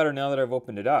a lot better now that I've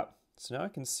opened it up. So now I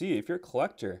can see, if you're a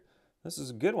collector, this is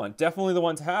a good one. Definitely the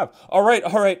one to have. All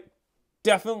right.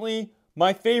 Definitely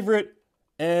my favorite.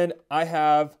 And I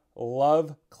have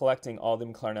love collecting all the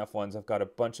McLaren F1s. I've got a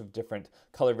bunch of different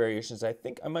color variations. I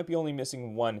think I might be only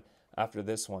missing one after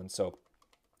this one, so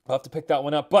I'll have to pick that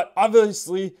one up. But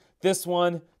obviously, this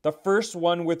one, the first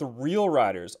one with real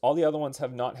riders. All the other ones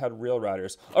have not had real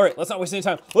riders. All right, let's not waste any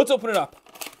time. Let's open it up.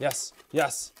 Yes,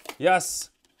 yes, yes.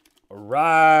 All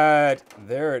right,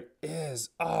 there it is.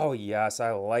 Oh, yes,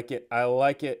 I like it. I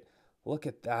like it. Look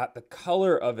at that. The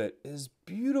color of it is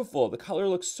beautiful. The color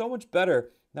looks so much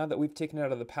better now that we've taken it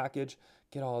out of the package.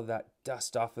 Get all of that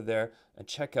dust off of there and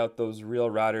check out those real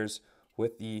riders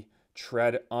with the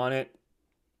tread on it.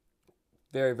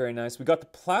 Very, very nice. We got the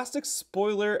plastic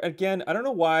spoiler. Again, I don't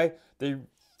know why they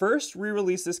first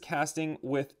re-released this casting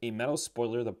with a metal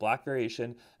spoiler, the black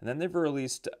variation, and then they've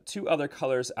released two other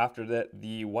colors after that,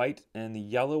 the white and the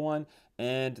yellow one,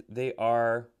 and they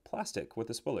are plastic with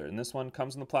the spoiler. And this one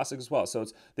comes in the plastic as well. So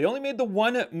they only made the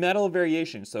one metal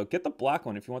variation. So get the black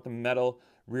one if you want the metal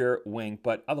rear wing,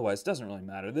 but otherwise it doesn't really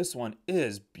matter. This one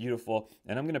is beautiful,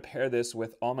 and I'm going to pair this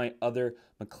with all my other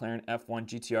McLaren F1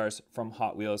 GTRs from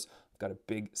Hot Wheels. Got a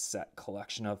big set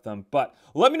collection of them. But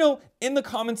let me know in the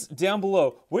comments down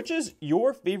below, which is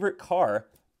your favorite car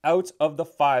out of the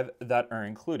 5 that are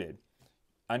included.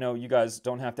 I know you guys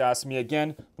don't have to ask me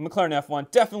again. The McLaren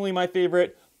F1, definitely my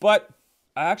favorite, but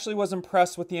I actually was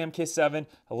impressed with the MK7.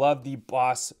 I love the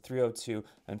Boss 302.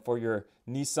 And for your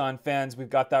Nissan fans, we've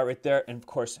got that right there. And of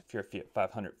course, if you're a Fiat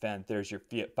 500 fan, there's your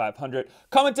Fiat 500.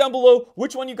 Comment down below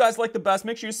which one you guys like the best.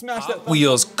 Make sure you smash that. Hot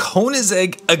Wheels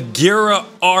Koenigsegg Agera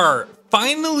R.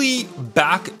 Finally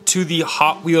back to the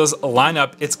Hot Wheels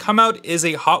lineup. It's come out as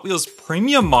a Hot Wheels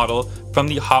premium model from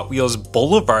the Hot Wheels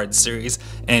Boulevard series.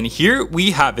 And here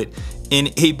we have it in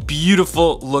a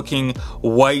beautiful looking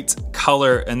white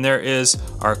color. And there is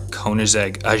our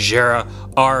Koenigsegg Agera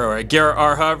R, or Agera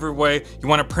R, however way you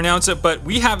want to pronounce it. But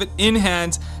we have it in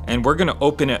hand and we're gonna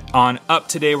open it on up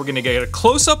today. We're gonna get a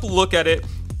close-up look at it.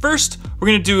 First, we're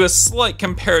gonna do a slight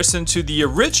comparison to the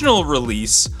original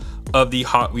release of the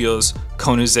Hot Wheels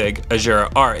Koenigsegg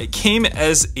Agera R. It came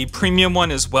as a premium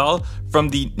one as well from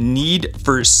the Need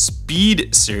for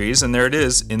Speed series, and there it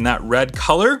is in that red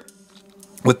color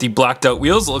with the blacked out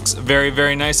wheels. Looks very,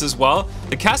 very nice as well.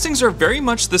 The castings are very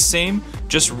much the same,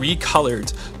 just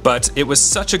recolored, but it was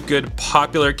such a good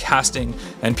popular casting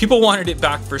and people wanted it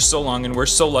back for so long, and we're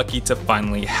so lucky to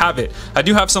finally have it. I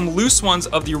do have some loose ones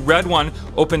of the red one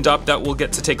opened up that we'll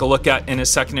get to take a look at in a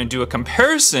second and do a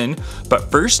comparison.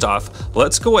 But first off,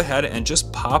 let's go ahead and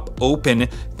just pop open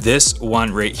this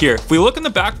one right here. If we look in the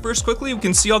back first quickly, we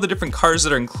can see all the different cars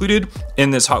that are included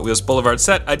in this Hot Wheels Boulevard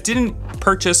set. I didn't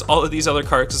purchase all of these other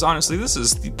cars because honestly, this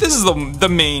is the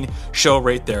main show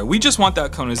right there. We just want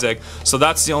that Koenigsegg, so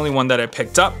that's the only one that I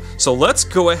picked up. So let's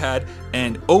go ahead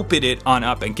and open it on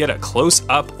up and get a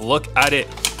close-up look at it.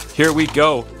 Here we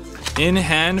go, in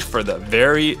hand for the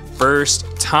very first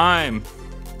time.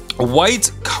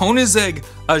 White Koenigsegg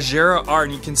Agera R,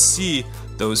 and you can see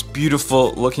those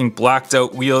beautiful looking blacked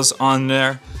out wheels on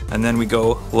there. And then we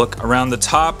go look around the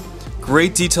top.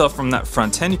 Great detail from that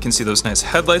front end. You can see those nice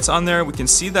headlights on there. We can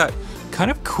see that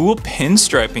kind of cool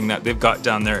pinstriping that they've got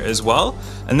down there as well.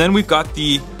 And then we've got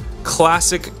the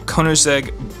classic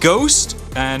Koenigsegg Ghost,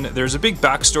 and there's a big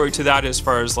backstory to that as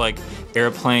far as like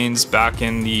airplanes back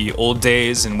in the old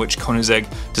days in which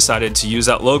Koenigsegg decided to use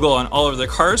that logo on all of their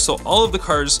cars. So all of the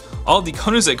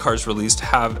Koenigsegg cars released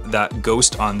have that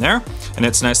Ghost on there, and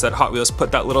it's nice that Hot Wheels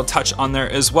put that little touch on there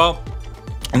as well.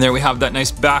 And there we have that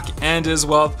nice back end as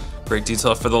well. Great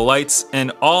detail for the lights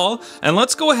and all. And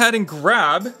let's go ahead and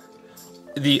grab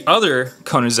the other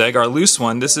Koenigsegg, our loose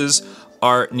one. This is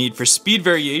our Need for Speed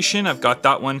variation. I've got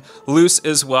that one loose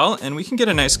as well, and we can get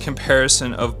a nice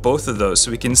comparison of both of those. So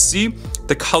we can see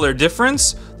the color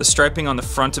difference. The striping on the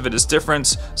front of it is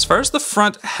different. As far as the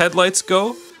front headlights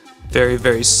go, very,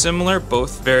 very similar,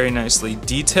 both very nicely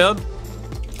detailed.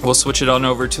 We'll switch it on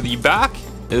over to the back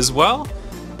as well.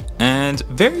 And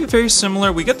very, very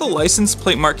similar. We get the license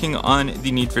plate marking on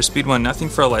the Need for Speed one, nothing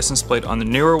for a license plate on the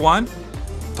newer one,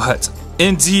 but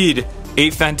indeed, a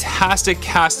fantastic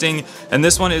casting, and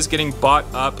this one is getting bought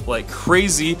up like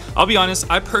crazy. I'll be honest,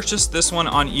 I purchased this one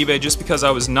on eBay just because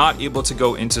I was not able to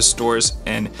go into stores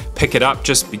and pick it up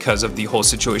just because of the whole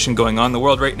situation going on in the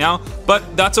world right now,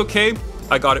 but that's okay.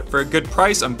 I got it for a good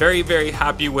price. I'm very, very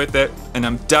happy with it, and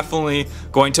I'm definitely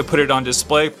going to put it on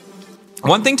display.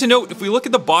 One thing to note, if we look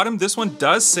at the bottom, this one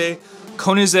does say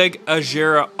Koenigsegg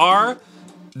Agera R.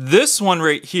 This one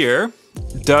right here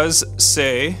does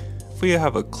say, we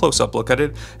have a close-up look at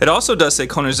it, it also does say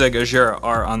Koenigsegg Agera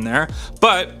R on there,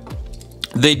 but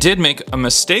they did make a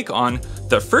mistake on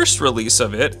the first release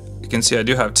of it. can see I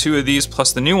do have 2 of these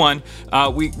plus the new one.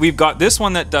 We've got this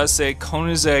one that does say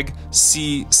Koenigsegg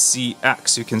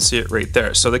CCX. You can see it right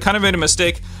there. So they kind of made a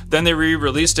mistake. Then they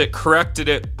re-released it, corrected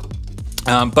it.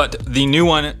 But the new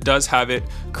one does have it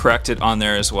corrected on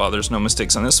there as well. There's no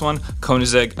mistakes on this one.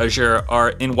 Koenigsegg Agera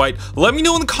R in white. Let me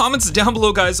know in the comments down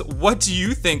below, guys, what do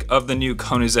you think of the new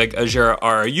Koenigsegg Agera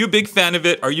R? Are you a big fan of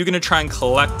it? Are you gonna try and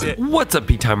collect it? What's up,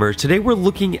 P-Timers? Today we're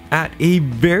looking at a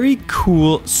very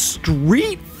cool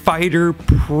Street Fighter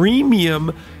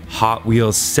Premium Hot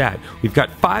Wheels set. We've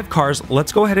got 5 cars.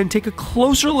 Let's go ahead and take a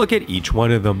closer look at each one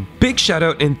of them. Big shout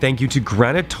out and thank you to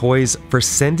Granite Toys for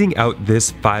sending out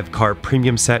this 5-car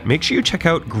premium set. Make sure you check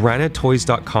out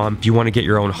granitetoys.com if you want to get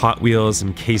your own Hot Wheels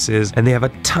and cases, and they have a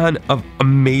ton of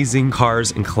amazing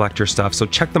cars and collector stuff, so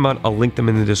check them out. I'll link them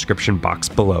in the description box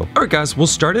below. All right, guys, we'll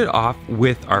start it off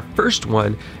with our first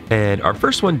one, and our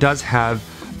first one does have,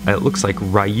 it looks like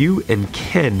Ryu and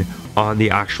Ken on the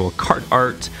actual cart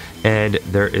art, and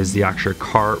there is the actual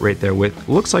car right there with,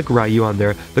 looks like Ryu on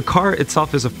there. The car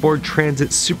itself is a Ford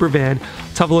Transit super van.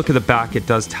 Let's have a look at the back. It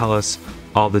does tell us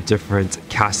all the different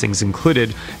castings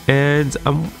included, and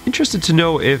I'm interested to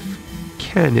know if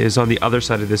Ken is on the other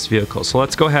side of this vehicle. So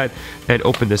let's go ahead and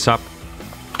open this up.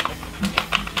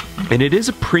 And it is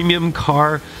a premium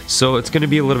car, so it's going to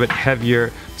be a little bit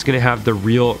heavier. It's going to have the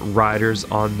real riders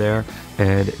on there,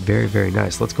 and very, very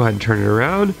nice. Let's go ahead and turn it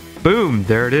around. Boom,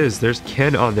 there it is. There's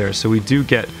Ken on there. So we do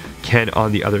get Ken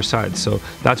on the other side. So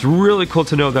that's really cool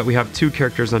to know that we have 2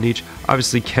 characters on each.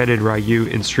 Obviously, Ken and Ryu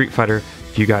in Street Fighter.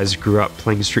 If you guys grew up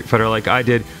playing Street Fighter like I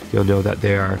did, you'll know that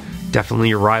they are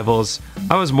definitely rivals.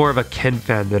 I was more of a Ken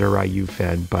fan than a Ryu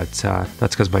fan, but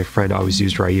that's because my friend always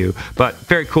used Ryu. But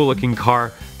very cool looking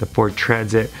car, the Ford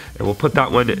Transit, and we'll put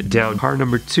that one down. Car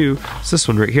number 2 is this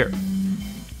one right here.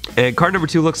 And car number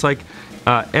 2 looks like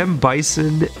M.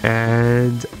 Bison,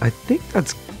 and I think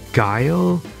that's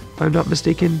Guile, if I'm not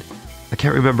mistaken. I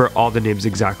can't remember all the names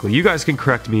exactly. You guys can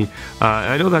correct me.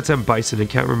 I know that's M. Bison. I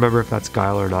can't remember if that's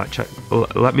Guile or not.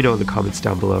 Let me know in the comments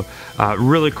down below.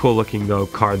 Really cool looking though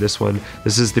car, this one.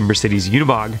 This is the Mercedes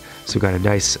Unimog, so we've got a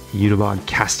nice Unimog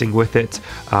casting with it.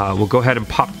 We'll go ahead and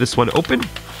pop this one open.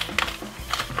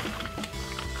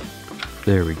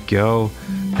 There we go.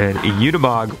 And a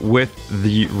Unimog with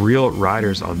the real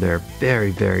riders on there.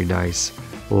 Very, very nice.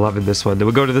 Loving this one. Then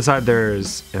we'll go to the side.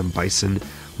 There's M. Bison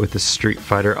with the Street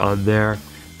Fighter on there.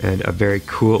 And a very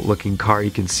cool looking car.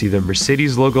 You can see the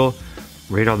Mercedes logo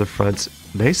right on the front.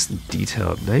 Nice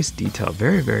detail. Nice detail.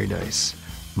 Very, very nice.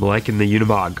 I'm liking the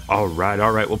Unimog. All right,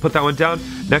 all right. We'll put that one down.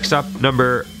 Next up,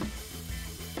 number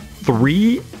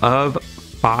 3 of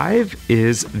 5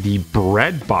 is the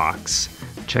Bread Box.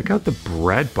 Check out the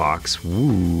Bread Box.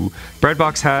 Woo. Bread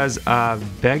Box has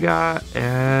Vega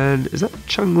and, is that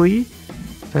Chun-Li?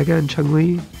 Vega and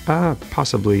Chun-Li?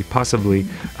 Possibly.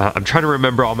 I'm trying to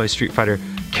remember all my Street Fighter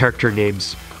character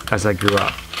names as I grew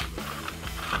up.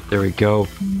 There we go.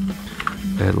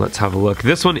 And let's have a look.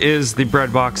 This one is the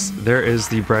Bread Box. There is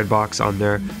the Bread Box on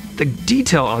there. The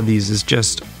detail on these is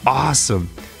just awesome.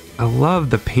 I love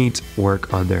the paint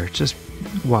work on there. Just,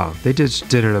 wow. They just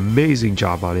did an amazing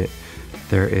job on it.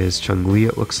 There is Chun-Li,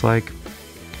 it looks like,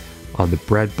 on the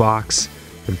Bread Box.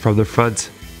 And from the front,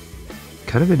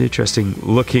 kind of an interesting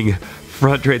looking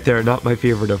front right there. Not my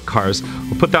favorite of cars.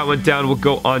 We'll put that one down. We'll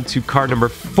go on to car number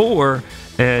 4.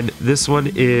 And this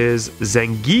one is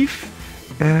Zangief.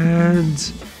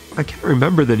 And I can't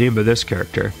remember the name of this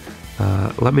character.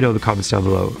 Let me know in the comments down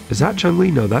below. Is that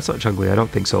Chun-Li? No, that's not Chun-Li. I don't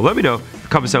think so. Let me know in the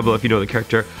comments down below if you know the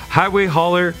character. Highway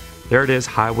Hauler. There it is.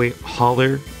 Highway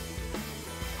Hauler.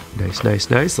 Nice, nice,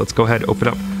 nice. Let's go ahead and open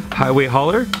up Highway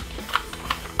Hauler.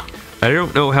 I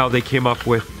don't know how they came up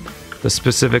with the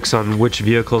specifics on which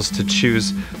vehicles to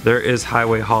choose. There is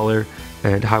Highway Hauler,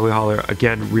 and Highway Hauler,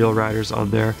 again, real riders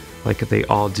on there, like they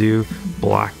all do.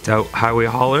 Blacked out Highway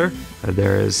Hauler, and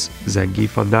there is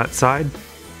Zangief on that side.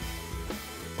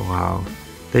 Wow.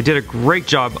 They did a great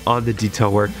job on the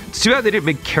detail work. It's too bad they didn't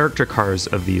make character cars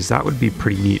of these. That would be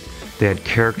pretty neat. They had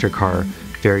character car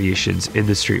variations in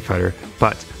the Street Fighter,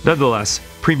 but nonetheless,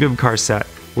 premium car set,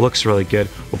 looks really good.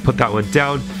 We'll put that one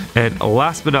down. And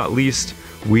last but not least,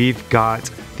 we've got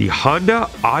the Honda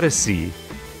Odyssey.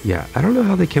 Yeah, I don't know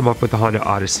how they came up with the Honda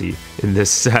Odyssey in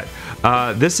this set.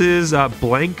 This is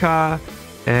Blanca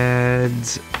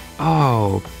and,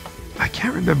 oh, I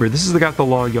can't remember. This is the guy with the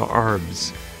long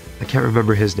arms. I can't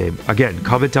remember his name. Again,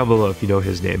 comment down below if you know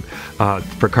his name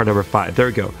for car number 5. There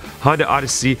we go. Honda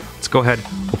Odyssey. Let's go ahead,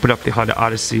 open up the Honda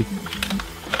Odyssey.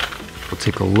 We'll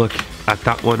take a look at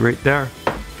that one right there.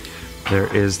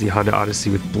 There is the Honda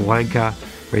Odyssey with Blanca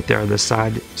right there on the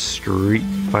side. Street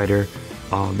Fighter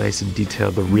all nice and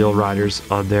detailed. The real riders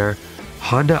on there.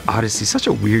 Honda Odyssey, such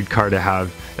a weird car to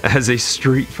have as a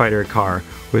Street Fighter car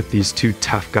with these two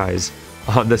tough guys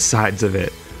on the sides of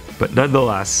it. But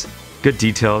nonetheless, good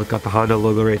detail. Got the Honda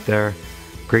logo right there.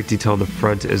 Great detail in the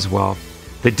front as well.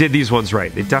 They did these ones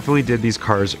right. They definitely did these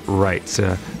cars right.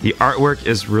 So the artwork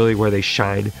is really where they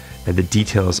shine, and the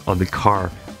details on the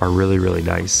car are really, really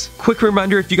nice. Quick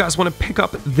reminder, if you guys want to pick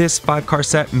up this 5-car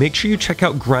set, make sure you check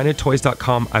out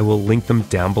grindedtoys.com. I will link them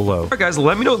down below. All right, guys,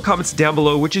 let me know in the comments down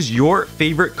below which is your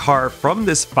favorite car from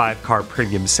this 5-car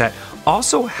premium set.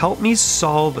 Also, help me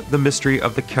solve the mystery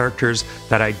of the characters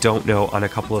that I don't know on a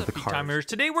couple of the cars. Timers,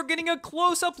 today we're getting a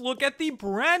close-up look at the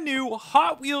brand new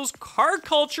Hot Wheels Car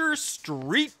Culture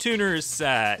Street Tuners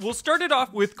set. We'll start it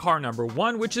off with car number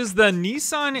 1, which is the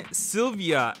Nissan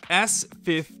Silvia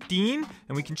S15,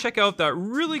 and we can check out that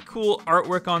really cool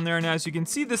artwork on there. And as you can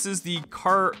see, this is the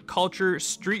Car Culture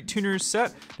Street Tuners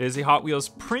set. It is a Hot Wheels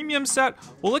premium set.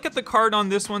 We'll look at the card on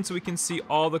this one so we can see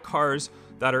all the cars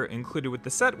that are included with the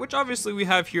set, which obviously we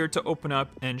have here to open up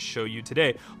and show you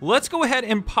today. Let's go ahead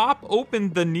and pop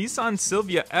open the Nissan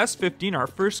Silvia S15, our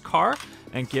first car,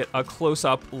 and get a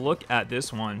close-up look at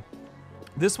this one.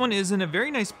 This one is in a very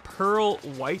nice pearl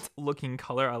white looking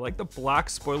color. I like the black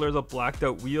spoiler, the blacked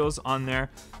out wheels on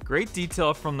there. Great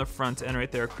detail from the front end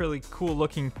right there. Really cool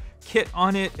looking kit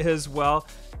on it as well.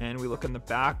 And we look in the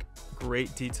back,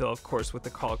 great detail, of course, with the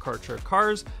Car Culture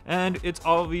cars. And it's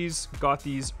always got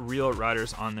these real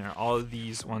riders on there. All of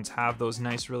these ones have those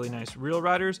nice, really nice real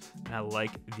riders. And I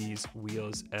like these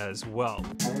wheels as well.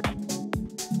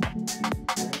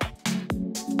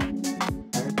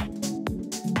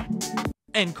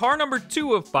 And car number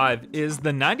 2 of 5 is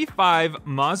the 95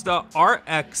 Mazda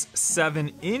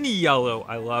RX-7 in yellow.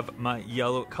 I love my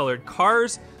yellow colored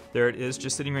cars. There it is,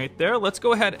 just sitting right there. Let's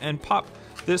go ahead and pop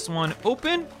this one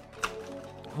open.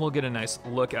 We'll get a nice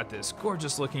look at this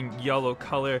gorgeous looking yellow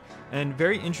color and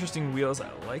very interesting wheels. I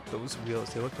like those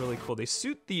wheels. They look really cool. They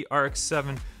suit the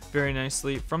RX-7 very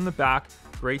nicely. From the back,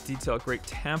 great detail, great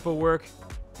tampo work.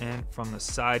 And from the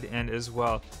side end as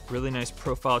well. Really nice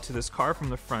profile to this car from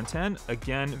the front end.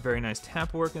 Again, very nice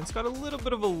tampo work, and it's got a little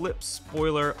bit of a lip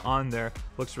spoiler on there.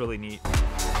 Looks really neat.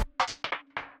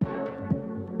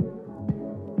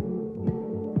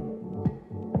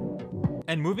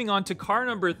 And moving on to car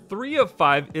number 3 of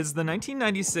 5 is the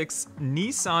 1996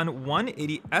 Nissan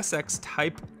 180 SX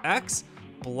Type X,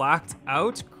 blacked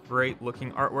out. Great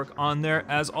looking artwork on there,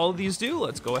 as all of these do.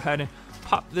 Let's go ahead and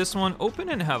pop this one open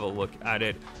and have a look at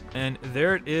it. And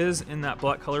there it is in that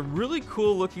black color. Really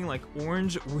cool looking, like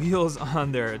orange wheels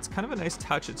on there. It's kind of a nice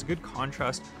touch. It's a good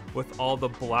contrast with all the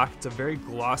black. It's a very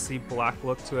glossy black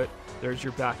look to it. There's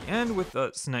your back end with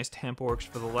some nice tampo works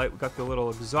for the light. We've got the little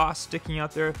exhaust sticking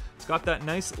out there. It's got that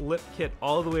nice lip kit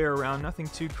all the way around. Nothing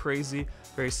too crazy.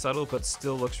 Very subtle, but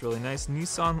still looks really nice.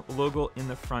 Nissan logo in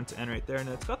the front end right there. And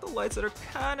it's got the lights that are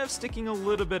kind of sticking a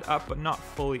little bit up, but not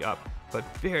fully up. But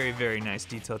very, very nice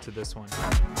detail to this one.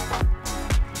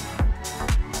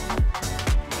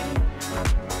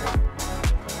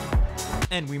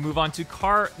 And we move on to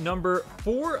car number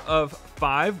 4 of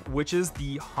 5, which is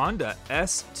the Honda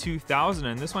S2000.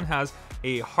 And this one has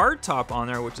a hardtop on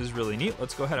there, which is really neat.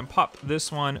 Let's go ahead and pop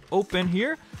this one open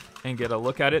here and get a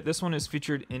look at it. This one is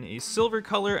featured in a silver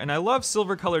color, and I love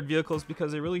silver colored vehicles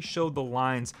because they really show the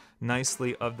lines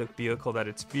nicely of the vehicle that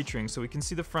it's featuring. So we can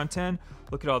see the front end.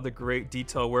 Look at all the great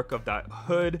detail work of that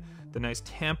hood, the nice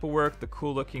tampo work, the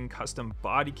cool looking custom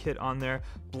body kit on there,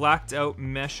 blacked out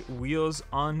mesh wheels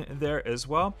on there as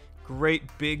well. Great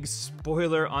big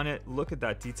spoiler on it. Look at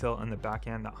that detail on the back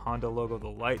end, that Honda logo, the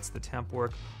lights, the tampo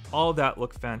work, all that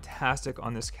look fantastic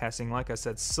on this casting. Like I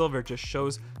said, silver just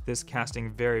shows this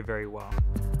casting very, very well.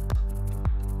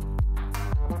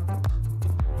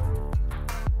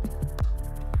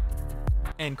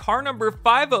 And car number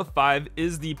 5 of 5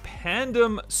 is the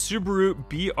Pandem Subaru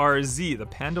BRZ, the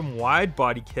Pandem wide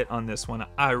body kit on this one.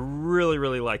 I really,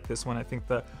 really like this one. I think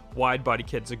the wide body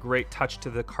kit is a great touch to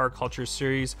the Car Culture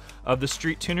series of the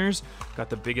Street Tuners.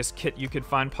 Got the biggest kit you could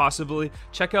find possibly.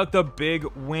 Check out the big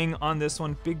wing on this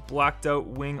one, big blacked out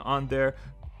wing on there.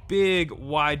 Big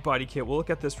wide body kit. We'll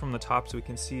look at this from the top so we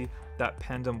can see that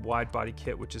Pandem wide body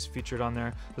kit, which is featured on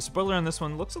there. The spoiler on this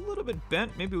one looks a little bit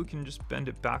bent. Maybe we can just bend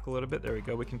it back a little bit. There we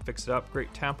go. We can fix it up.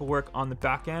 Great tampo work on the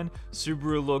back end.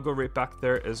 Subaru logo right back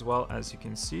there as well, as you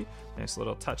can see. Nice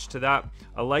little touch to that.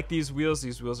 I like these wheels.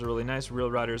 These wheels are really nice. Real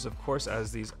riders, of course,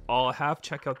 as these all have.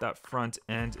 Check out that front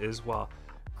end as well.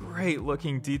 Great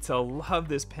looking detail. Love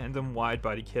this Pandem wide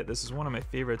body kit. This is one of my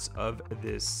favorites of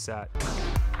this set.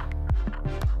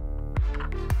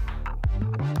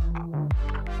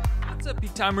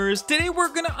 Peak Timers. Today we're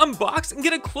gonna unbox and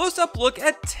get a close-up look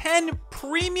at 10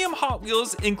 premium Hot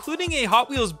Wheels, including a Hot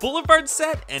Wheels Boulevard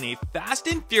set and a Fast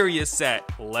and Furious set.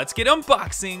 Let's get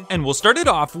unboxing. And we'll start it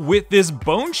off with this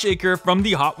Bone Shaker from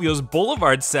the Hot Wheels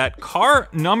Boulevard set, car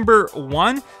number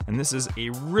 1. And this is a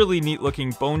really neat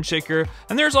looking Bone Shaker.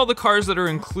 And there's all the cars that are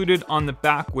included on the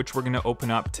back, which we're gonna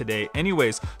open up today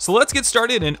anyways. So let's get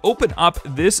started and open up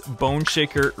this Bone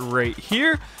Shaker right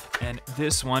here. And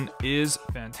this one is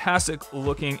fantastic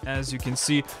looking. As you can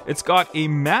see, it's got a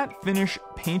matte finish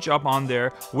paint job on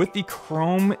there with the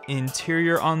chrome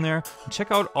interior on there.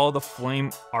 Check out all the flame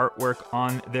artwork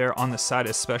on there on the side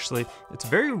especially. It's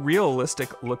very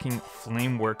realistic looking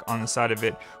flame work on the side of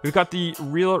it. We've got the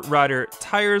Real Rider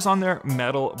tires on there,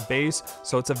 metal base,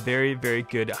 so it's a very, very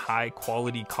good high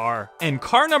quality car. And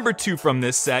car number 2 from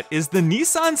this set is the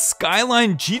Nissan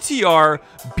Skyline GTR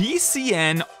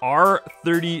BCN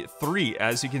R33.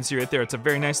 As you can see right there, it's a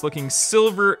very nice looking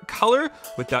silver color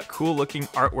with that cool looking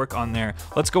artwork on there.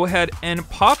 Let's go ahead and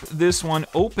pop this one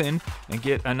open and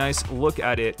get a nice look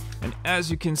at it. And as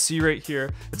you can see right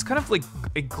here, it's kind of like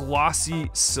a glossy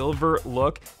silver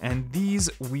look, and these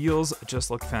wheels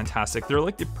just look fantastic. They're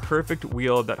like the perfect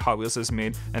wheel that Hot Wheels has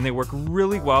made, and they work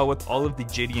really well with all of the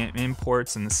JDM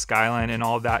imports and the Skyline and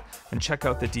all that. And check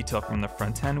out the detail from the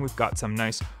front end. We've got some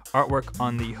nice artwork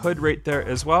on the hood right there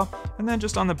as well, and then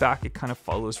just on the back it kind of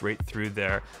follows right through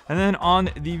there. And then on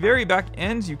the very back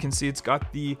end you can see it's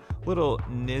got the little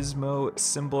Nismo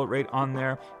symbol right on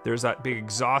there. There's that big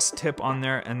exhaust tip on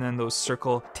there, and then those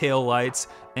circle tail lights.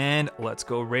 And let's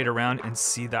go right around and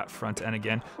see that front end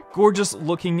again. Gorgeous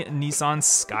looking Nissan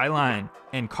Skyline.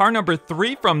 And car number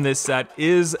 3 from this set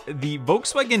is the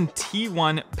Volkswagen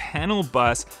T1 panel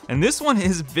bus. And this one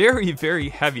is very, very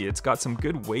heavy. It's got some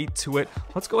good weight to it.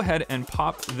 Let's go ahead and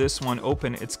pop this one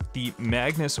open. It's the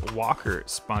Magnus Walker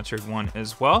sponsored one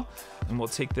as well. And we'll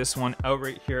take this one out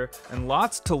right here, and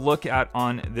lots to look at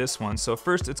on this one. So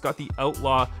first, it's got the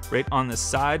Outlaw right on the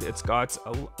side. It's got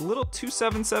a little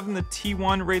 277, the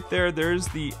T1 right there. There's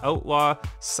the Outlaw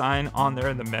sign on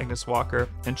there, the Magnus Walker.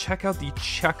 And check out the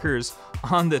checkers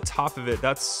on the top of it.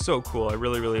 That's so cool. I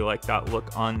really, really like that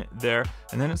look on there.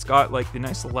 And then it's got like the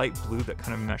nice light blue that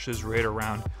kind of meshes right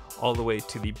around all the way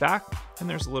to the back, and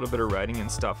there's a little bit of writing and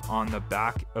stuff on the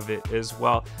back of it as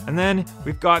well. And then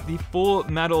we've got the full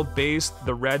metal base,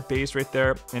 the red base right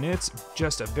there, and it's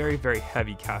just a very, very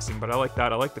heavy casting, but I like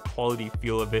that. I like the quality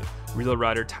feel of it. Real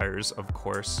Rider tires, of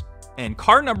course. And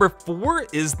car number 4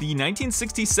 is the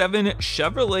 1967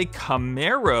 Chevrolet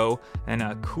Camaro, and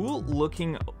a cool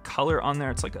looking color on there.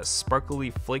 It's like a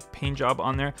sparkly flake paint job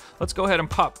on there. Let's go ahead and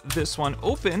pop this one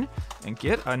open and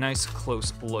get a nice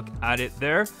close look at it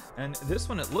there. And this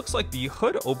one, it looks like the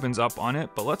hood opens up on it,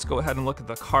 but let's go ahead and look at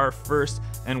the car first.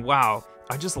 And wow,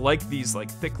 I just like these like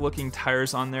thick looking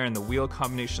tires on there, and the wheel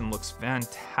combination looks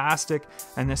fantastic,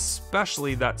 and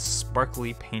especially that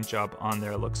sparkly paint job on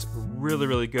there looks really,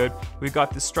 really good. We've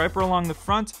got the striper along the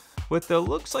front with the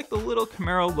looks like the little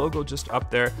Camaro logo just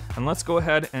up there. And let's go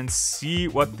ahead and see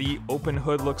what the open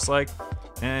hood looks like.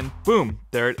 And boom,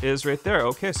 there it is right there.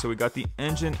 Okay, so we got the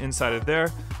engine inside of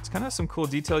there. It's kind of some cool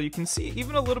detail. You can see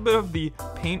even a little bit of the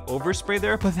paint overspray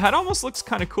there, but that almost looks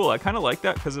kind of cool. I kind of like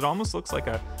that because it almost looks like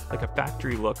a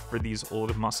factory look for these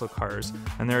old muscle cars.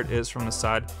 And there it is from the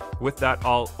side with that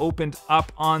all opened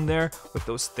up on there with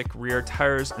those thick rear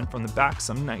tires, and from the back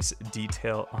some nice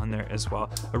detail on there as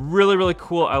well. Really, really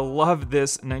cool. I love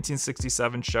this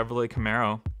 1967 Chevrolet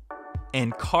Camaro.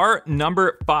 And car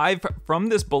number 5 from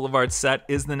this Boulevard set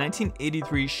is the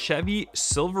 1983 Chevy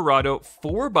Silverado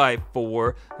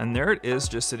 4x4, and there it is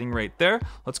just sitting right there.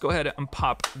 Let's go ahead and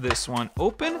pop this one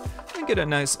open and get a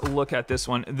nice look at this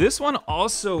one. This one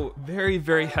also very,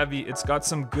 very heavy. It's got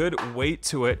some good weight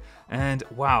to it. And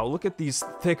wow, look at these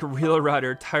thick Real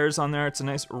Rider tires on there. It's a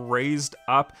nice raised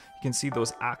up. You can see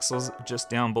those axles just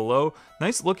down below.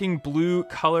 Nice looking blue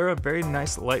color, a very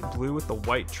nice light blue with the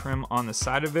white trim on the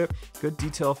side of it. Good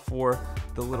detail for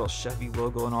the little Chevy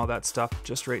logo and all that stuff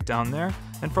just right down there.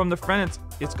 And from the front,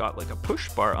 it's got like a push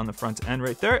bar on the front end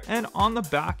right there. And on the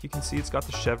back, you can see it's got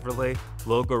the Chevrolet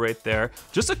logo right there.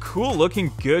 Just a cool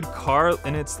looking good car,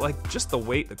 and it's like just the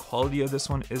weight, the quality of this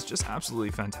one is just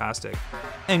absolutely fantastic.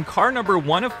 And car number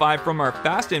 1 of 5 from our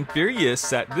Fast and Furious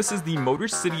set. This is the Motor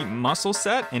City Muscle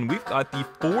set, and we've got the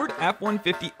Ford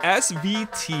F-150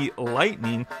 SVT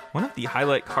Lightning, one of the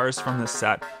highlight cars from this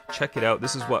set. Check it out.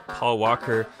 This is what Paul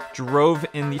Walker drove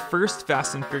in the first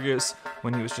Fast and Furious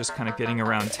when he was just kind of getting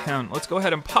around town. Let's go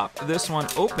ahead and pop this one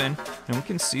open, and we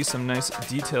can see some nice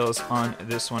details on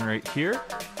this one right here.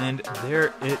 And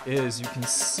there it is. You can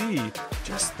see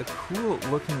just the cool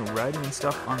looking writing and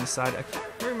stuff on the side. I can't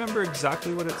remember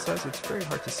exactly what it says. It's very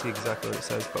hard to see exactly what it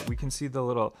says, but we can see the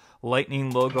little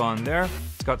lightning logo on there.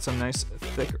 It's got some nice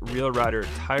thick Real Rider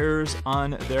tires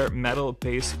on their metal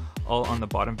base, all on the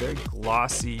bottom, very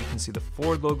glossy. You can see the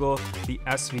Ford logo, the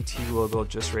SVT logo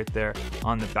just right there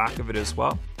on the back of it as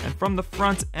well. And from the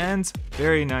front end,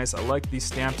 very nice. I like the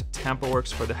stamped Tampa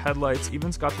Works for the headlights.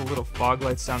 Even's got the little fog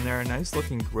lights down there. A nice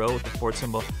looking grille with the Ford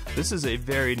symbol. This is a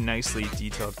very nicely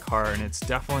detailed car, and it's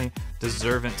definitely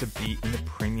deserving to be in the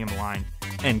premium line.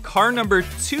 And car number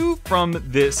 2 from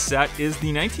this set is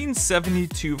the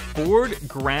 1972 Ford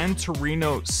Gran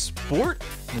Torino Sport.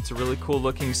 And it's a really cool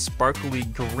looking sparkly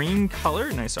green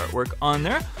color. Nice artwork on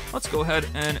there. Let's go ahead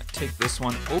and take this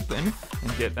one open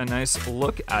and get a nice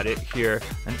look at it here.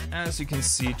 And as you can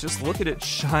see, just look at it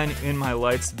shine in my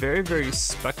lights. Very, very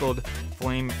speckled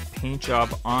flame paint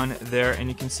job on there. And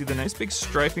you can see the nice big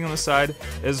striping on the side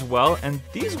as well. And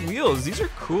these wheels, these are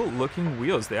cool looking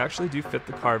wheels. They actually do fit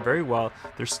the car very well.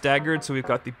 They're staggered, so we've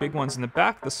got the big ones in the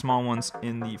back, the small ones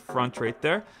in the front right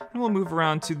there. And we'll move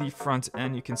around to the front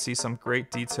end. You can see some great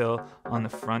detail on the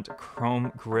front,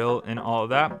 chrome grille and all of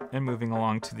that. And moving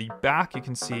along to the back, you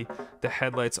can see the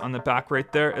headlights on the back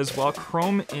right there as well.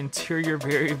 Chrome interior,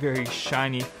 very, very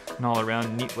shiny and all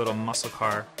around neat little muscle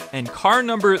car. And car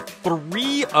number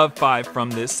 3 of 5 from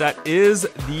this set is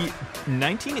the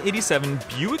 1987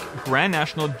 Buick Grand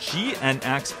National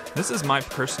GNX. This is my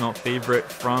personal favorite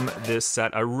from this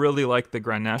set. I really like the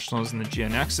Grand Nationals and the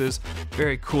GNXs.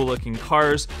 Very cool looking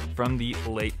cars from the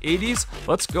late 80s.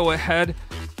 Let's go ahead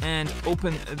and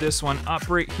open this one up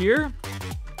right here.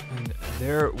 And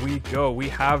there we go. We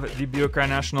have the Buick Grand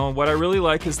National. What I really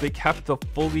like is they kept the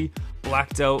fully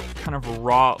blacked out kind of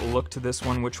raw look to this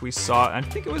one, which we saw. I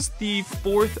think it was the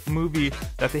 4th movie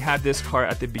that they had this car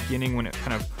at the beginning when it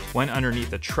kind of went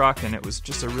underneath the truck, and it was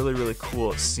just a really, really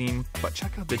cool scene. But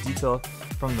check out the detail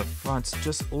from the front.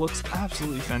 Just looks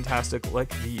absolutely fantastic, like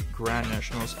the Grand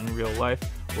Nationals in real life.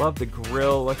 Love the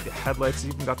grille, like the headlights.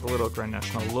 Even got the little Grand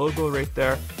National logo right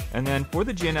there. And then for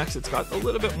the GNX, it's got a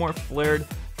little bit more flared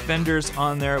fenders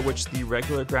on there, which the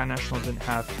regular Grand National didn't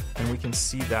have, and we can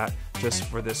see that just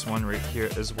for this one right here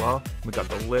as well. We got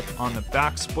the lip on the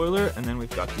back spoiler, and then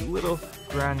we've got the little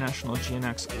Grand National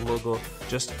GNX logo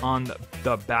just on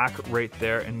the back right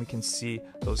there, and we can see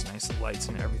those nice lights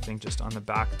and everything just on the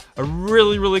back. A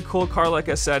really, really cool car. Like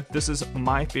I said, this is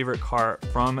my favorite car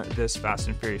from this Fast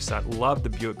and Furious set. Love the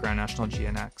Buick Grand National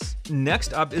GNX.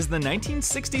 Next up is the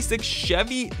 1966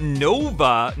 Chevy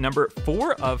Nova, number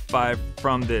 4 of 5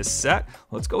 from this set.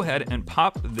 Let's go ahead and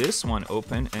pop this one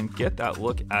open and get that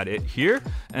look at it here.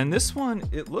 And this one,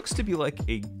 it looks to be like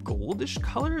a goldish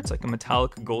color. It's like a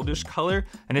metallic goldish color,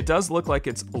 and it does look like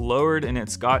it's lowered, and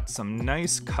it's got some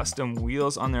nice custom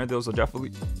wheels on there. Those are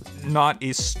definitely not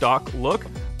a stock look,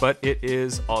 but it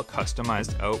is all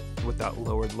customized out with that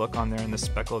lowered look on there and the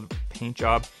speckled paint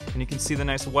job. And you can see the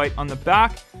nice white on the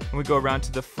back, and we go around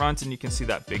to the front, and you can see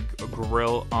that big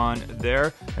grille on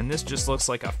there. And this just looks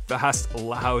like a fast,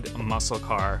 loud muscle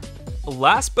car.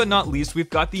 Last but not least, we've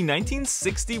got the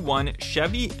 1961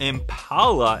 Chevy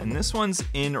Impala, and this one's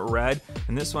in red,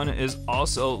 and this one is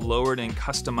also lowered and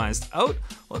customized out.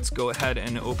 Let's go ahead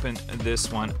and open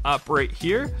this one up right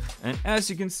here. And as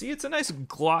you can see, it's a nice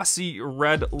glossy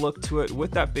red look to it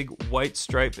with that big white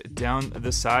stripe down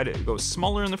the side. It goes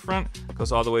smaller in the front,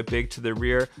 goes all the way big to the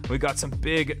rear. We got some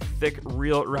big, thick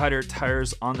Real Rider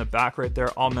tires on the back right there,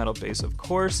 all metal base, of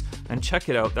course. And check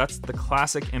it out, that's the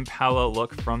classic Impala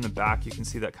look from the back. You can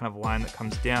see that kind of line that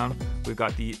comes down. We've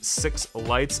got the 6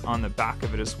 lights on the back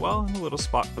of it as well, and a little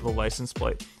spot for the license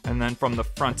plate. And then from the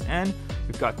front end,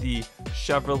 we've got the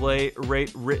Chevrolet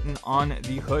rate written on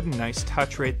the hood. Nice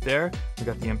touch right there. We've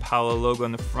got the Impala logo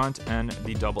on the front and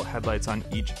the double headlights on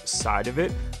each side of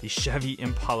it. The Chevy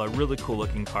Impala, really cool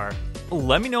looking car.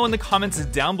 Let me know in the comments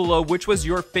down below which was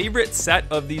your favorite set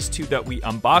of these two that we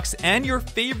unboxed, and your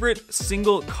favorite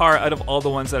single car out of all the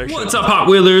ones that I showed. What's up, Hot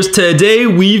Wheelers? Today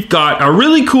we've got a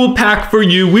really cool pack for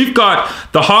you. We've got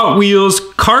the Hot Wheels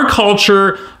Car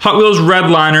Culture Hot Wheels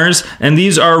Redliners, and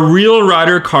these are Real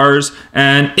Rider cars,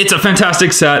 and it's a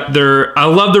fantastic set. I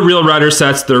love the Real Rider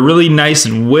sets. They're really nice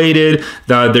and weighted.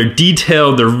 They're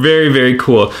detailed. They're very, very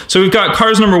cool. So we've got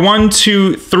cars number 1,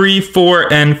 2, 3,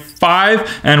 4, and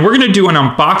 5, and we're gonna do an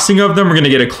unboxing of them. We're gonna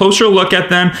get a closer look at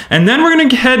them, and then we're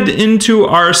gonna head into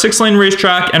our 6-lane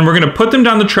racetrack, and we're gonna put them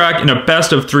down the track in a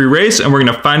best of 3 race, and we're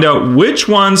gonna find out which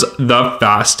one's the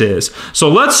fastest. So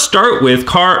let's start with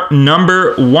car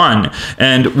number 1,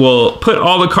 and we'll put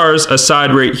all the cars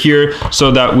aside right here so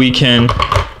that we can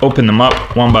open them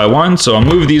up one by one. So I'll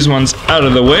move these ones out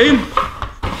of the way.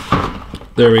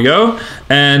 There we go.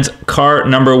 And car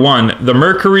number 1, the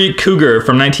Mercury Cougar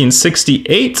from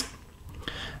 1968.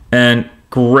 And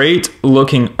great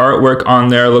looking artwork on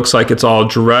there. Looks like it's all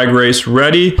drag race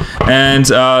ready. And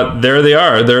there they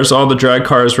are. There's all the drag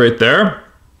cars right there.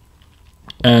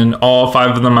 And all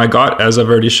 5 of them I got, as I've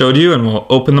already showed you, and we'll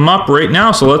open them up right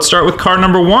now. So let's start with car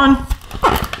number 1.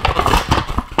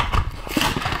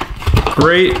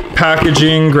 Great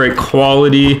packaging, great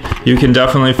quality. You can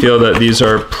definitely feel that these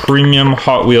are premium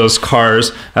Hot Wheels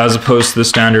cars as opposed to the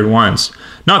standard ones.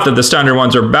 Not that the standard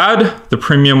ones are bad, the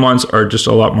premium ones are just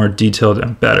a lot more detailed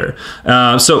and better.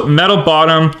 So metal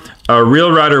bottom,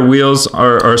 Real Rider wheels,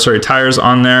 or sorry, tires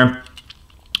on there.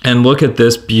 And look at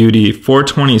this beauty,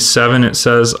 427 it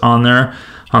says on there,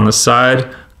 on the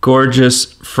side.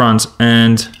 Gorgeous front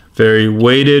end, very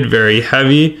weighted, very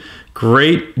heavy.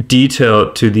 Great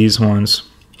detail to these ones.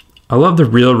 I love the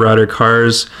Real Rider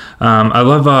cars. I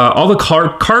love all the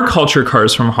car culture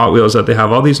cars from Hot Wheels that they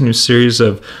have. All these new series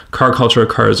of car culture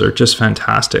cars are just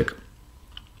fantastic.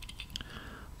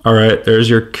 All right, there's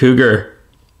your Cougar.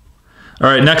 All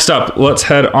right, next up, let's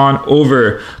head on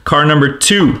over. Car number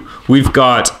 2, we've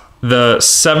got the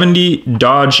 70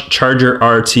 Dodge Charger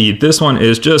RT. This one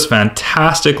is just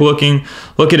fantastic looking.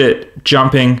 Look at it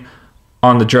jumping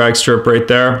on the drag strip right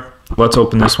there. Let's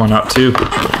open this one up too.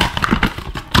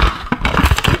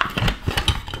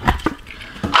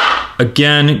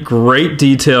 Again, great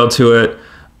detail to it.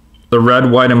 The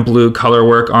red, white, and blue color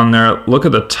work on there. Look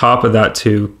at the top of that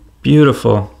too.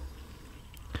 Beautiful.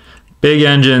 Big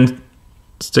engine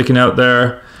sticking out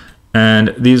there.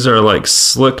 And these are like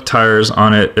slick tires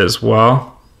on it as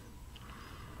well.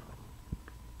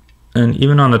 And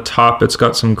even on the top, it's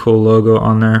got some cool logo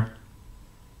on there.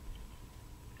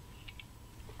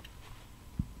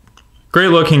 Great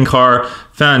looking car,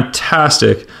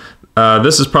 fantastic.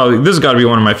 This has got to be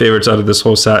one of my favorites out of this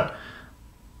whole set.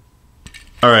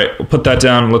 All right, we'll put that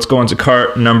down. Let's go into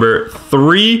car number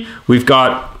 3. We've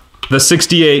got the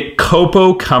 68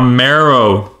 Copo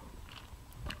Camaro.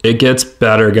 It gets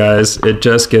better, guys. It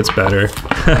just gets better.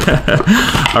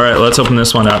 All right, let's open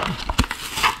this one up.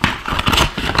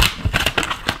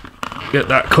 Get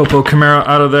that Copo Camaro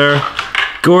out of there.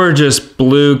 Gorgeous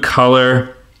blue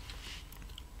color.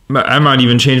 I might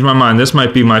even change my mind. This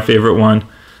might be my favorite one.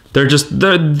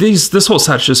 This whole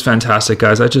set's just fantastic,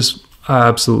 guys. I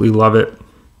absolutely love it.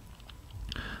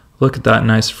 Look at that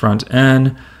nice front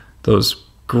end. Those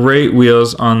great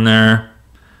wheels on there.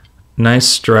 Nice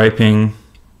striping.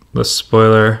 The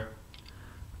spoiler.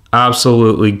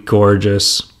 Absolutely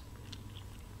gorgeous.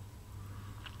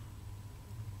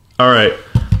 All right,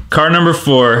 car number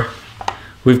 4.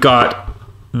 We've got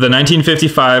the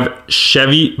 1955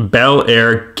 Chevy Bel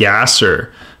Air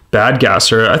Gasser. Bad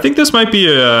Gasser. I think this might be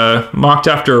mocked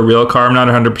after a real car. I'm not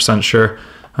 100% sure.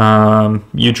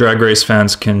 You drag race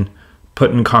fans can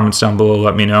put in comments down below,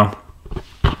 let me know.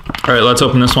 All right, let's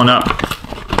open this one up.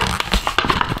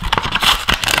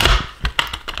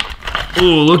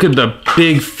 Ooh, look at the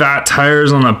big fat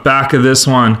tires on the back of this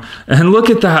one. And look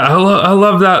at that. I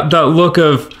love that look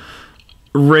of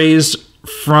raised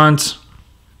front.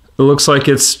 It looks like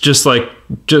it's just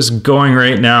going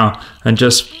right now, and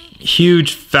just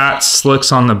huge fat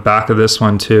slicks on the back of this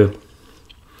one too.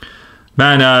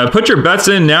 Man, put your bets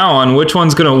in now on which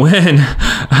one's gonna win.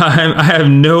 I have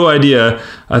no idea.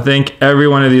 I think every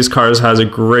one of these cars has a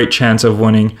great chance of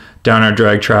winning down our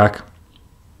drag track.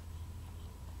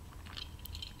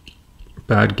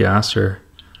 Bad Gasser.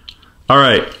 All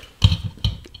right.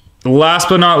 Last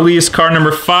but not least, car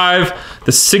number 5,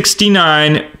 the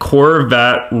 69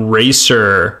 Corvette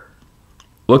Racer.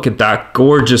 Look at that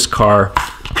gorgeous car.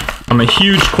 I'm a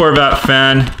huge Corvette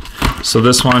fan, so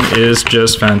this one is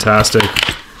just fantastic.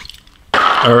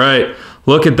 All right,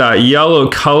 look at that yellow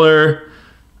color,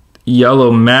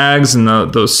 yellow mags, and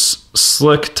those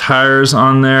slick tires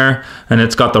on there, and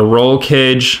it's got the roll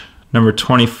cage, number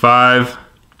 25.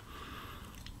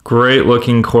 Great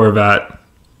looking Corvette.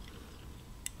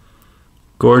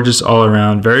 Gorgeous all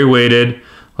around, very weighted,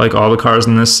 like all the cars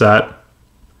in this set.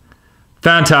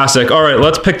 Fantastic. All right,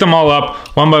 let's pick them all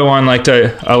up one by one, like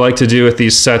I like to do with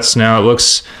these sets now. It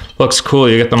looks cool.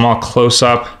 You get them all close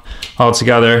up, all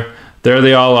together. There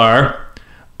they all are.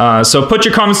 So put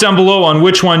your comments down below on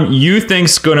which one you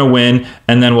think's gonna win,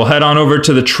 and then we'll head on over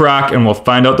to the track and we'll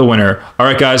find out the winner. All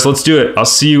right, guys, let's do it. I'll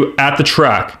see you at the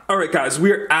track. All right, guys,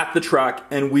 we're at the track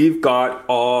and we've got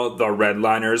all the red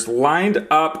liners lined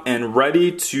up and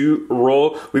ready to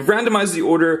roll. We've randomized the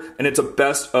order and it's a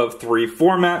best of 3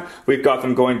 format. We've got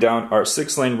them going down our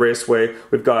 6-lane raceway.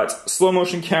 We've got slow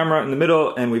motion camera in the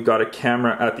middle and we've got a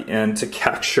camera at the end to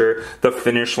capture the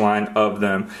finish line of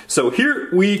them. So here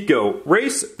we go.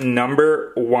 Race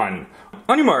number 1.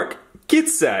 On your mark, get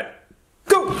set,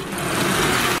 go!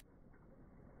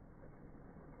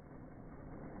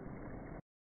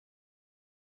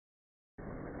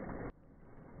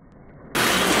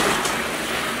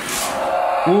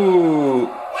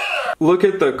 Ooh, look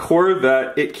at the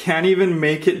Corvette. It can't even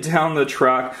make it down the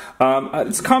track.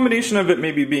 It's a combination of it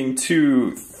maybe being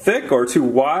too thick or too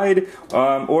wide,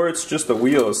 or it's just the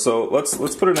wheels. So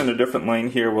let's put it in a different lane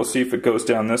here. We'll see if it goes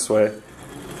down this way.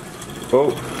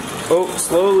 Oh,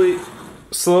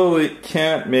 slowly,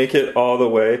 can't make it all the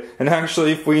way. And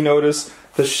actually, if we notice,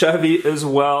 the Chevy as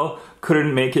well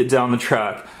couldn't make it down the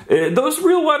track. Those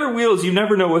real wider wheels, you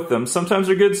never know with them. Sometimes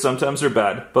they're good, sometimes they're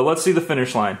bad. But let's see the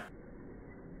finish line.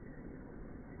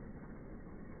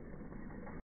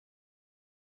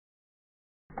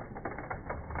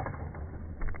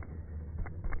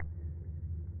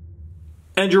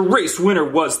 And your race winner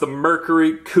was the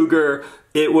Mercury Cougar.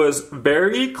 It was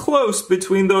very close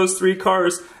between those 3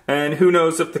 cars, and who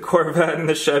knows if the Corvette and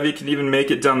the Chevy can even make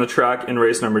it down the track in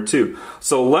race number 2.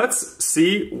 So let's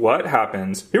see what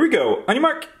happens. Here we go. On your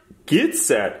mark, get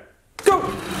set, go!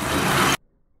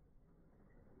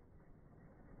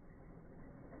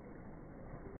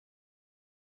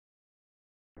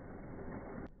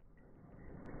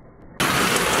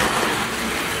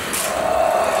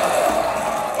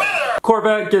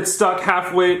 Corvette gets stuck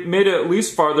halfway, made it at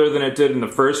least farther than it did in the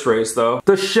first race though.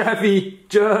 The Chevy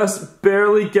just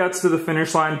barely gets to the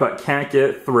finish line but can't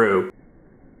get through.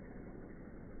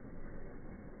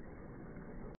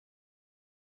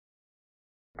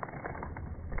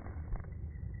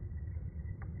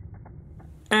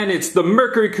 And it's the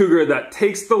Mercury Cougar that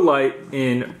takes the light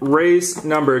in race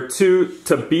number 2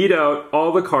 to beat out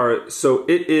all the cars. So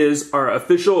it is our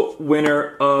official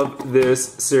winner of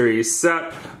this series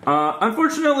set.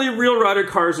 Unfortunately, real rider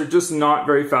cars are just not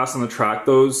very fast on the track.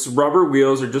 Those rubber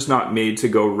wheels are just not made to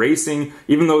go racing.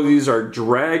 Even though these are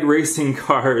drag racing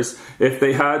cars, if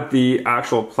they had the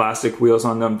actual plastic wheels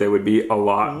on them, they would be a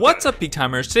lot. What's up, Big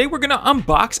Timers? Today we're gonna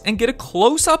unbox and get a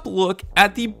close-up look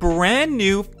at the brand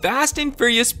new Fast and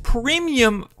Furious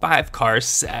Premium 5-car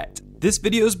set. This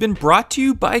video has been brought to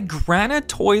you by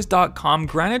GraniteToys.com.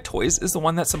 Granite Toys is the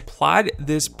one that supplied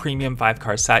this premium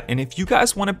 5-car set, and if you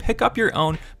guys want to pick up your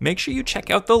own, make sure you check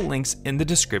out the links in the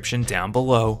description down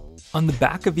below. On the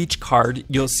back of each card,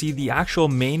 you'll see the actual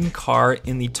main car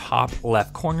in the top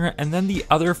left corner and then the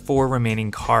other 4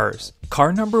 remaining cars.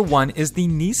 Car number 1 is the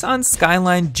Nissan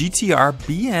Skyline GTR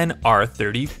BN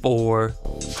R34.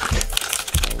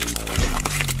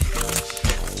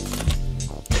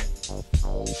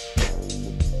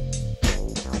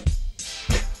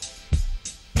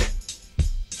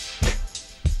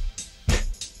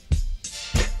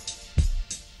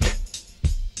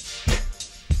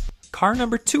 Car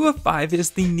number 2 of 5 is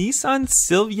the Nissan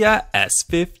Silvia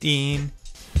S15.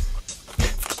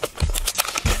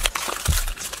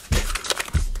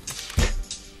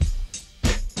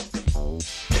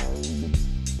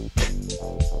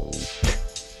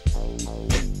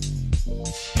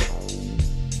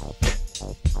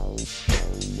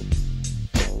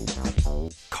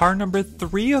 Car number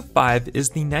 3 of 5 is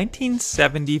the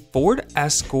 1970 Ford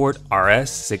Escort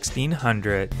RS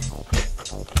 1600.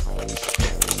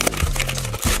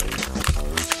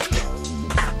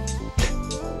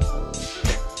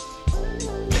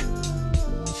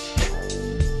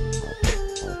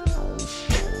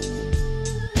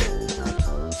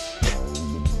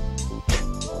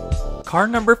 Car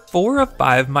number 4 of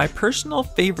 5, my personal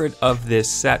favorite of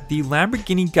this set, the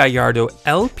Lamborghini Gallardo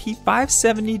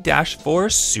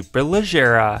LP570-4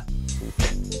 Superleggera.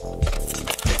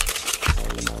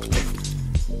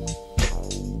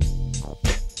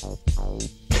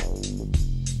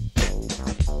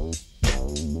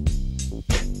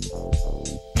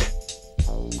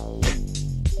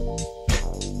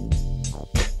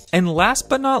 And last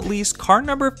but not least, car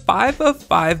number 5 of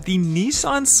 5, the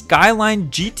Nissan Skyline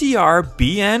GTR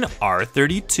BN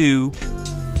R32.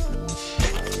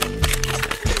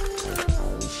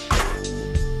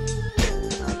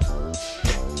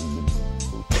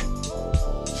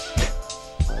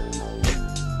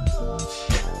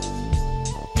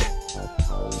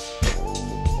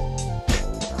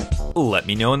 Let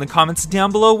me know in the comments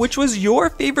down below which was your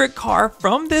favorite car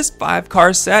from this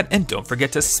 5-car set, and don't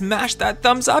forget to smash that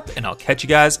thumbs up, and I'll catch you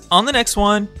guys on the next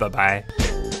one. Bye bye.